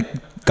 the thing that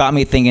got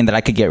me thinking that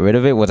I could get rid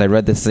of it was I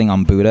read this thing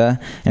on Buddha,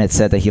 and it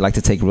said that he liked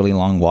to take really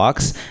long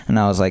walks, and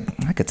I was like,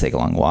 I could take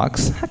long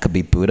walks. I could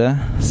be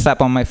Buddha.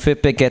 Slap on my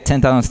Fitbit, get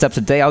 10,000 steps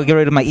a day. I'll get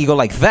rid of my ego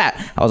like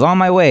that. I was on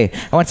my way.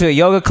 I went to a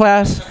yoga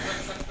class.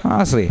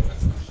 Honestly,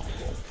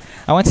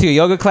 I went to a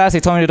yoga class. They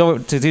told me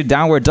to do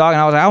downward dog,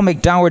 and I was like, I'll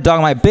make downward dog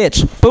my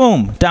bitch.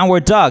 Boom,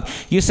 downward dog.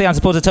 You say I'm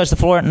supposed to touch the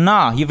floor?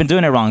 Nah, you've been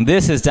doing it wrong.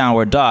 This is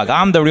downward dog.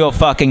 I'm the real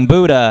fucking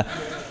Buddha.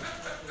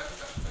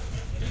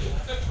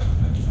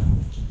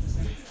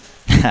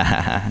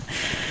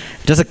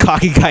 Just a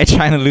cocky guy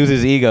trying to lose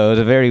his ego. It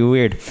was very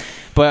weird.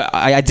 But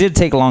I did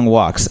take long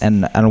walks,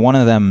 and one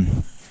of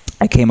them,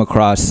 I came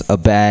across a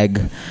bag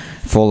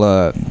full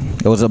of,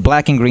 it was a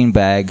black and green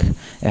bag.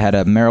 It had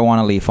a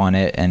marijuana leaf on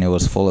it, and it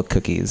was full of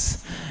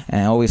cookies.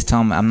 And I always tell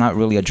them I'm not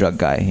really a drug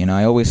guy.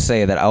 I always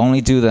say that I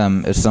only do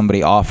them if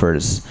somebody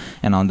offers.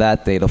 And on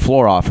that day, the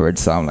floor offered,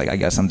 so I'm like, I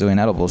guess I'm doing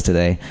edibles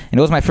today. And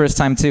it was my first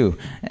time too.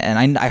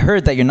 And I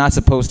heard that you're not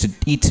supposed to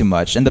eat too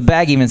much. And the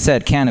bag even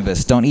said,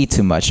 cannabis, don't eat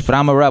too much. But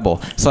I'm a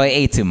rebel, so I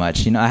ate too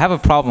much. I have a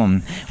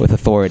problem with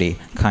authority,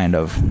 kind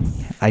of.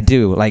 I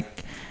do.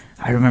 Like,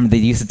 I remember they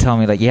used to tell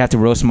me, like, you have to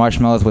roast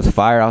marshmallows with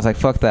fire. I was like,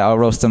 fuck that. I'll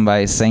roast them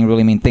by saying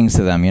really mean things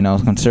to them,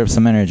 conserve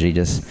some energy.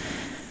 Just,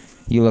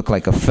 you look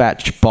like a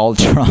fat bald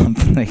Trump.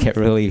 They get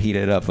really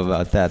heated up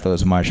about that,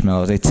 those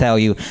marshmallows. They tell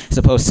you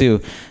supposed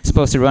to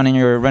run in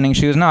your running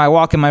shoes. No, I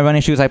walk in my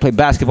running shoes. I play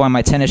basketball in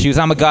my tennis shoes.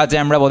 I'm a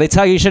goddamn rebel. They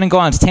tell you shouldn't go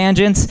on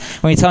tangents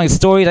when you're telling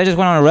stories. I just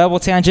went on a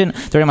rebel tangent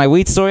during my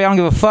weed story. I don't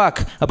give a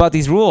fuck about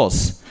these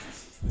rules.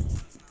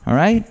 All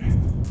right?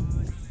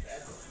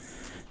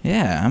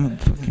 Yeah, I'm a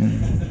fucking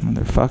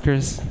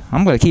motherfuckers.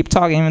 I'm going to keep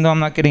talking even though I'm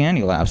not getting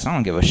any laughs. I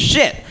don't give a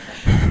shit.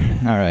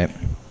 All right.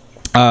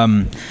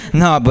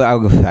 No, but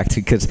I'll go back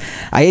to, because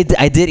I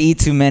did eat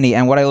too many,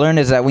 and what I learned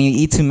is that when you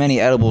eat too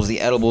many edibles, the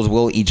edibles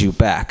will eat you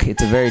back.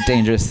 It's a very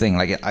dangerous thing.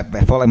 Like, I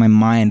felt like my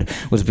mind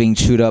was being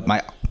chewed up.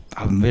 My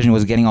vision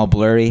was getting all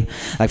blurry.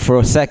 Like, for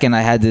a second,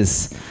 I had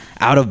this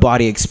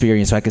out-of-body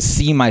experience, so I could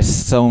see my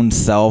own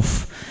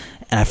self,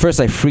 and at first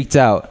I freaked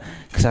out.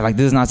 Because I'm like,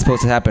 this is not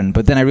supposed to happen.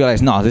 But then I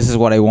realized, no, this is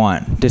what I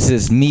want. This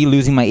is me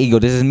losing my ego.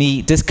 This is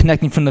me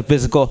disconnecting from the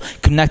physical,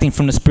 connecting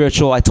from the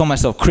spiritual. I told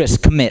myself, Chris,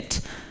 commit.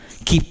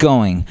 Keep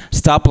going.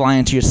 Stop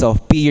lying to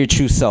yourself. Be your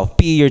true self.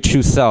 Be your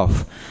true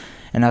self.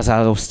 And as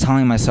I was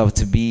telling myself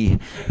to be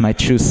my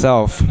true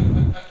self,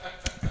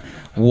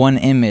 one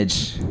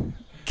image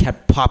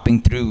kept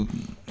popping through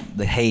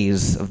the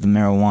haze of the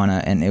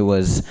marijuana, and it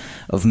was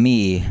of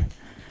me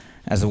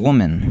as a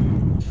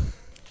woman.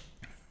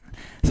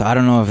 So I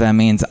don't know if that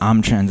means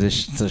I'm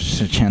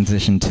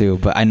transition too,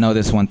 but I know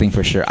this one thing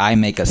for sure. I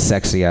make a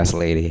sexy ass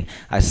lady.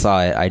 I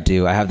saw it. I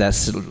do. I have that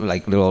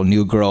like little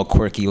new girl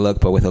quirky look,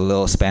 but with a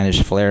little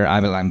Spanish flair.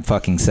 I'm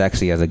fucking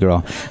sexy as a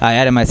girl. I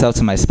added myself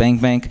to my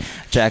spank bank,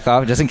 jack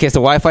off, just in case the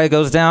Wi-Fi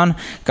goes down.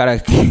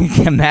 Gotta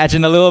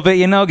imagine a little bit,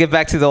 get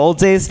back to the old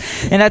days.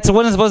 And that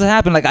wasn't supposed to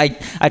happen. Like I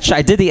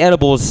did the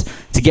edibles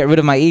to get rid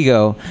of my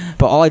ego,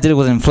 but all I did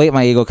was inflate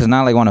my ego because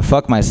now I want to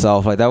fuck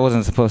myself. Like that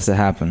wasn't supposed to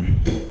happen.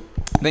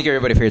 Thank you,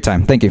 everybody, for your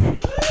time. Thank you.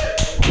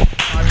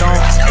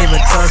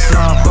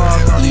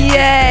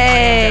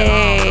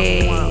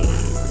 Yay!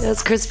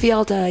 That's Chris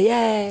Fialta.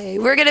 Yay!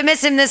 We're going to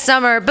miss him this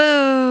summer.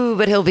 Boo!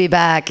 But he'll be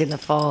back in the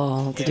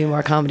fall to do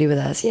more comedy with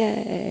us.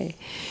 Yay!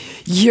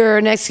 Your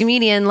next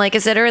comedian, like I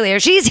said earlier,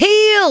 she's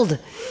healed!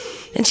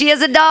 And she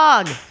has a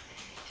dog.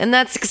 And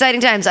that's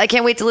exciting times. I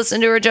can't wait to listen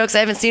to her jokes. I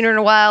haven't seen her in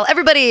a while.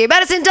 Everybody,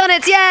 Madison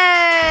Dunnitz, yay!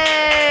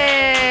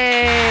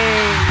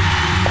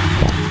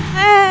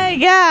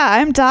 Yeah,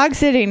 I'm dog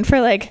sitting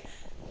for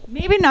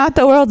maybe not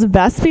the world's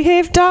best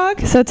behaved dog,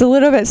 so it's a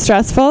little bit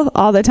stressful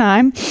all the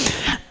time.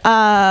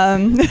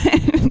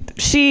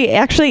 she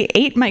actually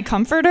ate my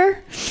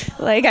comforter.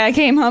 Like, I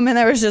came home and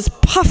there was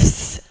just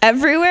puffs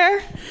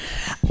everywhere.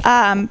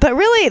 But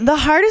really, the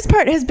hardest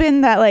part has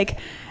been that, like,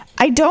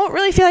 I don't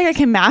really feel like I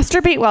can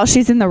masturbate while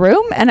she's in the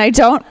room, and I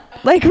don't,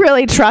 like,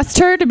 really trust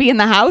her to be in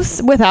the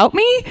house without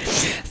me.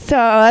 So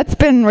that's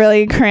been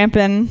really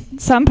cramping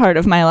some part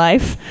of my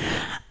life.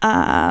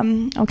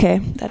 Okay,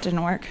 that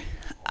didn't work.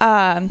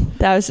 That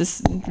was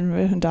just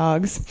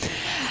dogs.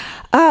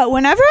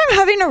 Whenever I'm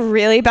having a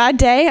really bad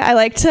day, I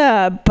like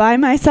to buy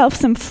myself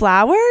some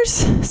flowers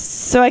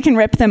so I can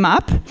rip them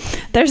up.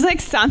 There's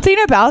like something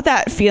about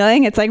that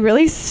feeling. It's like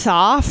really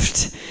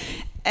soft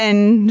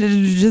and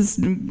just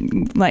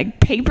like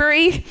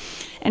papery.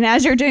 And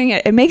as you're doing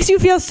it, it makes you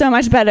feel so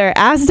much better,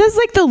 as does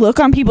like the look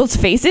on people's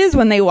faces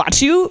when they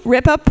watch you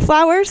rip up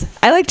flowers.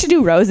 I like to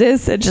do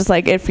roses. It just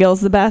like, it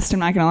feels the best, I'm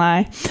not gonna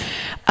lie.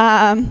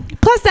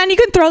 Plus then you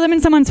can throw them in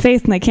someone's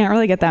face and they can't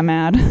really get that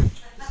mad.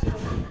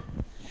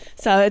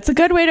 So it's a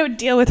good way to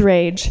deal with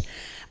rage.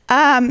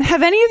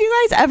 Have any of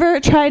you guys ever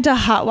tried to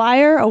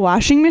hotwire a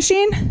washing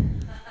machine?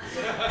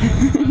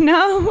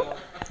 No?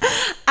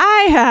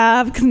 I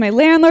have, because my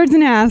landlord's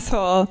an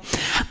asshole.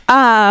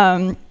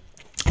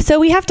 So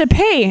we have to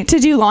pay to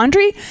do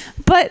laundry,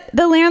 but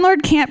the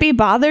landlord can't be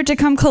bothered to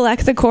come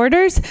collect the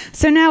quarters,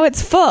 so now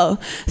it's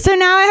full. So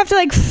now I have to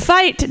like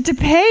fight to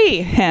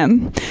pay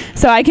him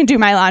so I can do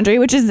my laundry,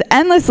 which is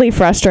endlessly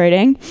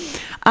frustrating.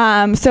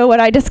 So what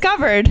I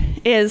discovered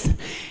is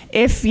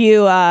if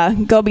you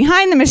go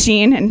behind the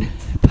machine and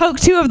poke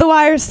two of the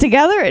wires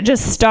together, it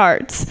just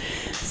starts.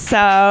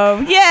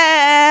 So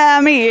yeah,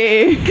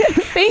 me.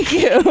 Thank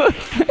you.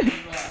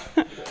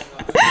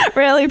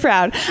 Really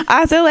proud.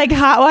 Also, like,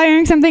 hot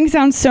wiring something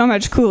sounds so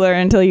much cooler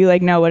until you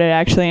like know what it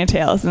actually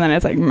entails, and then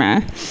it's like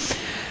meh,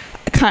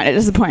 kind of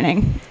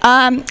disappointing.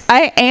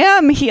 I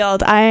am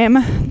healed. I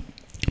am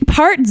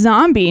part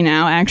zombie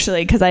now,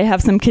 actually, because I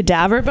have some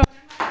cadaver bone.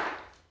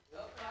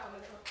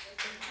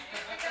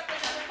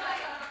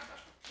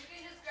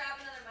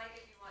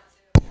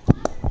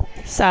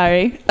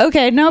 Sorry.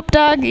 Okay, nope,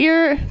 dog,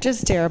 you're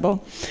just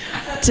terrible.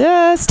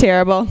 Just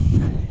terrible.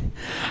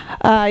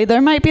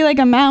 There might be like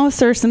a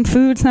mouse or some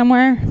food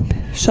somewhere.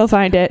 She'll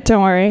find it,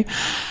 don't worry.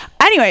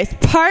 Anyways,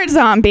 part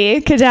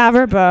zombie,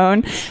 cadaver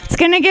bone. It's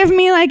gonna give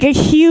me like a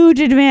huge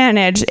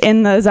advantage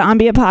in the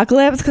zombie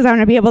apocalypse because I'm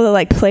gonna be able to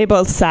like play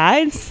both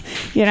sides,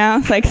 you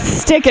know, like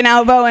stick an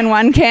elbow in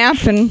one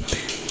camp, and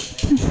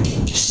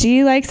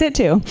she likes it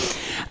too.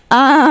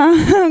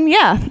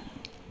 Yeah.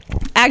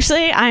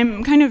 Actually,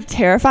 I'm kind of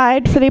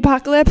terrified for the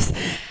apocalypse.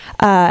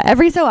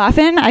 Every so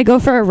often, I go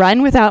for a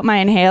run without my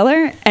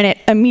inhaler, and it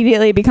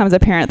immediately becomes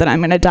apparent that I'm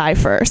going to die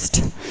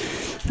first.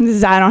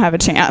 I don't have a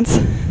chance.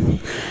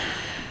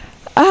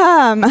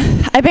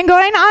 I've been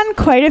going on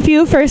quite a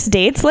few first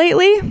dates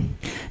lately.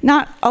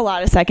 Not a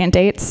lot of second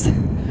dates.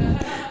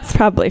 It's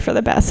probably for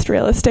the best,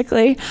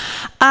 realistically.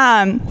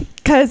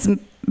 Because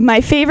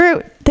my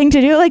favorite thing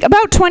to do, like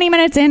about 20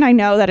 minutes in, I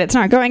know that it's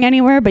not going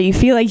anywhere, but you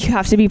feel like you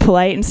have to be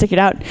polite and stick it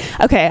out.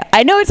 Okay,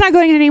 I know it's not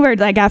going anywhere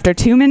like after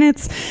 2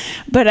 minutes,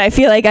 but I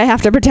feel like I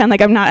have to pretend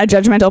like I'm not a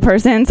judgmental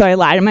person, so I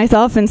lie to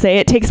myself and say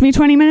it takes me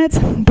 20 minutes.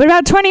 But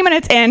about 20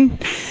 minutes in,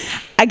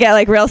 I get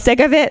like real sick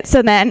of it,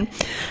 so then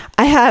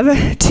I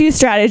have two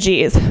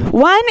strategies.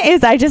 One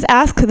is I just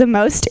ask the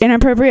most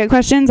inappropriate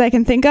questions I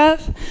can think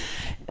of.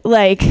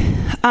 Like,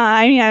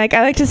 I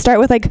like to start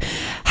with like,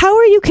 how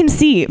are you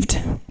conceived?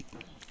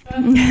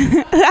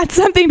 That's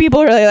something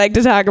people really like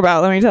to talk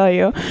about, let me tell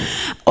you.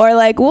 Or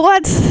like,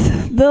 what's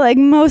the like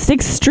most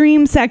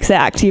extreme sex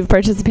act you've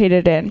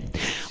participated in?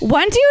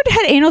 One dude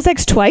had anal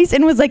sex twice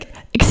and was like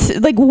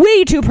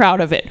way too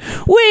proud of it.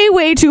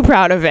 Way too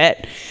proud of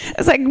it.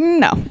 It's like,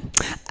 no.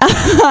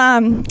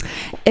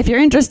 If you're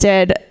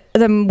interested,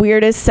 the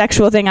weirdest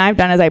sexual thing I've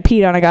done is I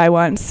peed on a guy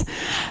once.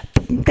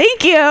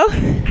 Thank you.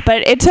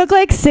 But it took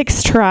like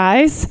 6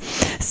 tries.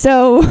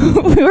 So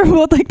we were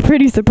both like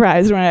pretty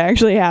surprised when it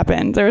actually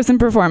happened. There was some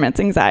performance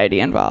anxiety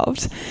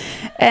involved.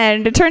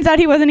 And it turns out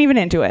he wasn't even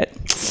into it.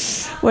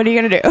 What are you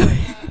going to do?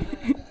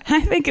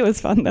 I think it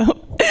was fun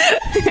though.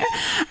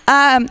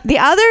 The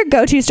other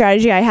go-to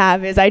strategy I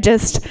have is I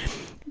just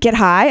get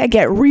high. I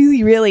get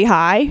really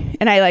high,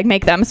 and I like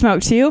make them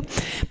smoke too.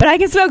 But I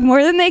can smoke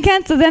more than they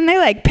can, so then they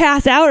like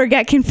pass out or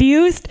get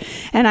confused,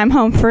 and I'm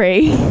home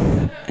free.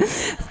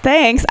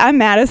 Thanks. I'm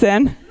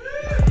Madison.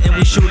 And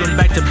we shoot them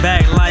back to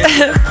back like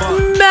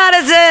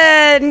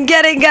Madison,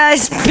 getting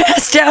guys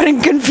passed out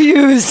and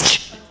confused.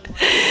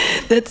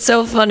 That's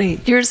so funny.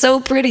 You're so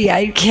pretty.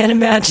 I can't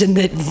imagine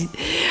that.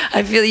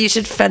 I feel you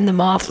should fend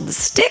them off with a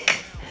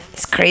stick.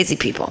 It's crazy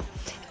people.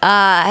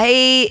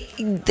 Hey,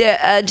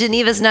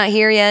 Geneva's not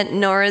here yet,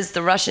 nor is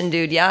the Russian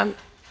dude, yeah?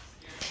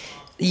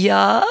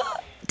 Yeah?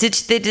 Did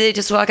they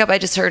just walk up? I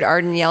just heard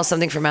Arden yell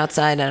something from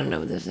outside. I don't know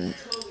what this is.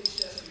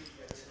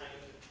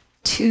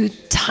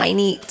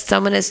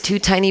 Someone has 2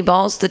 tiny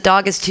balls. The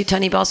dog has 2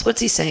 tiny balls.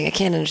 What's he saying? I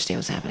can't understand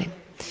what's happening.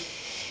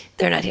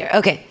 They're not here.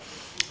 Okay.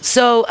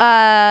 So,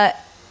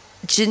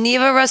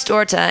 Geneva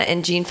Rustorta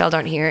and Gene Feld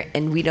aren't here,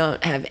 and we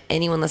don't have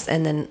anyone list.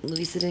 And then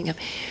Luisa didn't come.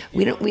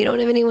 We don't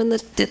have anyone.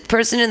 The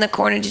person in the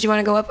corner. Did you want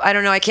to go up? I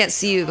don't know. I can't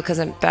see you because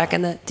I'm back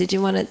in the. Did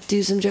you want to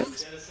do some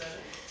jokes?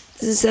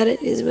 Is that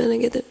it? Is when I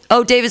get the?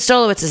 Oh, David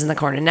Stolowitz is in the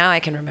corner. Now I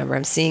can remember.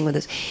 I'm seeing with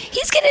this.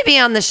 He's going to be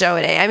on the show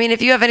today. I mean,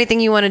 if you have anything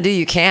you want to do,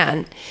 you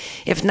can.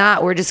 If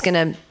not, we're just going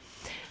to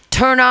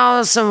turn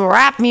on some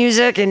rap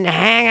music and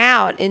hang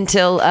out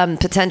until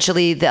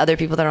potentially the other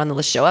people that are on the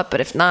list show up.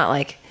 But if not,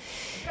 like,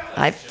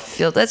 I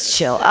feel let's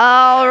chill.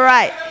 All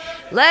right.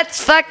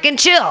 Let's fucking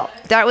chill.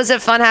 That was a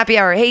fun happy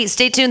hour. Hey,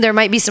 stay tuned. There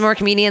might be some more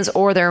comedians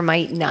or there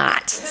might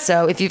not.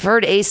 So if you've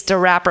heard Ace the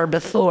Rapper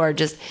before,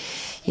 just,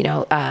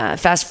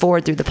 fast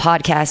forward through the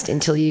podcast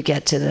until you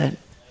get to the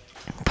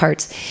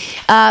parts.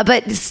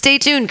 But stay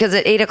tuned because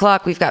at 8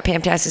 o'clock we've got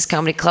Pamtastic's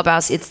Comedy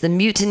Clubhouse. It's the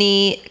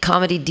Mutiny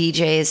Comedy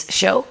DJs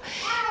show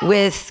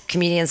with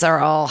comedians that are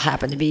all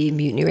happen to be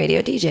Mutiny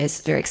Radio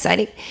DJs. Very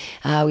exciting.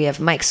 We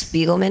have Mike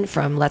Spiegelman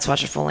from Let's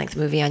Watch a Full-Length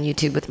Movie on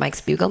YouTube with Mike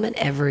Spiegelman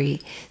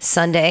every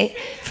Sunday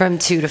from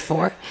 2 to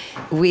 4.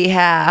 We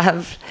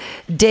have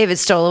David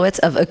Stolowitz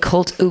of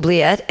Occult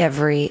Oubliette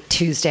every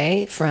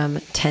Tuesday from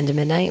 10 to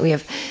midnight. We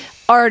have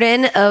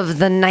Arden of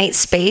The Night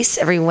Space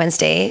every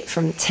Wednesday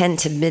from 10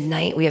 to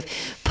midnight. We have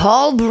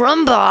Paul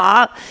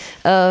Brumbaugh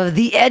of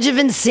The Edge of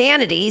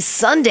Insanity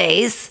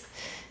Sundays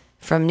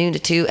from noon to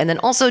 2. And then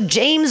also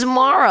James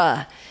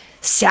Mara,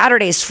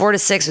 Saturdays 4 to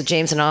 6 with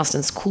James and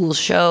Austin's cool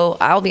show.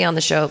 I'll be on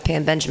the show,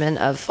 Pam Benjamin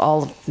of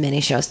all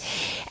many shows.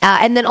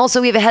 And then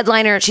also we have a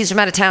headliner. She's from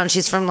out of town.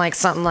 She's from like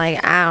something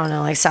like, I don't know,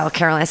 like South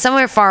Carolina,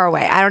 somewhere far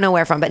away. I don't know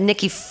where from, but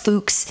Nikki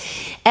Fuchs,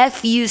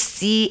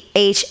 Fuchs.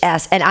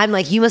 And I'm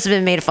like, you must have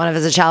been made fun of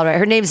as a child, right?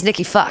 Her name's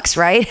Nikki Fuchs,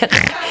 right?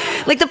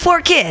 Like the poor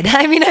kid.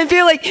 I mean, I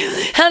feel like,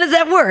 how does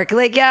that work?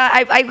 Like,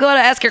 I go to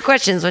ask her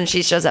questions when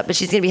she shows up, but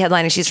she's going to be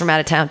headlining. She's from out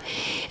of town.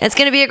 And it's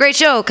going to be a great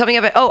show coming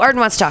up. Arden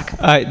wants to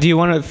talk. Do you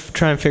want to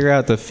try and figure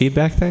out the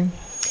feedback thing?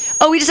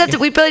 Oh, we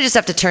really just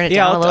have to turn it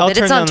down a little bit.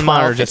 It's on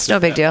 12. It's no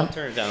big deal. I'll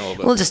turn it down a little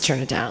bit. We'll just turn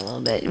it down a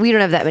little bit. We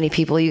don't have that many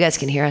people. You guys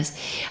can hear us.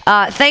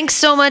 Thanks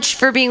so much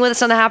for being with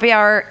us on the happy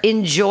hour.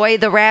 Enjoy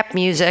the rap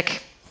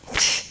music.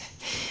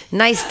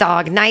 Nice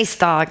dog.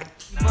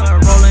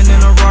 Rolling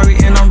in a Rari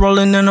and I'm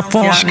rolling in a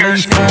phone.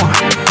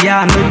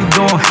 Yeah, I know you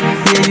going.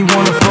 Yeah, you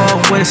wanna fuck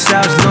with a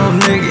savage little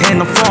nigga in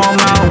the farm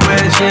out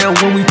west. Yeah,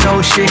 when we throw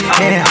shit,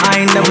 and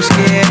I ain't never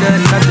scared of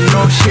nothing,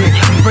 no shit.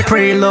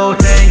 Pretty little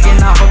thing,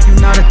 and I hope you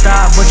not a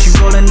thought, but you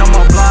rolling on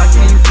my block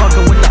and you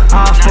fucking with the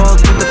eye, fuck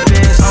with the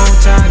fence whole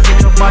time. Get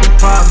your body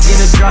pop,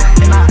 get a drop,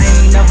 and I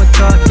ain't never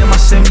tucked in my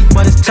semi,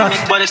 but it's tough.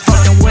 But it's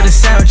fucking with a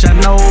savage. I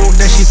know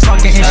that she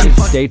fucking and she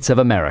fucking. States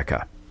of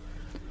America.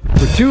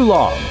 For too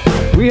long,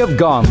 we have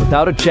gone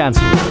without a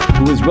chancellor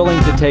who is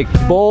willing to take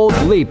bold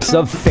leaps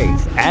of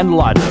faith and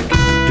logic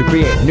to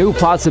create new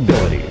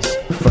possibilities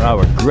for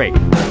our great,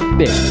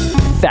 big,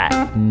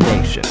 fat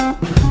nation.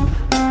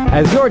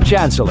 As your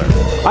chancellor,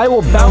 I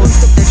will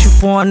balance that you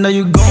for. I know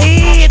you go.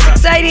 Hey, it's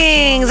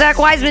exciting. Zach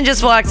Wiseman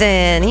just walked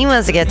in. He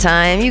wants to get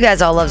time. You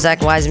guys all love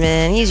Zach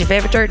Wiseman. He's your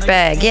favorite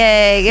dirtbag.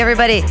 Yay!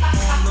 Everybody,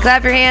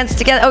 clap your hands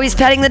together. Oh, he's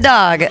petting the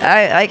dog.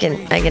 I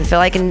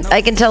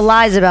can tell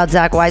lies about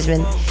Zach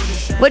Wiseman.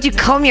 What, you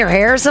comb your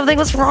hair or something?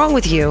 What's wrong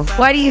with you?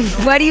 Why do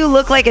you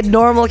look like a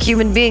normal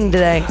human being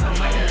today?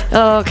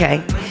 Oh,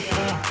 okay.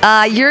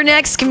 Your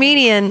next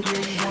comedian.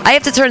 I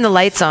have to turn the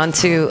lights on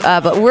too,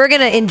 but we're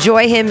gonna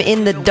enjoy him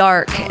in the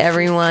dark.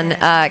 Everyone,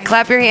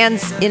 clap your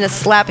hands in a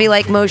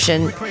slappy-like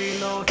motion,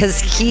 because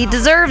he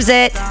deserves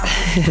it,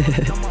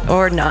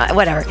 or not.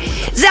 Whatever.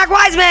 Zach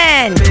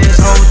Wiseman.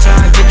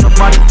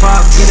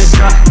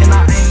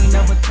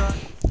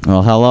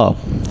 Well, hello.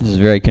 This is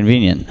very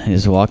convenient. I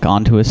just walk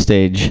onto a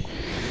stage.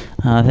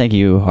 Thank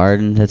you,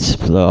 Arden.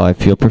 I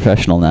feel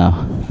professional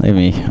now. Let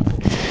me.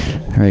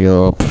 There we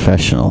go,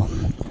 professional.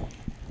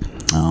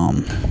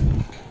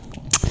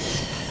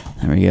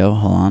 There we go.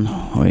 Hold on.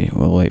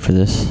 We'll wait for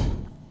this.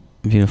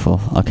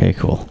 Beautiful. Okay,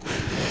 cool.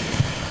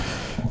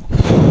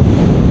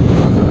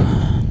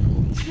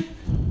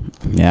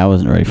 Yeah, I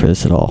wasn't ready for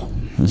this at all.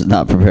 I was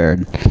not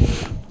prepared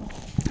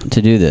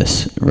to do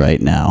this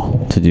right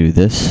now.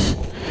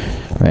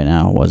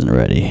 Wasn't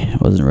ready.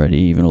 Wasn't ready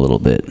even a little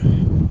bit.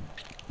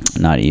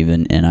 Not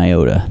even an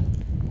iota.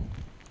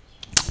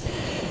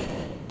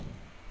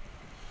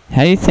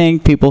 How do you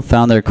think people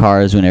found their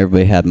cars when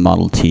everybody had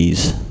Model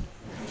Ts?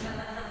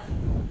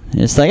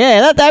 It's like, hey,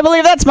 I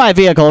believe that's my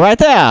vehicle right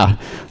there.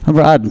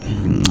 Fuck.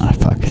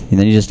 And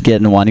then you just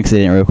get in one because they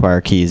didn't require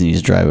keys and you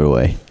just drive it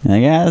away. And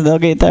like, yeah, they'll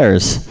get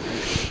theirs.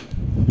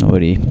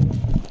 Nobody.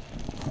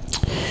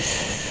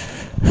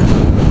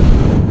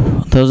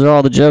 Those are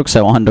all the jokes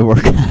I wanted to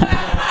work on.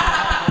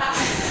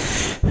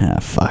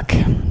 Fuck.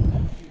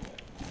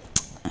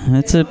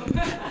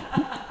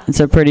 It's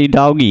a pretty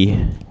doggy.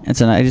 I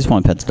just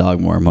want to pet the dog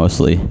more,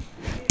 mostly.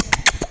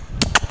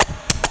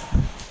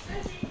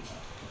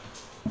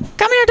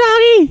 Come here,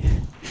 doggy.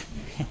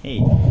 Hey.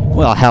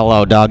 Well,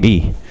 hello,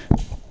 doggy.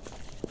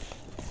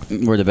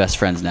 We're the best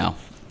friends now.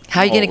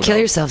 How are you gonna kill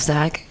yourself,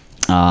 Zach?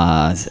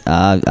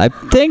 I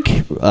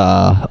think,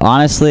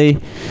 honestly,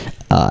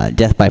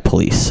 death by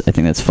police. I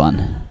think that's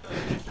fun.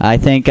 I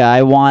think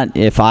I want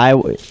if I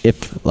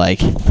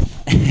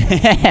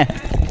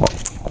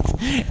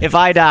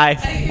die,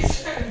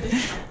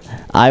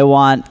 I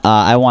want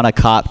a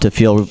cop to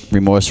feel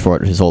remorse for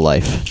it his whole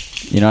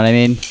life. You know what I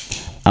mean?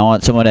 I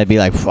want someone to be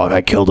like, fuck,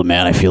 I killed a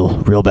man. I feel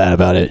real bad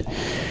about it.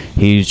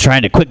 He's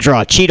trying to quick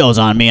draw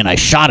Cheetos on me, and I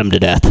shot him to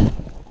death.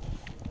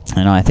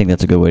 I think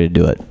that's a good way to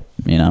do it.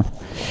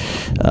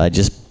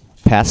 Just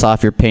pass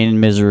off your pain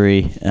and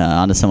misery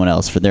onto someone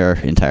else for their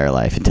entire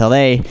life until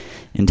they,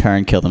 in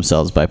turn, kill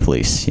themselves by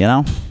police. It's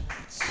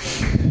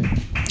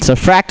a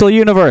fractal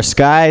universe,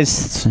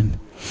 guys.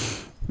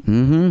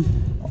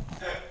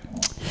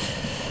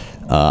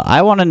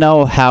 I want to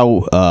know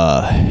how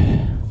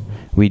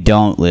we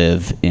don't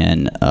live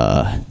in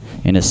a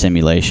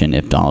simulation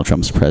if Donald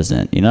Trump's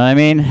president. You know what I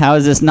mean? How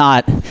is this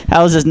not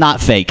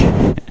fake?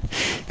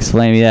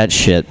 Explain me that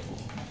shit.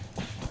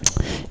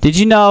 Did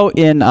you know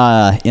in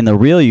the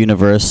real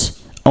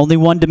universe, only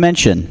one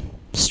dimension,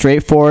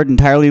 straightforward,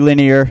 entirely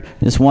linear,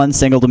 just one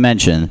single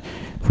dimension.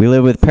 We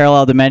live with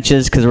parallel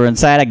dimensions because we're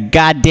inside a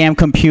goddamn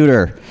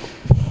computer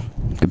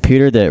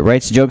that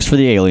writes jokes for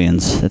the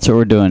aliens. That's what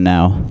we're doing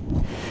now.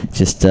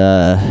 Just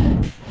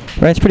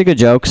writes pretty good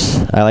jokes.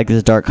 I like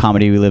this dark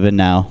comedy we live in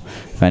now. I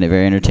find it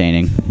very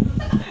entertaining.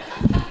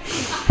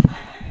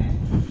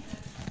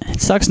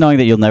 It sucks knowing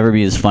that you'll never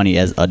be as funny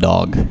as a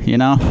dog,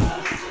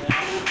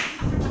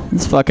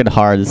 It's fucking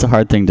hard. It's a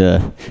hard thing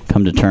to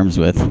come to terms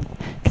with. You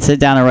can sit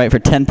down and write for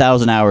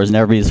 10,000 hours and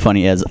never be as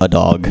funny as a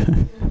dog.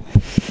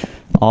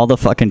 All the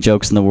fucking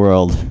jokes in the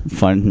world,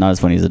 not as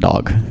funny as a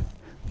dog.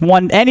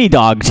 Any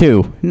dog,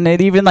 too.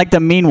 Even like the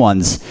mean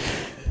ones.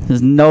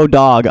 There's no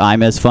dog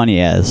I'm as funny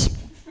as.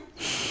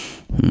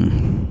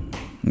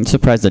 I'm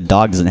surprised the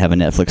dog doesn't have a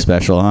Netflix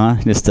special, huh?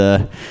 Just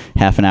a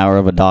half an hour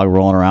of a dog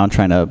rolling around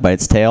trying to bite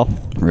its tail.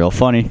 Real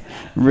funny.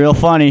 Real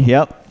funny,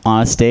 yep.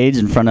 On a stage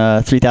in front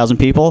of 3,000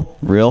 people.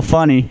 Real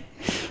funny.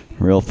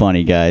 Real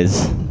funny,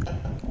 guys.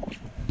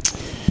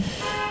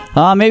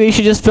 Maybe you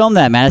should just film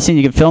that, Madison.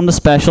 You can film the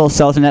special,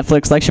 sell it to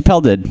Netflix like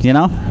Chappelle did,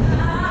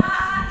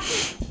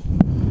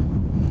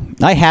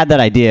 I had that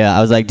idea. I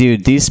was like,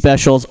 dude, these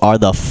specials are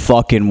the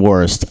fucking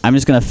worst. I'm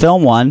just going to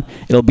film one.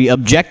 It'll be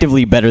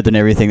objectively better than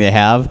everything they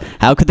have.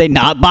 How could they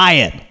not buy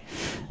it?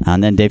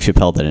 And then Dave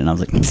Chappelle did it, and I was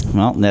like,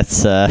 well,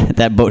 that's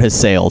that boat has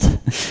sailed.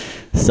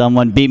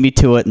 Someone beat me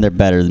to it, and they're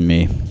better than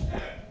me.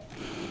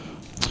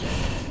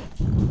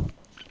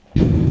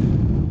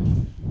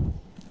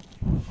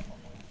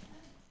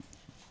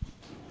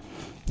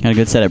 Had a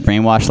good set at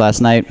Brainwash last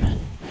night.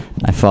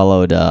 I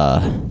followed,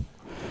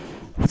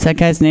 what's that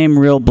guy's name?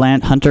 Real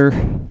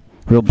Blandface?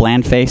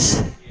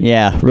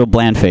 Yeah, Real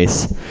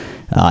Blandface.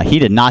 He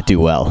did not do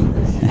well.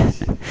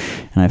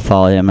 And I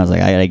followed him. I was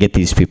like, I gotta get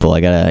these people.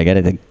 I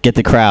gotta get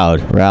the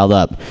crowd riled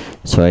up.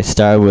 So I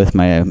started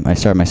my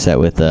set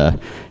with,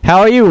 how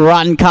are you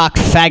rotten cock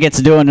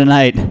faggots doing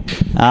tonight?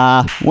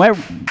 Went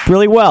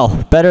really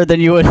well, better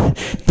than you would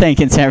think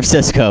in San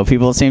Francisco.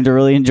 People seem to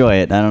really enjoy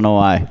it. I don't know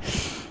why.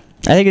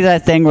 I think it's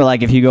that thing where,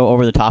 like, if you go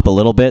over the top a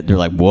little bit, they're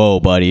like, whoa,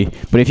 buddy.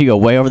 But if you go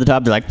way over the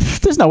top, they're like,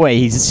 there's no way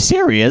he's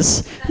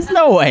serious. There's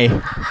no way.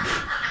 You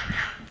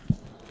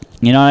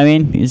know what I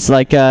mean? It's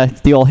like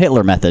the old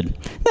Hitler method.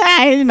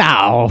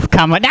 No,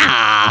 come on,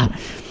 nah.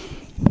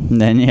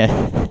 And then,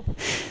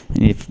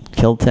 you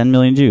killed 10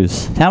 million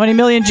Jews. How many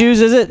million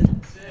Jews is it?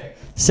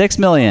 6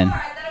 million.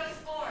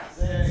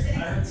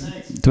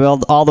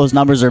 Well, all those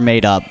numbers are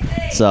made up,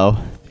 so.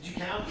 Did you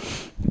count?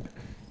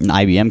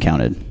 IBM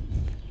counted.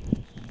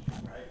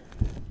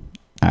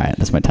 All right,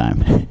 that's my time.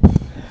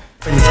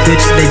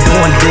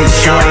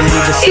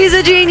 He's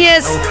a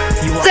genius,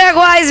 Zach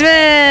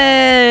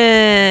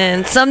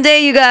Wiseman.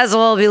 Someday you guys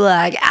will all be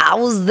like, I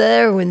was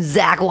there when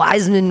Zach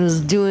Wiseman was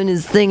doing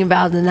his thing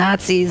about the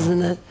Nazis and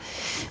the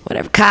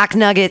whatever. Cock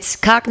nuggets.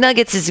 Cock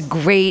nuggets is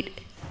great.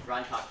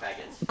 Rotten cock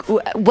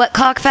faggots. What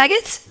cock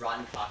faggots?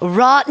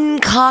 Rotten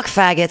cock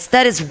faggots.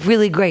 That is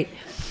really great.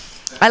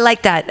 I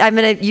like that. I'm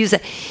gonna use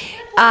it.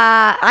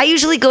 I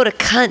usually go to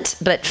cunt,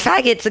 but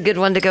faggot's a good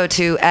one to go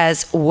to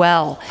as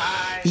well.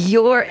 It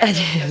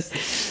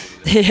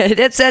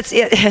upsets.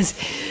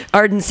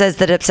 Arden says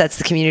that it upsets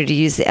the community to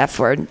use the F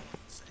word.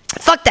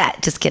 Fuck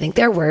that. Just kidding.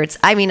 They're words.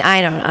 I mean,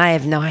 I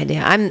have no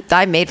idea.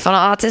 I made fun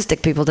of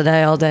autistic people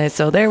today all day,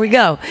 so there we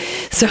go.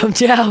 So,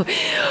 Joe,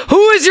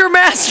 who is your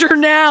master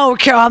now,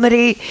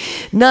 comedy?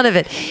 None of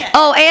it.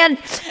 Oh, and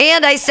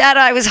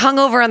I was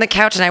hungover on the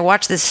couch and I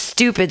watched this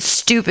stupid.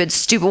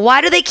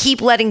 Why do they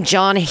keep letting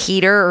John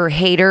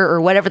Hader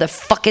or whatever the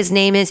fuck his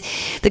name is,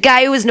 the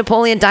guy who was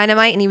Napoleon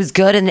Dynamite and he was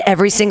good in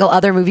every single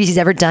other movie he's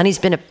ever done? He's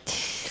been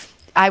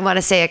I want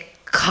to say a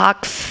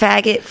cock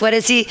faggot. What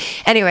is he?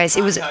 Anyways,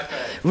 it was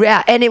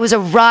and it was a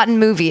rotten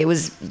movie. It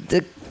was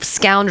the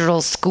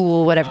Scoundrel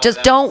School, whatever.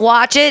 Just don't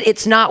watch it.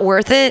 It's not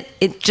worth it.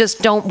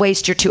 Just don't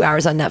waste your 2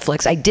 hours on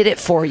Netflix. I did it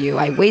for you.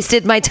 I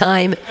wasted my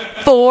time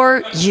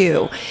for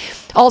you.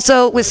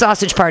 Also with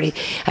Sausage Party.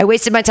 I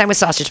wasted my time with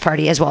Sausage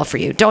Party as well for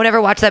you. Don't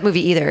ever watch that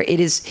movie either. It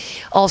is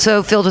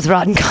also filled with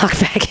rotten cock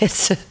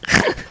faggots.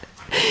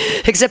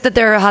 Except that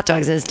there are hot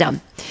dogs and it's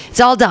dumb. It's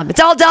all dumb. It's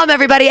all dumb,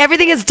 everybody.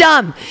 Everything is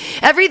dumb.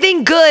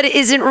 Everything good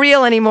isn't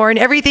real anymore, and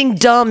everything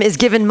dumb is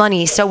given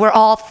money, so we're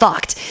all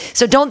fucked.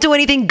 So don't do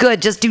anything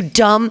good. Just do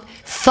dumb,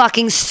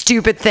 fucking,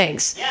 stupid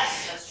things.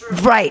 Yes, that's true.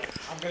 Right.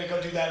 I'm going to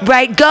go do that.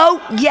 Right,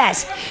 go?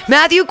 Yes.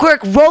 Matthew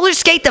Quirk, roller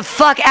skate the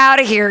fuck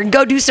out of here and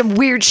go do some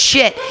weird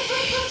shit.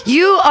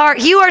 You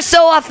are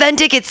so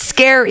authentic, it's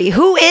scary.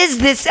 Who is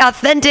this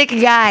authentic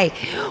guy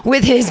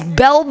with his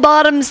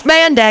bell-bottom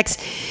spandex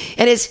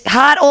and his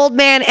hot old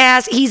man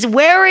ass? He's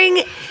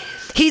wearing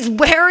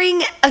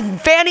a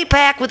fanny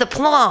pack with a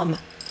plum.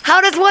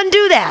 How does one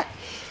do that?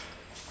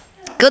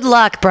 Good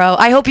luck, bro.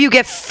 I hope you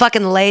get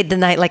fucking laid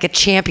tonight like a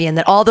champion,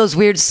 that all those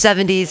weird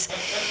 70s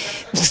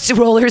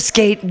roller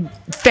skate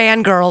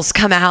fangirls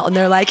come out and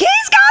they're like,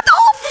 he's got the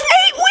whole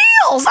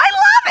 8 wheels. I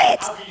love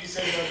it.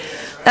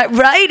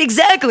 Right?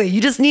 Exactly.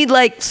 You just need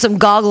like some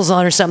goggles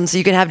on or something so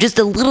you can have just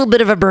a little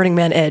bit of a Burning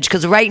Man edge,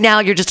 because right now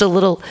you're just a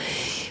little,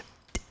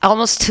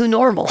 almost too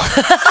normal.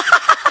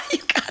 You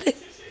got it.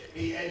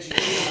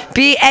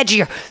 Be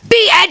edgier.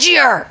 Be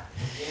edgier.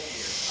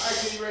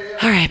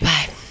 All right,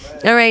 bye.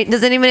 All right,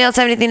 does anybody else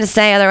have anything to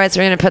say? Otherwise,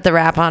 we're going to put the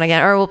rap on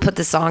again, or we'll put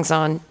the songs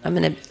on. I'm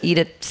going to eat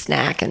a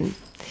snack, and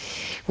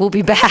we'll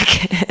be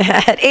back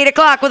at 8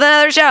 o'clock with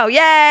another show.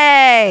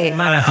 Yay! Yeah,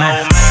 now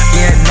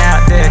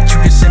that you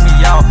can send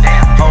me off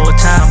whole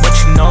time, but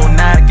you know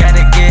now I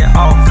gotta get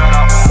off.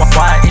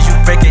 Why is you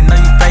faking? No,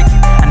 you faking.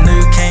 I knew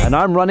you can't. And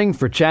I'm running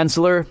for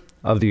Chancellor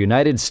of the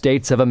United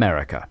States of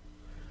America.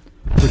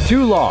 For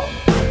too long,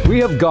 we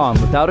have gone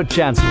without a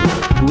chancellor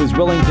who is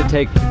willing to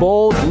take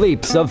bold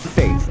leaps of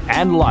faith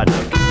and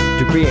logic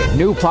to create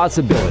new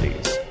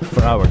possibilities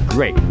for our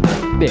great,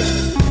 big,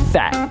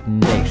 fat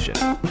nation.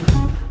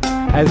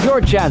 As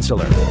your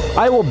chancellor,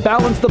 I will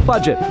balance the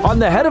budget on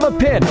the head of a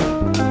pin,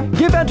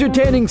 give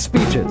entertaining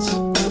speeches,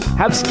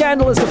 have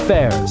scandalous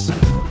affairs,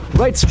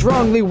 write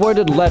strongly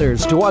worded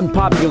letters to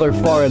unpopular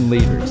foreign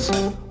leaders,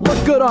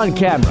 look good on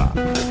camera,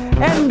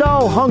 end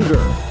all hunger,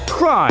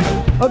 crime,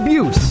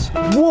 abuse,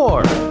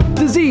 war,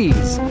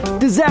 disease,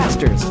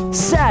 disasters,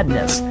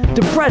 sadness,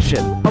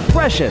 depression,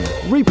 oppression,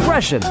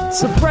 repression,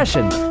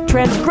 suppression,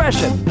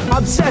 transgression,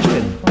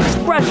 obsession,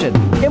 expression,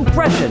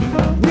 impression,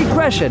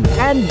 regression,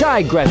 and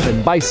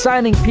digression by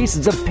signing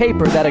pieces of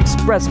paper that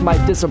express my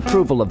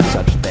disapproval of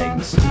such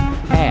things.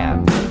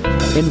 And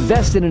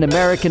invest in an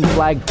American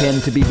flag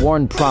pin to be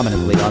worn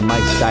prominently on my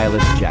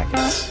stylish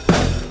jackets.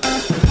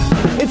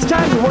 It's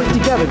time to work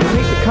together to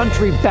take the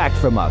country back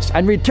from us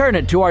and return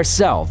it to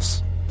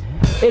ourselves.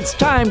 It's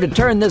time to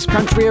turn this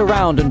country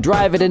around and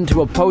drive it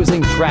into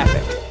opposing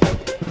traffic.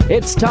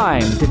 It's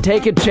time to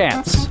take a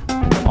chance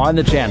on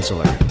the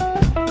Chancellor.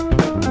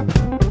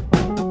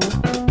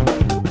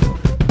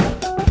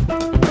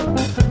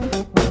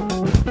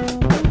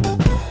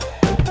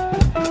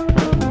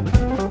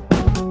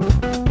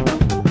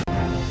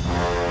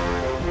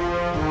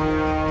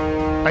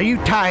 Are you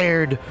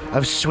tired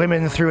of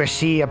swimming through a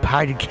sea of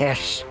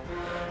podcasts?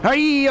 Are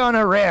ye on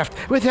a raft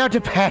without a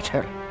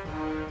paddle?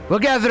 Well,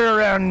 gather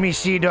around me,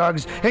 sea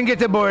dogs, and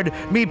get aboard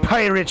me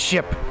pirate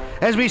ship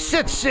as we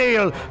set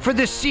sail for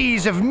the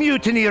seas of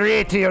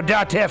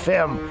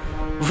MutinyRadio.fm.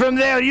 From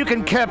there, you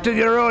can captain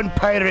your own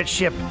pirate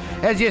ship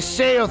as you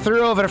sail through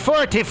over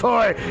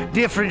 44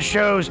 different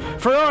shows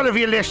for all of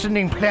your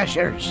listening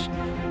pleasures.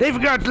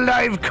 They've got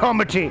live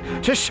comedy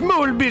to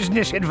small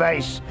business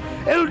advice,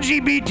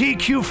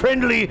 LGBTQ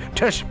friendly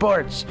to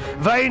sports,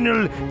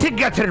 vinyl to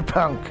gutter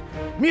punk.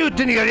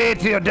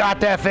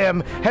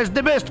 MutinyRadio.fm has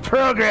the best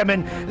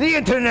programming the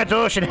internet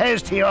ocean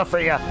has to offer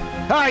you.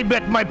 I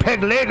bet my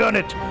peg leg on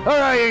it, or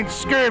I ain't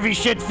scurvy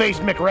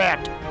shit-faced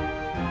McRat.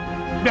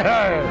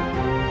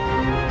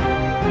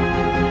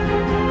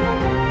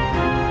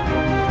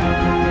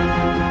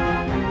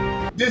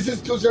 This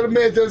is Tushar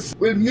Matters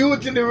with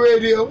Mutiny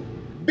Radio.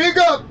 Big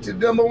up to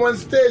the #1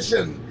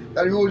 station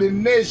that rules the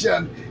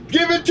nation.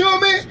 Give it to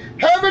me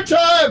every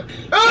time.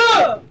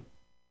 Ah!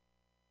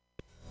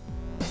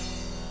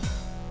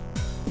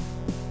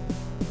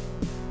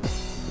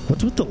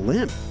 What's with the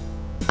limp?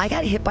 I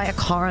got hit by a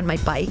car on my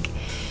bike.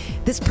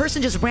 This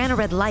person just ran a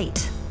red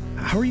light.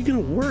 How are you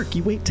going to work?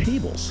 You wait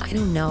tables. I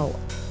don't know.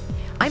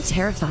 I'm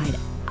terrified.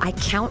 I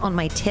count on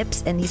my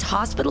tips, and these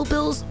hospital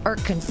bills are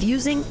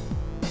confusing.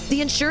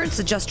 The insurance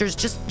adjusters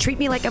just treat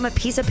me like I'm a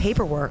piece of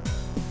paperwork.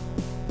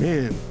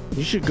 Man,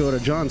 you should go to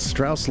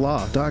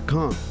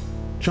johnstrausslaw.com.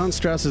 John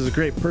Strauss is a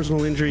great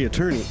personal injury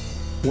attorney.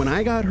 When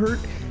I got hurt,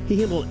 he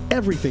handled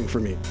everything for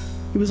me.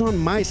 He was on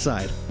my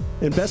side.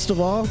 And best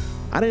of all,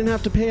 I didn't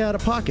have to pay out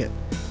of pocket.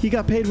 He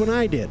got paid when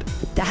I did.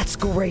 That's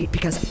great,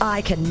 because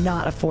I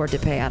cannot afford to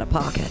pay out of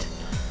pocket.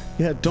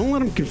 Yeah, don't let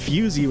them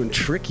confuse you and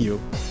trick you.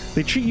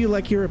 They treat you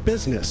like you're a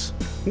business.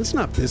 It's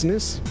not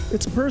business.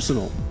 It's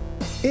personal.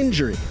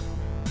 Injury.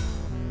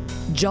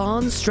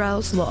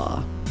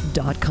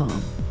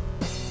 johnstrausslaw.com.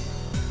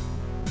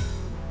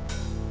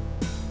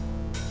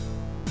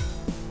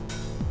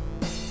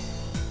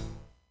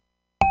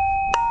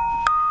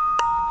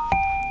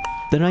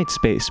 The Night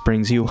Space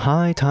brings you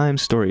High Time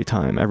Story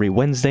Time every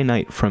Wednesday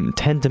night from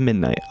 10 to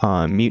midnight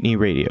on Mutiny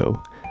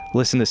Radio.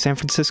 Listen to San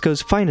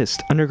Francisco's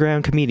finest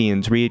underground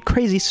comedians read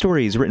crazy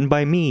stories written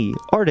by me,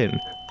 Arden,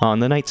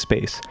 on The Night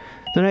Space.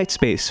 The Night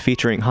Space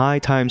featuring High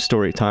Time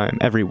Story Time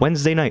every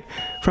Wednesday night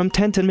from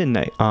 10 to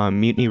midnight on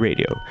Mutiny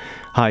Radio.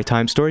 High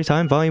Time Story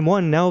Time Volume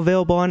 1 now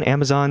available on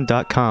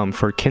Amazon.com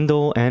for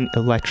Kindle and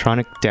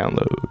electronic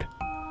download.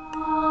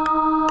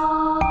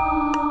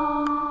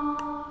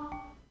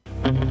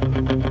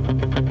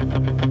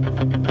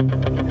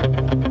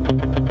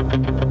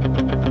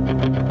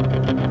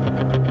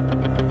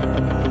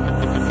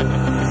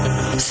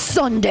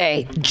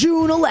 Sunday,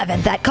 June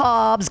 11th at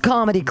Cobb's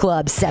Comedy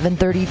Club,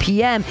 7:30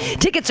 p.m.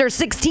 Tickets are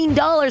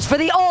 $16 for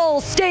the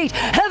All-State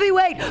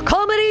Heavyweight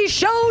Comedy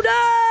Showdown!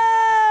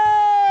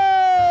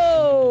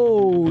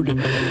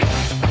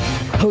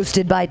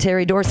 Hosted by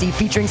Terry Dorsey,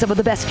 featuring some of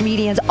the best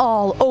comedians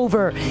all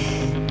over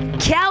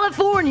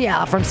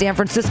California. From San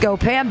Francisco,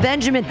 Pam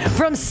Benjamin.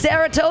 From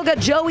Saratoga,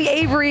 Joey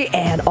Avery.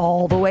 And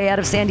all the way out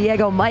of San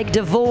Diego, Mike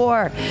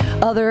DeVore.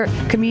 Other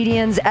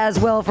comedians as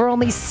well for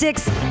only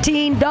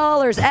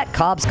 $16 at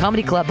Cobb's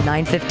Comedy Club,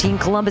 915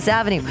 Columbus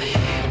Avenue.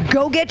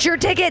 Go get your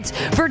tickets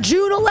for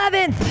June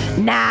 11th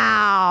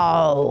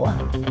now.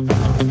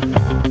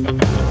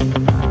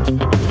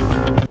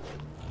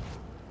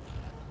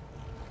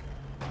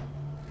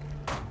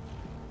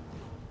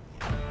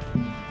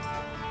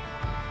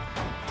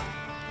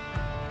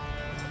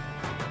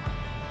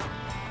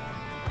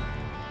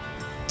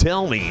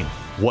 Tell me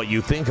what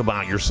you think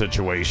about your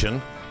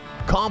situation.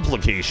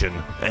 Complication,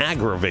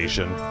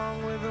 aggravation.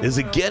 Is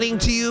it getting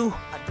to you?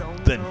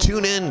 Then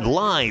tune in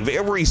live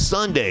every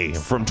Sunday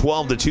from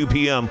 12 to 2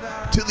 p.m.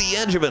 to The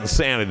Edge of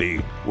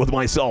Insanity with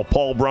myself,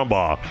 Paul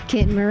Brumbaugh,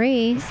 Kitten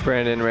Marie,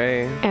 Brandon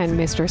Ray, and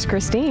Mistress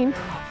Christine.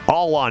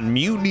 all on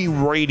Mutiny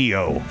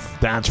Radio.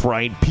 That's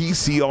right,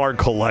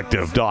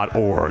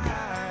 PCRcollective.org.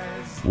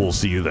 We'll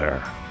see you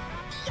there.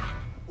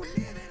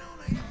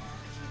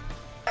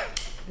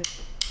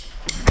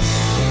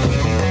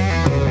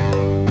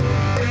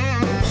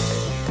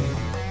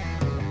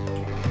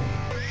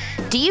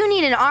 Do you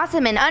need an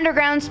awesome and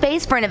underground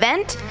space for an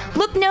event?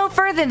 Look no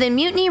further than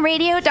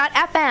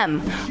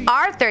MutinyRadio.fm.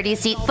 Our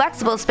 30-seat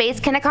flexible space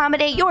can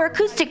accommodate your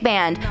acoustic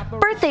band,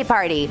 birthday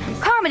party,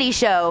 comedy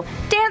show,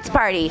 dance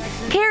party,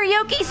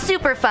 karaoke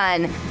super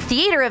fun,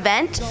 theater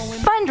event,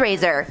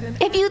 fundraiser.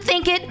 If you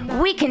think it,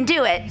 we can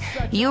do it.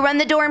 You run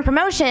the door and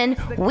promotion,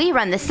 we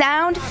run the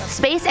sound,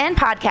 space, and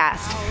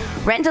podcast.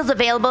 Rentals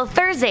available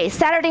Thursday,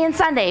 Saturday, and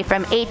Sunday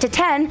from 8 to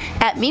 10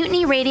 at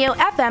Mutiny Radio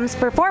FM's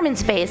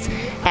performance space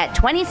at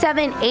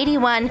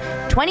 2781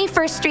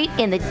 21st Street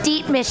in the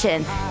Deep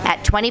Mission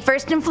at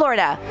 21st in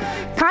Florida.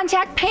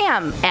 Contact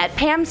Pam at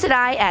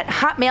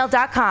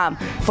pamsadai@hotmail.com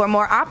for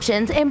more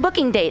options and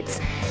booking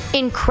dates.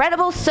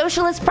 Incredible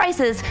socialist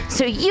prices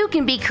so you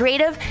can be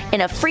creative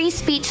in a free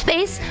speech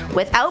space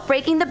without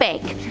breaking the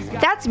bank.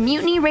 That's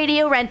Mutiny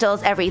Radio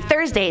Rentals every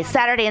Thursday,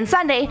 Saturday, and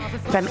Sunday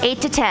from 8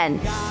 to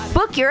 10.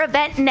 Book your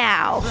event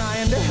now.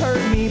 Trying to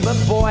hurt me, but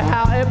boy,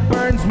 how it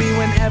burns me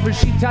whenever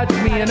she touches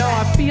me, and oh,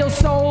 I feel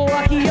so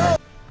lucky. Oh.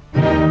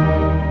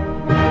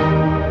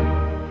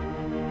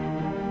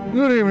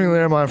 Good evening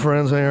there, my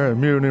friends here at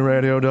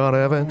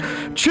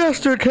MutinyRadio.fm.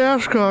 Chester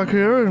Cashcock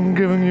here, and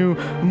giving you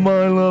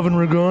my love and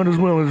regard as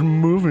well as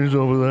movies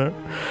over there.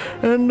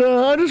 And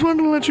I just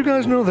wanted to let you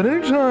guys know that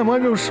anytime I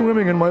go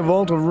swimming in my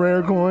vault of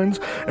rare coins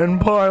and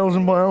piles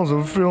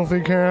of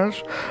filthy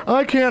cash,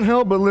 I can't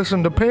help but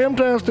listen to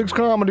Pamtastic's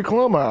Comedy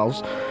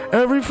Clubhouse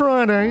every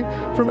Friday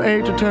from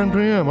 8 to 10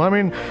 p.m. I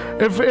mean,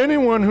 if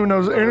anyone who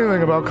knows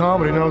anything about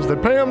comedy knows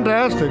that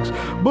Pamtastics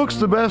books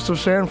the best of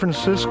San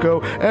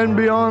Francisco and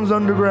beyond's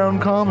underground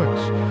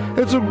comics.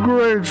 It's a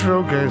great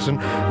showcase, and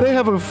they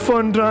have a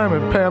fun time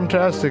at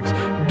Pamtastics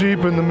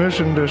deep in the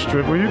Mission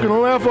District, where you can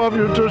laugh off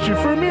your tushy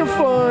for a mere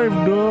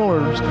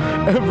 $5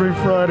 every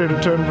Friday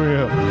to 10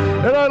 p.m.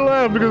 And I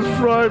laugh because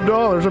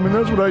 $5, I mean,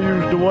 that's what I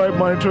use to wipe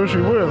my tushy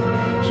with.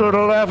 So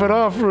to laugh it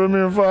off for a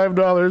mere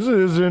 $5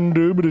 is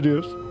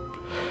indubitious.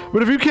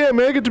 But if you can't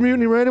make it to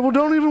Mutiny Radio, well,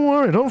 don't even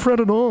worry. Don't fret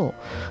at all.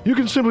 You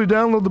can simply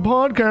download the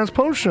podcast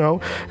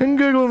post-show and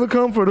giggle in the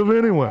comfort of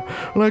anywhere,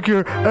 like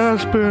your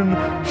Aspen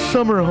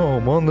summer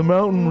home on the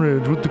mountain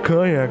ridge with the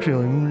kayak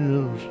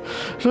feeling.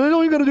 So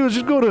all you got to do is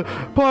just go to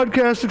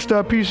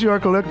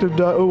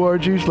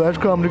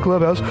podcastics.pcrcollective.org/comedy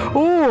clubhouse,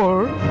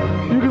 or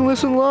you can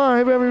listen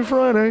live every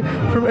Friday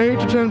from 8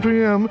 to 10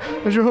 p.m.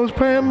 as your host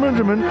Pam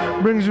Benjamin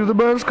brings you the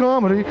best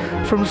comedy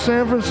from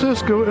San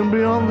Francisco and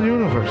beyond the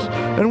universe.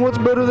 And what's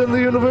better than the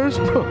universe?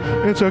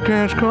 It's a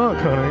cash cock,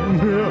 honey.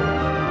 Yeah.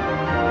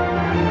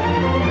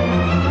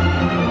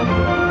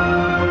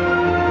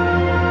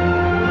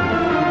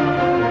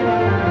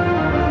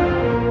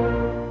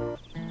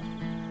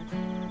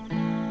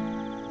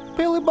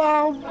 Billy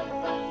Bob,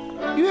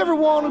 you ever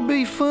want to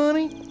be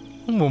funny?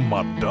 Well,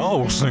 my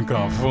dogs think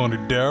I'm funny,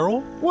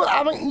 Daryl. Well,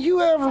 I mean,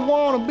 you ever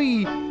want to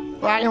be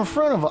like in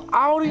front of an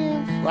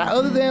audience, like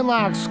other than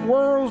like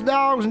squirrels,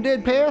 dogs, and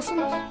dead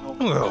peasants?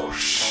 Oh,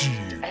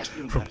 shit.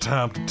 From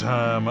time to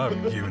time,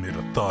 I've given it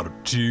a thought or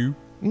two.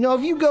 You know,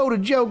 if you go to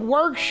Joke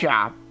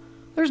Workshop,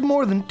 there's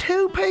more than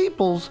 2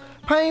 peoples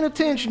paying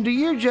attention to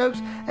your jokes,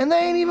 and they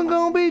ain't even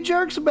gonna be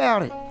jerks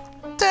about it.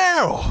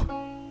 Daryl,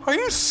 are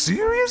you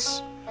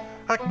serious?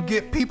 I can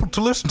get people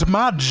to listen to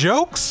my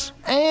jokes?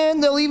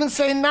 And they'll even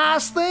say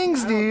nice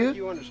things to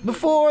you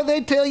before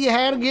they tell you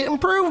how to get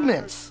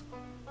improvements.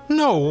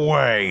 No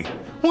way.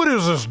 What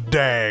is this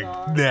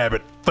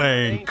dag-nabbit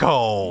thing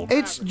called?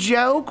 It's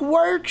Joke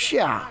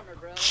Workshop.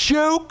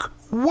 Joke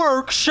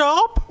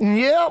Workshop?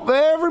 Yep,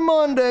 every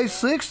Monday,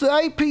 6 to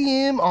 8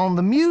 p.m. on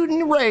the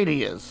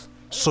MutinyRadio.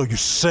 So you're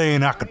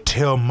saying I could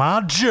tell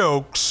my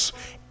jokes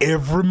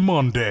every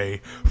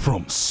Monday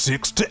from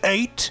 6 to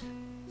 8?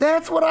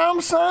 That's what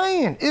I'm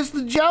saying. It's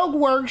the Joke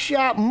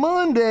Workshop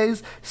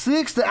Mondays,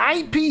 6 to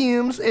 8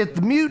 p.m. at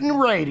the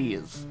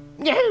MutinyRadio.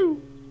 Yahoo!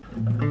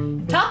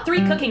 Top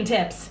 3 cooking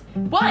tips.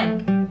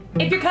 1.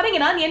 If you're cutting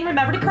an onion,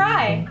 remember to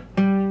cry.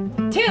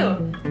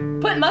 2.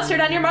 Put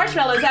mustard on your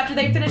marshmallows after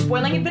they finish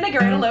boiling in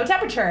vinegar at a low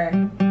temperature.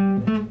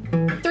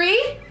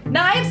 3.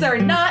 Knives are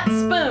not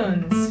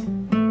spoons.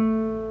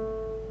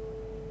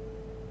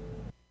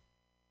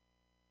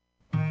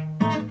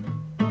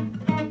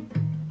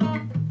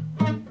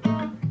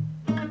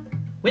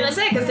 When a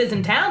circus is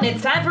in town,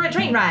 it's time for a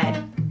train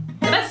ride.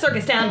 The best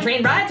circus town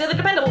train rides are the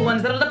dependable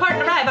ones that'll depart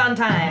and arrive on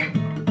time.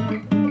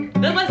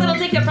 The ones that'll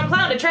take you from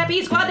clown to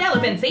trapeze, quad to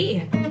elephant,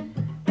 see?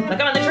 They'll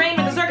come on the train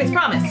with the circus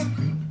promise.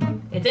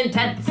 It's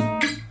intense.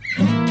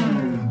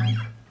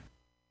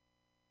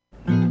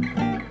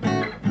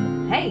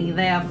 Hey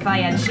there,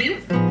 fire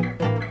chief.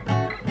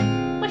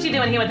 What you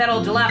doing here with that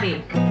old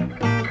jalopy?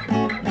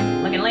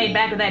 Looking laid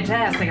back with that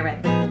jazz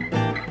cigarette.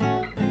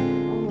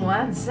 Oh,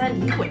 I'd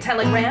send you a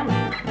telegram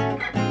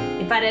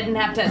if I didn't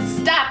have to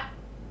stop,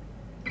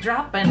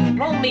 drop, and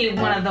roll me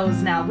one of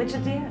those now, would you,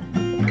 dear?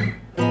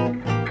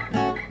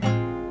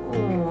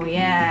 Oh,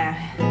 yeah.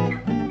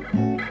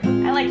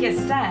 I like your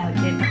style,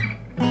 kid.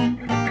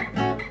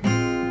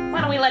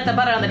 Why don't we let the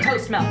butter on the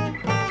toast melt?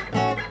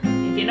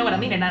 If you know what I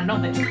mean, and I know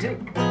that you do.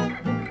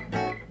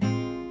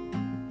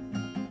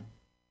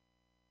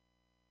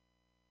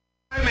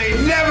 I may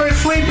never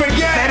sleep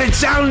again. And it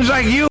sounds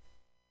like you.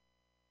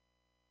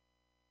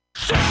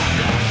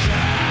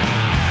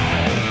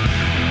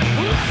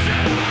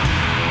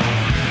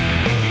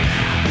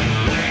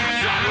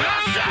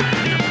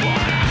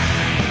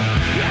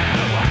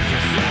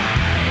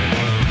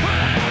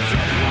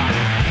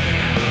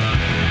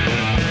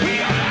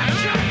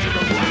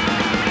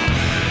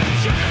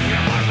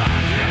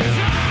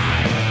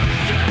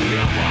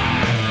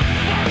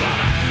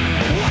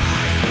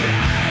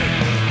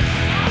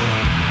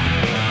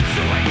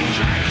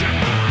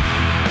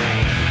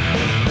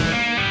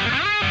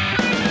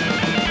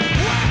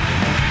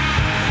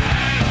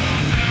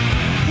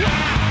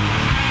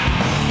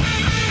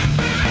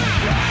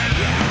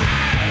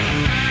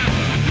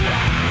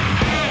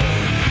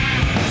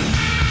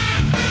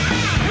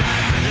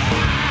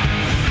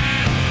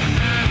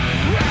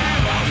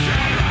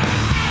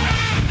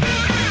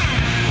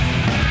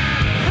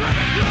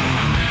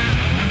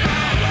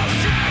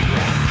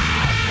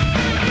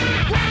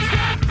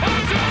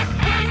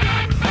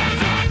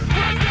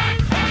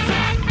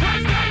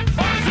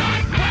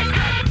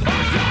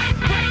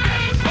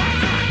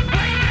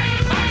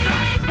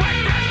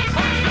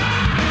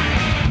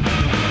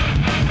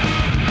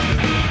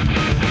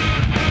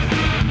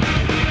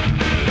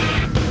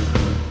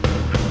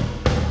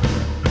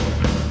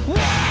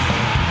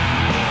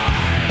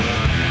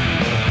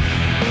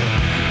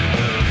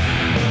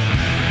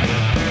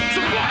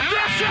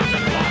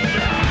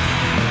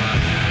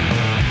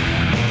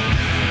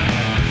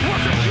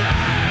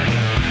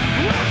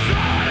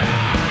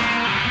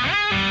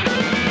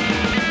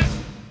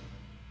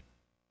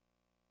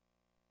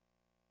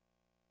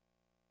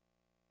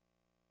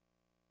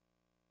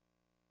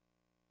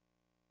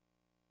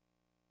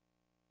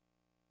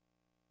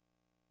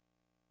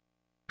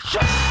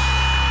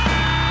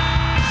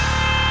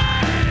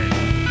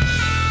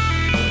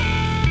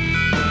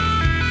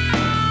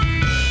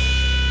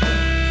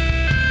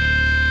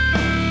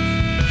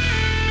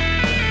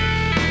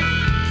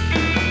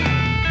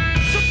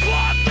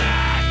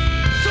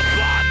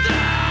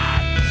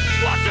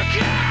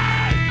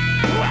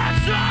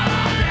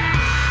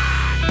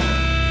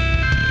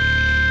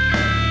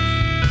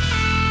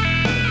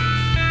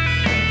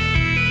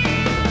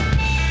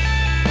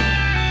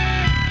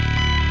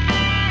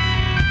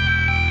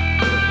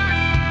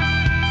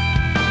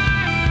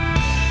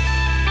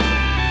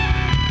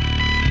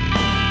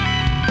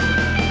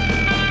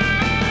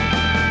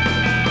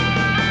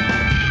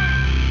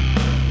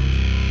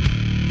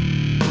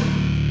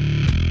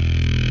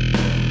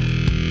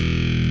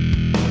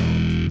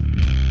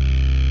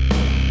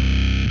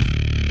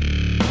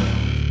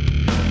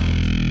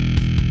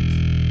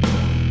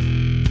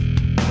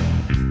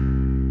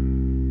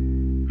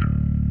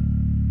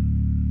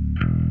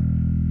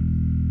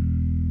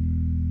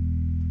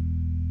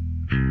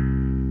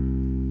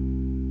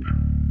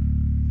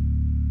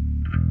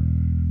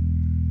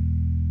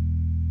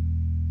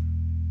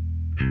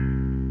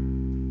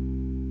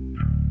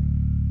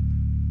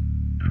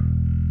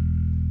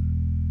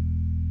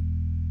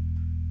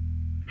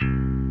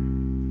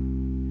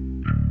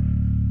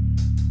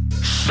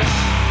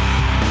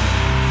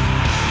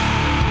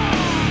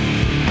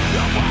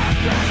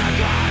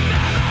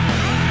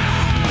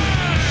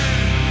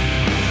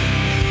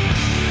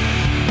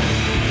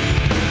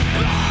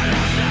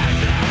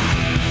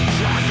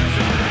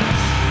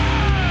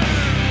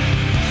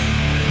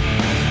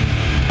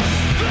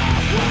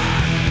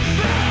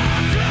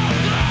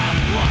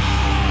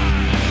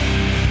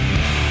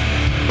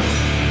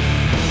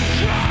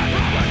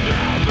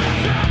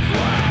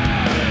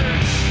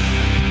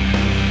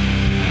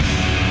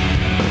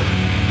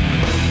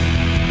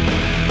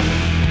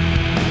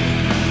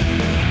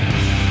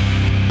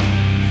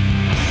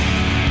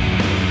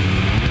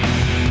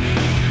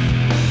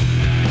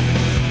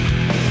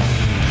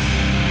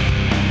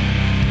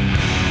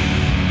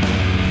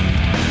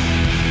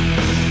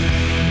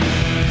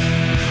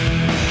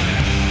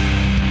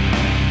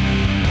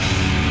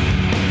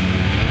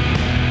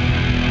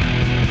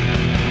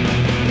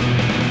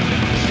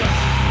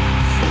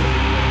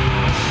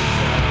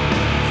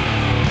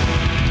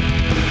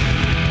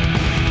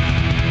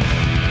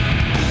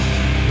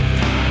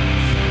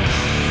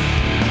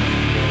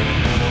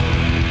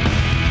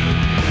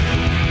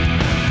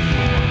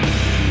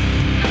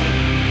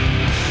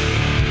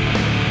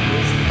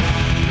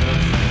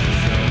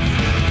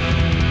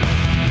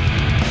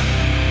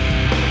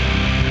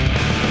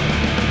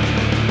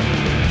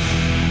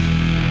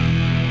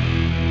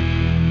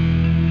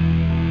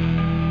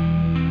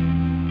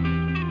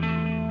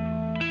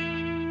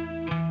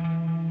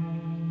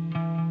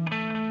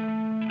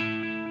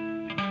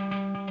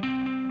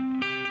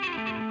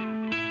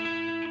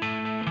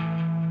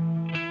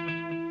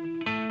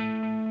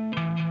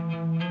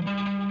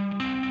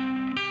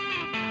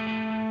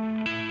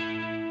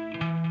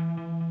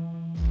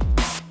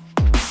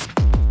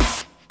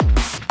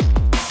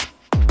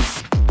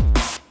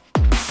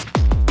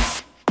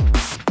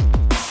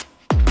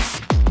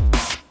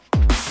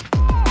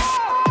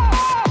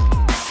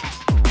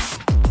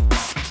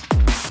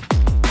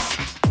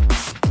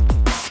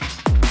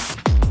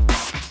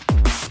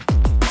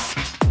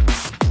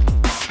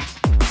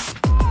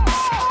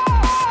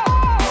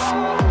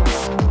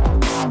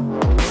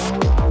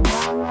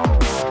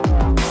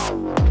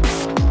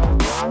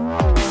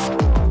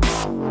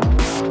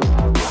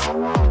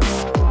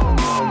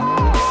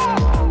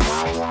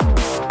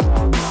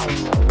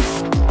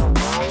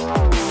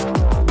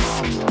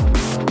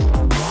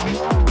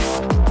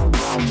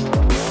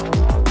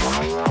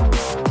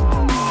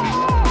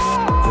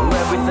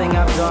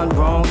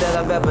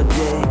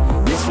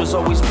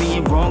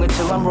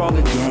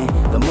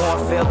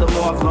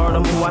 learned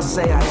I'm who I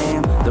say I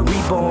am. The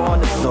reborn,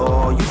 the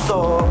Thor you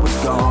thought was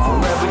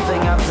gone. For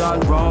everything I've done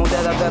wrong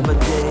that I've ever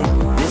did,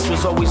 this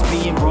was always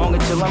being wrong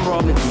until I'm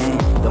wrong again.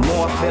 The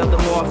more I fail, the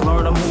more I've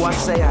learned I'm who I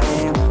say I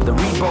am. The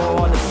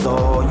reborn, the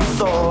Thor you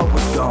thought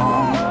was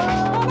gone.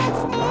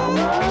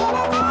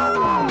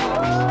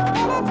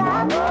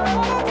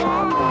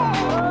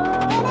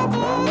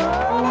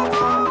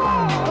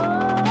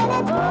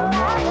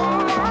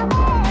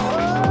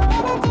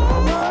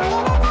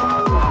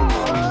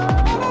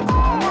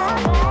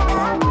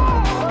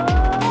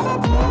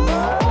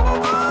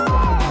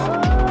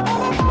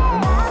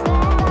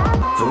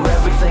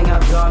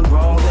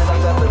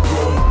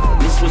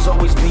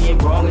 Always being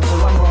wrong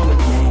until I'm wrong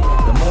again.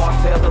 The more I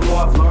fail, the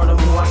more I've learned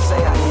who I say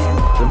I am.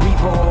 The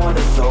reborn,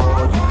 the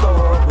Thor you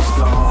thought was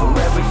gone. For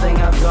everything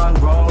I've done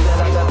wrong that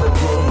I've ever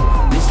did,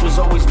 this was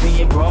always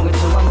being wrong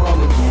until I'm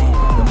wrong again.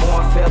 The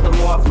more I fail, the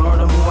more I've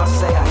learned who I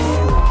say I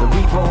am. The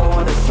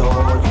reborn, the Thor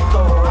you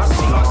thought was gone. I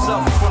see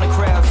myself in front of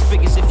crowds,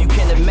 big as if you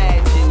can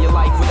imagine your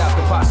life without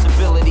the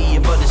possibility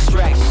of a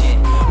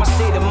distraction. My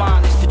state of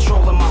mind is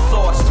controlling my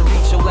thoughts to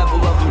reach a level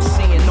of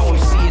MC and no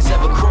MC has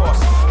ever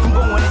crossed. From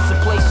going into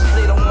places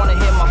they don't want to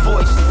hear my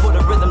voice and put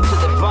a rhythm to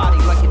their body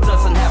like it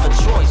doesn't have a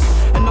choice.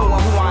 And knowing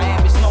who I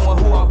am is knowing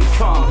who I'll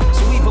become.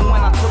 So even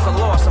when I took a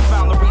loss, I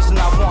found the reason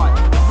I won.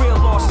 The real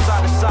loss is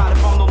I decide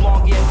if I'm no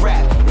longer in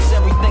rap. It's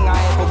everything I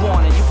ever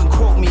wanted. You can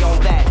quote me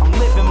on that. I'm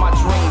living my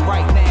dream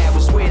right now,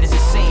 as weird as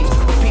it seems.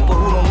 For people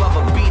who don't love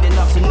a beat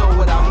enough to know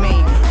what I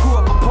mean.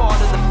 Grew up a part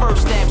of the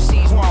first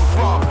MCs where I'm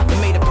from. It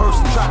made a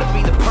person try to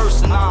be the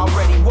person I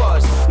already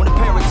was. When a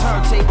pair of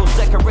turntables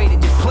decorated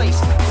your place,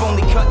 the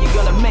only cut you're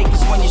gonna make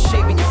is when you're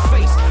shaving your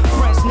face.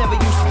 Friends never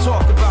used to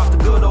talk about the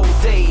good old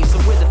days,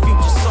 and where the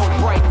future's so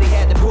bright they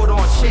had to put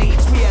on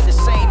shades. We had the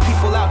same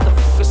people out to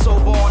fuck us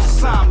over on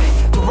assignment,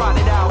 to ride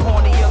it out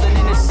on the other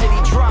in the city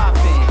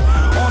driving.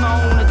 On our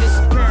own and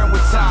disappearing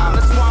with time.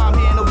 That's why I'm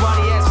here,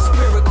 nobody has a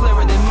spirit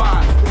clearer than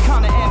mine. The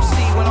kind of MC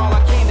when all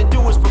I came to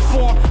do was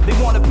perform. They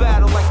want to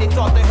battle like they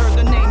thought they heard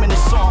the name in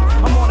the song.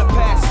 I'm on a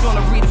path that's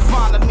gonna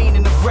redefine the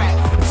meaning of rap,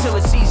 until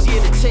it's easier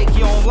to take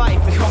your own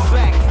life and come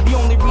back. The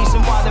only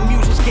reason why the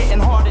music's getting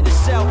harder to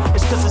sell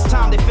is cause it's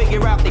time they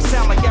figure out they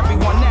sound like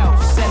everyone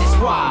else, and it's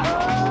why.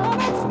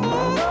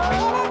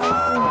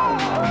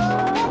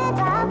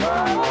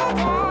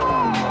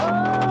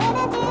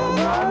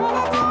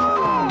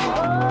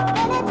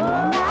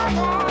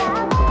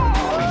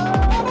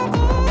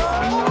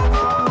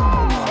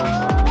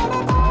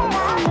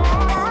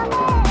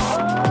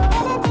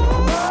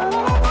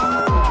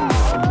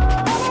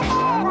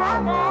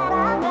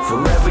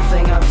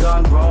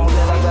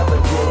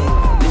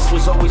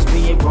 Was always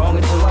being wrong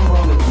until I'm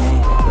wrong again.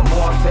 The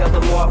more I fail,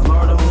 the more I've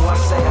learned who I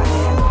say I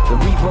am. The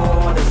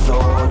reborn, the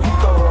Thor you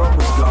thought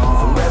was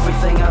gone. For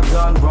everything I've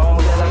done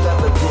wrong